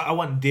I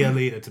want. Dear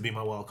leader to be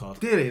my wild card.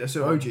 Dear leader,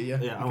 so OG, yeah.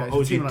 Yeah, I okay,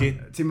 want so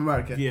OG Team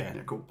America. Yeah.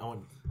 Cool. I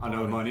want. I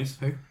know what mine is.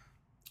 Who?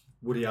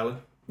 Woody Allen.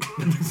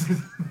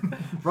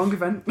 Wrong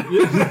event.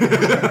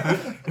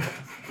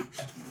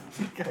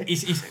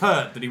 He's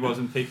hurt that he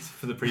wasn't picked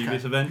for the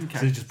previous event. Okay.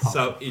 So he just popped.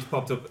 So he's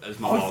popped up as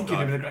my I wild think he'd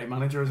have been a card. great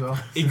manager as well.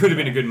 He could have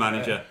been a good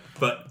manager,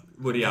 but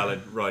Woody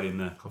Allen right in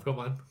there. I've got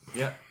mine.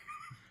 Yeah.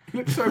 He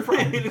looks so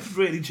proud. he looks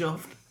really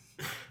chuffed.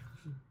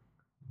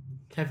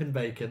 Kevin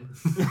Bacon.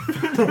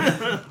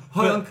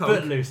 High on coke.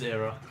 Footloose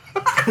era.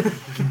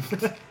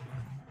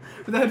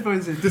 With the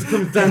headphones in. Just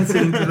comes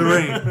dancing into the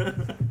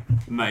ring.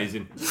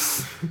 Amazing.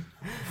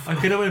 I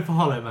could have went for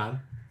Hollow Man,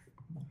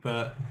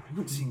 but I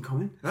haven't seen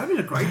coming. That'd been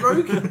a great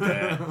rogue.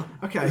 Yeah.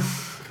 Okay,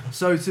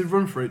 so to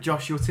run through it,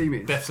 Josh, your team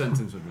is Death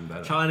sentence would have been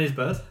better. Chinese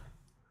bird.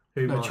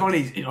 Who no might-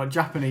 Chinese,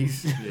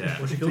 Japanese. Yeah.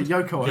 What's he So called?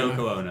 Yoko Ono.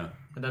 Yoko Ono.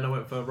 And then I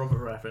went for Robert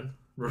Raffin.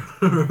 Robert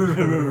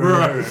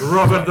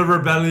the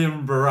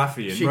Rebellion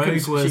Baratheon. She Rogue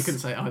couldn't,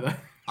 was- say it either.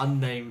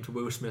 Unnamed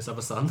Will Smith's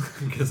other son,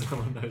 because no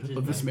one knows his Of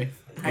the name.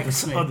 Smith.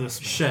 Ex-Smith. Other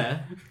Smith.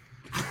 Cher.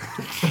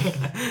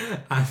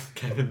 And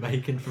Kevin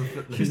Bacon from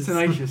Footloose. She's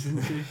tenacious,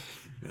 isn't she?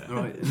 Yeah.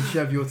 Alright, and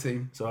Chev, your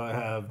team. So I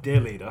have dear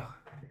leader.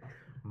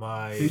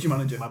 Who's your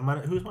manager?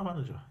 Who's my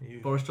manager? You.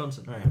 Boris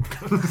Johnson. Oh,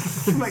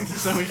 yeah. Makes it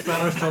so much better.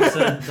 Boris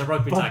Johnson, the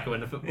rugby tackle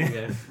in the football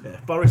game. Yeah,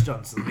 Boris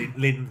Johnson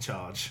leading the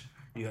charge.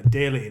 You got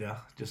dear leader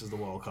just as the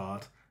wild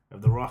card. You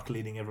have The Rock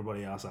leading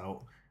everybody else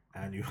out,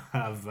 and you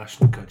have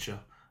Ashton Kutcher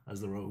as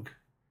the rogue.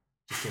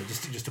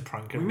 Just to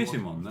prank We everyone. miss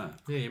him on that.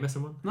 Yeah, you're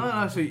missing one.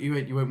 No, so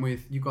you went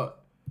with, you got,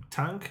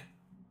 Tank.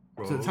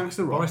 so Rogue. Tank's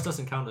the Rock. Boris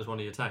doesn't count as one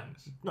of your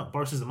tanks. No,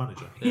 Boris is the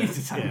manager. He's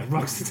the tank. Yeah,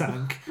 Rock's the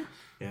tank.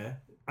 Yeah,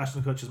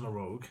 Ashton Kutcher's my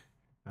rogue,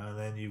 and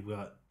then you've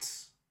got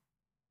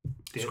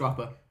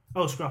Scrapper.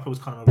 Oh, Scrapper was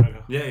Conor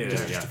McGregor. Yeah.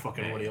 Just to fuck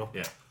everybody up.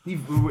 Yeah.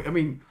 I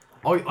mean,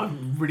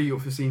 I'm really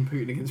up for seeing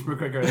Putin against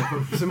McGregor.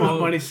 So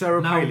mine is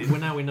Sarah Palin.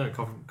 Now we know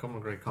Conor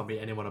McGregor can't beat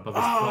anyone above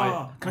his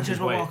Oh, weight. can I change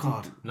my wild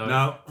card?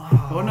 No.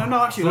 Oh,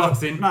 no, actually,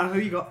 Locked no. in. No, who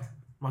you got?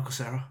 Michael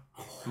Cera.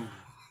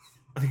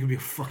 I think it'd be a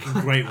fucking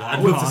great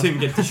I'd wild love to card. see him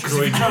get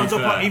destroyed.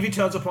 If he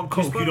turns up on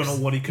coke, you don't know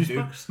what he could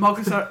do.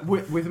 Marcus Sarah,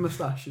 with a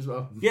moustache as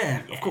well.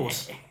 Yeah, of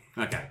course.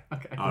 Okay.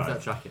 Okay. All With right.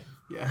 that jacket.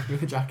 Yeah,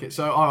 with a jacket.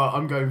 So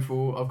I'm going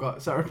for, I've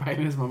got Sarah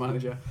Palin as my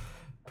manager,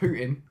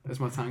 Putin as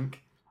my tank.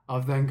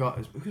 I've then got,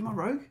 who's my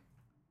rogue?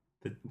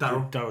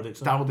 Daryl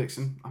Dixon. Darryl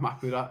Dixon. I'm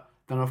happy with that.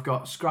 Then I've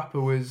got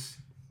Scrapper was,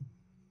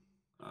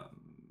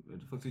 Who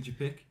the fuck did you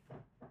pick?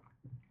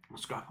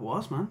 Scrapper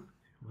was, man.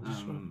 I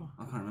can't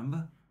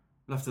remember.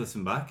 We'll have to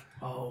listen back.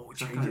 Oh,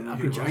 change can't it. I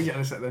remember could who it change it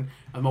in a sec then.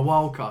 And my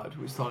wild card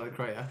was Tyler the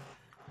Creator.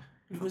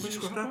 Was it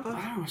Scrapper? I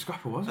don't know what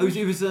Scrapper was. Oh,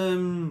 it was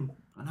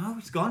I know,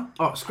 it's gone.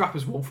 Oh,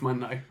 Scrapper's Wolfman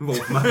now.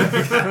 Wolfman.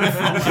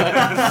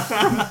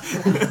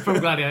 From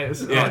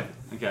Gladiators. Yeah. Right.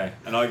 Okay.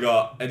 And I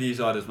got Eddie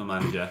Izzard as my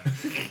manager.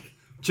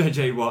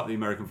 JJ Watt, the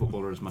American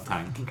footballer, as my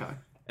tank. Okay.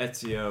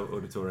 Ezio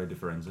Auditore di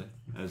Firenze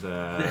as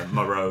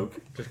my rogue.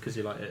 Just because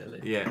you like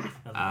Italy. Yeah.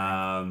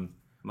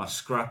 My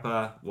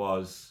scrapper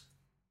was...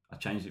 I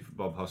changed it from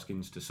Bob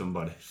Hoskins to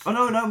somebody. Oh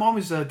no, mine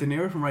was De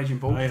Niro from Raging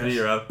Bull. Oh, yeah. De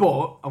Niro.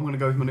 But I'm going to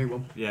go with my new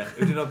one. Yeah.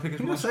 Who did I pick as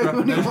Did my I say my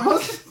scrapper? new No,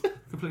 one?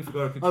 completely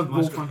forgot I picked Oh,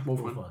 my scrapper.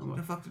 Wolfman. Who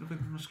the fuck did I pick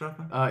as my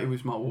scrapper? It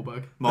was Mark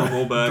Wahlberg. Mark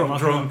Wahlberg.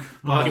 Drunk.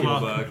 Marky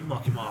Wahlberg.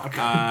 Mark.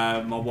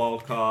 My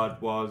wild card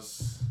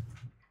was...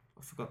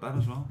 I forgot that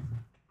as well.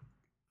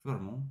 Forgot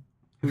them all.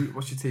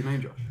 What's your team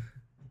name, Josh?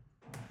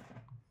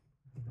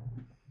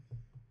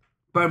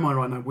 Bear in mind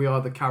right now, we are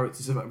the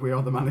characters of we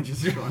are the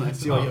managers right now.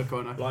 See how you're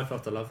going now. Life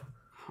after love.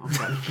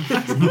 Okay.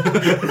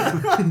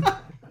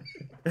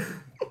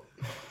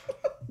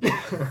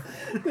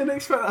 Didn't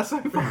expect that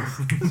so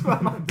fast. That's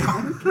what I'm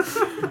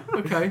done.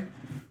 Okay.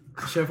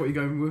 Chef, what are you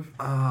going with?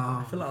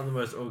 I feel like I'm the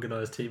most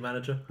organised team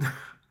manager.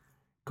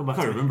 Come I back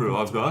can't to me. remember who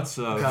I've got,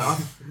 so...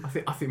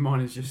 Okay, I think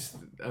mine is just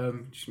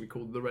gonna be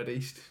called the Red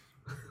East.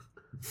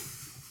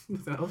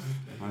 Nothing else.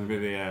 I'm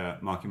going to be the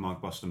Marky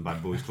Mark Boston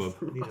Bad Boys Club.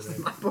 Need a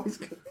name. Boys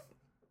go.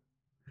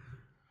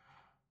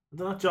 I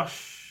don't know,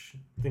 Josh.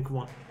 Think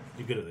what?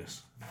 You're good at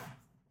this.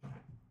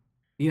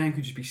 Your name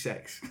could just be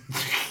Sex.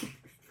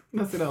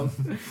 Nothing else.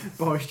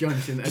 Boris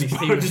Johnson and his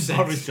team of Boris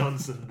Sex.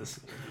 Johnson.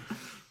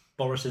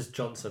 Boris's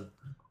Johnson.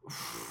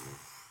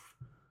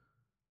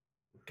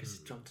 Because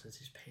Johnson's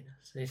his penis.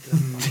 He's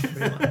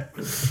gonna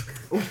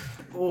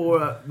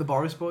Or the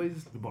Boris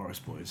Boys. The Boris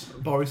boys.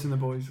 Boris and the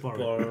Boys.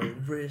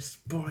 Boris.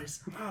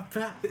 They're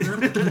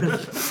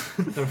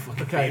a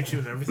fucking Okay. game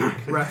and everything.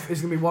 Ref. Is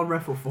it going to be one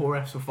ref or 4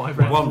 refs or 5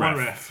 refs? One One ref.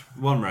 ref.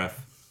 One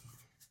ref.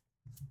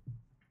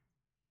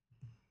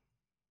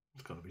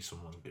 It's got to be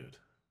someone good.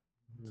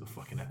 There's a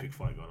fucking epic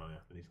fight going on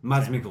here.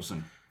 Mads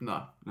Mikkelsen.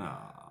 No. No.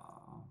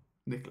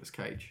 Nicolas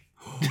Cage.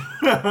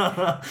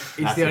 That's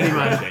He's the only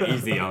man.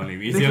 He's the only.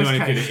 He's Nicolas the only one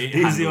who Cage. could.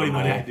 He's the only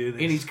one who can do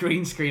this. In his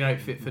green screen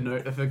outfit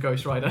for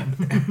Ghost Rider.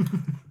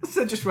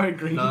 So just wearing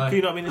green. No. Can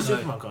you not be in a No.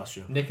 Superman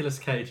costume? Nicolas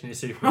Cage in his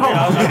Superman. Oh.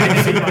 Yeah, I was like, in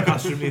a Superman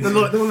costume.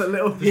 The one that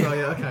lit up as well,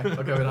 yeah, okay.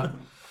 I'll go with that.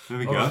 There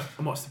we All go. right,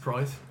 and what's the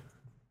prize?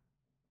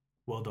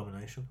 World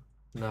domination.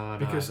 No,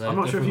 Because no, I'm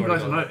not sure if you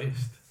guys have got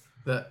noticed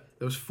that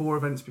there was 4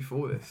 events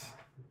before this.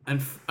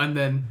 And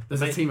then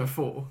there's a Mate. team of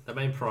 4. the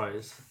main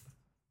prize.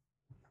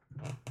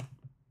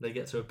 They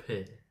get to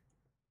appear,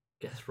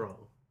 guest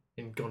role,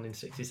 in Gone in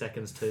 60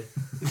 Seconds 2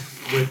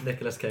 with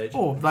Nicolas Cage.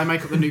 Or they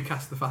make up the new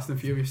cast of the Fast and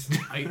Furious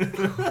 8.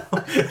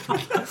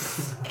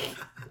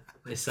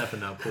 It's 7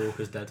 now. Paul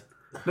Walker's dead.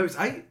 No, it's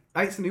 8.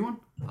 8's the new one.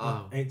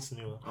 Oh, 8's the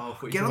new one. I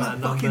thought you Get were on talking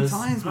the about fucking numbers.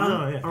 times, man.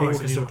 Oh, yeah. All Paul right,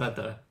 Walker's still dead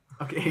though.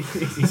 okay,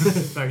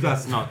 he's very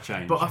That's dead. not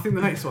changed. But I think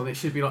the next one, it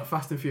should be like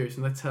Fast and Furious,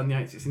 and they turn the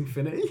 8, it's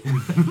infinity.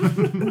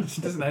 It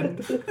just doesn't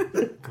end. Can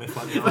they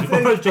fight the I army?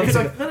 think- it's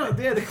like- No,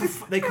 yeah, they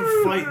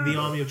can fight the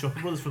army of Chopper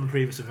Brothers from the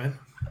previous event.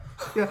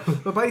 Yeah,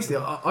 but basically,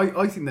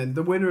 I think then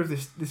the winner of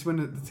this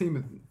winner, the team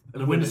of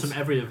The winners from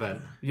every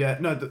event. yeah,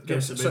 no,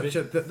 Yes, the movie.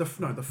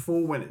 the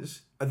 4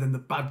 winners, and then the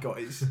bad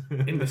guys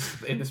in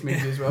this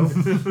movie as well,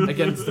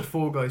 against the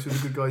 4 guys who are the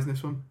good guys in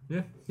this one.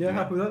 Yeah. Yeah,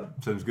 happy with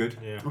that. Sounds good.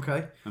 Yeah.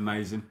 Okay,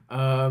 Amazing.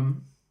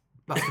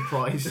 that's the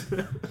prize.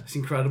 It's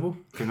incredible.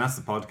 And that's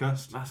the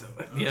podcast. That's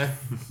yeah.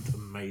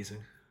 Amazing.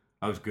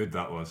 That was good.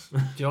 That was. Do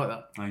you like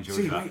that? I enjoyed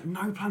See, that. mate,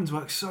 no plans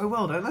work so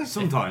well, don't they?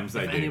 Sometimes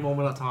they If do. anyone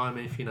would like to hire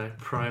me for,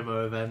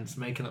 promo events,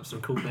 making up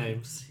some cool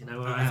names, you know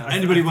where I am.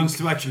 Anybody wants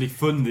to actually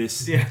fund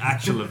this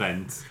actual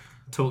event?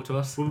 Talk to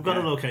us. Well, we've got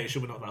Yeah. a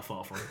location, we're not that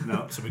far from it.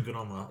 No. So we're good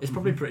on that. It's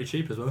probably pretty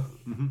cheap as well.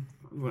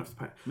 We won't have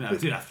to pay. No,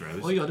 it's after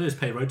hours. All you gotta do is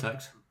pay road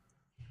tax.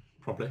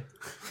 Probably.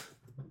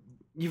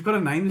 You've got to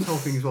name this whole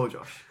thing as well,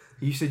 Josh.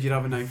 You said you'd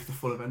have a name for the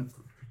full event.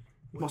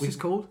 What's this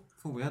called?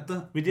 I thought we had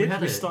that. We did. had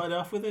We it. started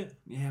off with it.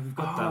 Yeah, we've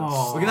got Oh.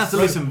 that. We're gonna have to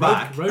listen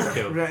back.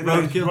 Roadkill.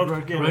 Roadkill.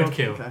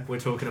 Roadkill. Okay. We're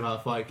talking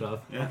about Fight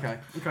Club. Yeah. Okay,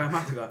 I'm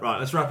happy with that. Right,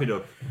 let's wrap it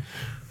up.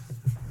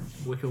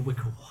 Wickle.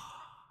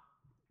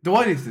 Do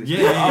I need to do this?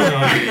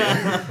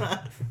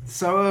 Yeah.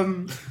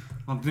 So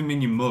I didn't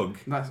mean your mug.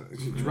 that's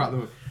just wrap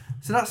them up.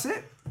 So that's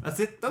it. That's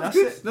it. That was That's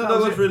good. it. No, That that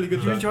was was it. really good.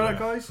 Did you That. enjoy that,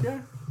 guys?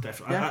 Yeah.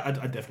 Definitely. Yeah. I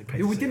definitely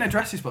paid We to see didn't it.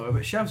 address this by the way,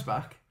 but Shev's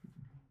back.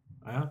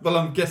 I am. Well,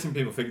 I'm guessing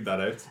people figured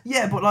that out.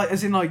 Yeah, but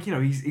as in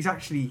he's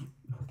actually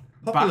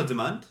Popular back.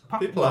 demand.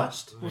 Pop- People well,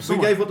 asked. We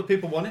someone- gave what the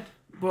people wanted.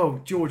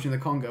 Well, George in the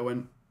Congo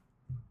went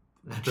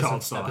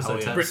Child star, hell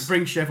yeah.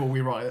 bring Chev or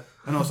we riot,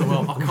 and also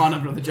I can't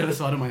have another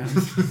genocide on my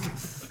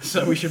hands.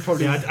 So we should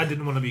probably. Yeah, I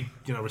didn't want to be,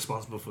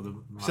 responsible for the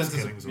mass Sent us,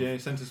 killings. he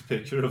sent us a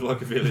picture of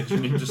like a village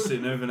and him just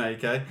sitting over an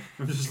AK.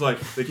 I'm just like,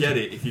 they get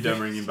it if you don't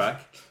bring him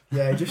back.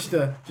 Yeah, just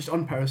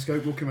on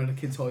Periscope, walking around a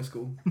kid's high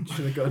school, just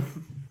with a gun.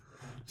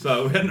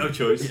 So we had no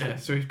choice. Yeah,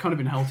 so we've kind of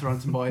been held to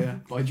ransom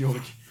by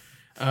George.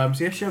 So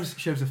yeah,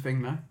 Chev's a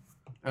thing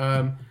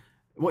now.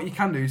 What you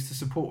can do is to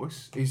support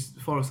us is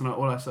follow us on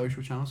all our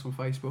social channels on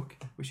Facebook,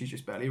 which is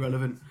just Barely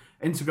Relevant,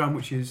 Instagram,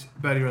 which is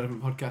Barely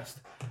Relevant Podcast,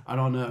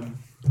 and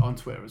on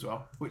Twitter as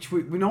well, which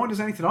we no one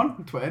does anything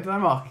on Twitter, do they,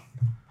 Mark?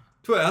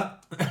 Twitter?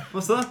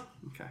 What's that?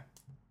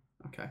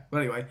 Okay.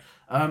 Well, anyway,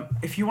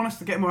 if you want us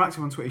to get more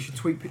active on Twitter, you should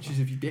tweet pictures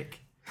of your dick.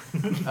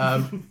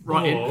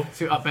 Right Or- in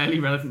to Barely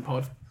Relevant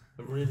Pod.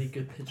 A really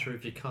good picture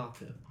of your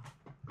carpet.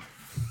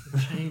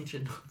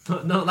 Changing.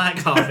 Not that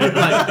carpet,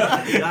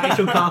 like the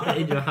actual carpet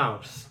in your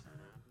house.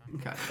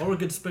 Okay. Or a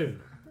good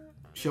spoon.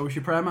 Show us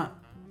your prayer mat.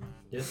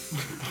 Yes.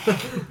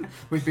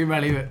 We've been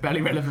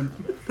barely relevant.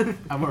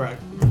 And we're out.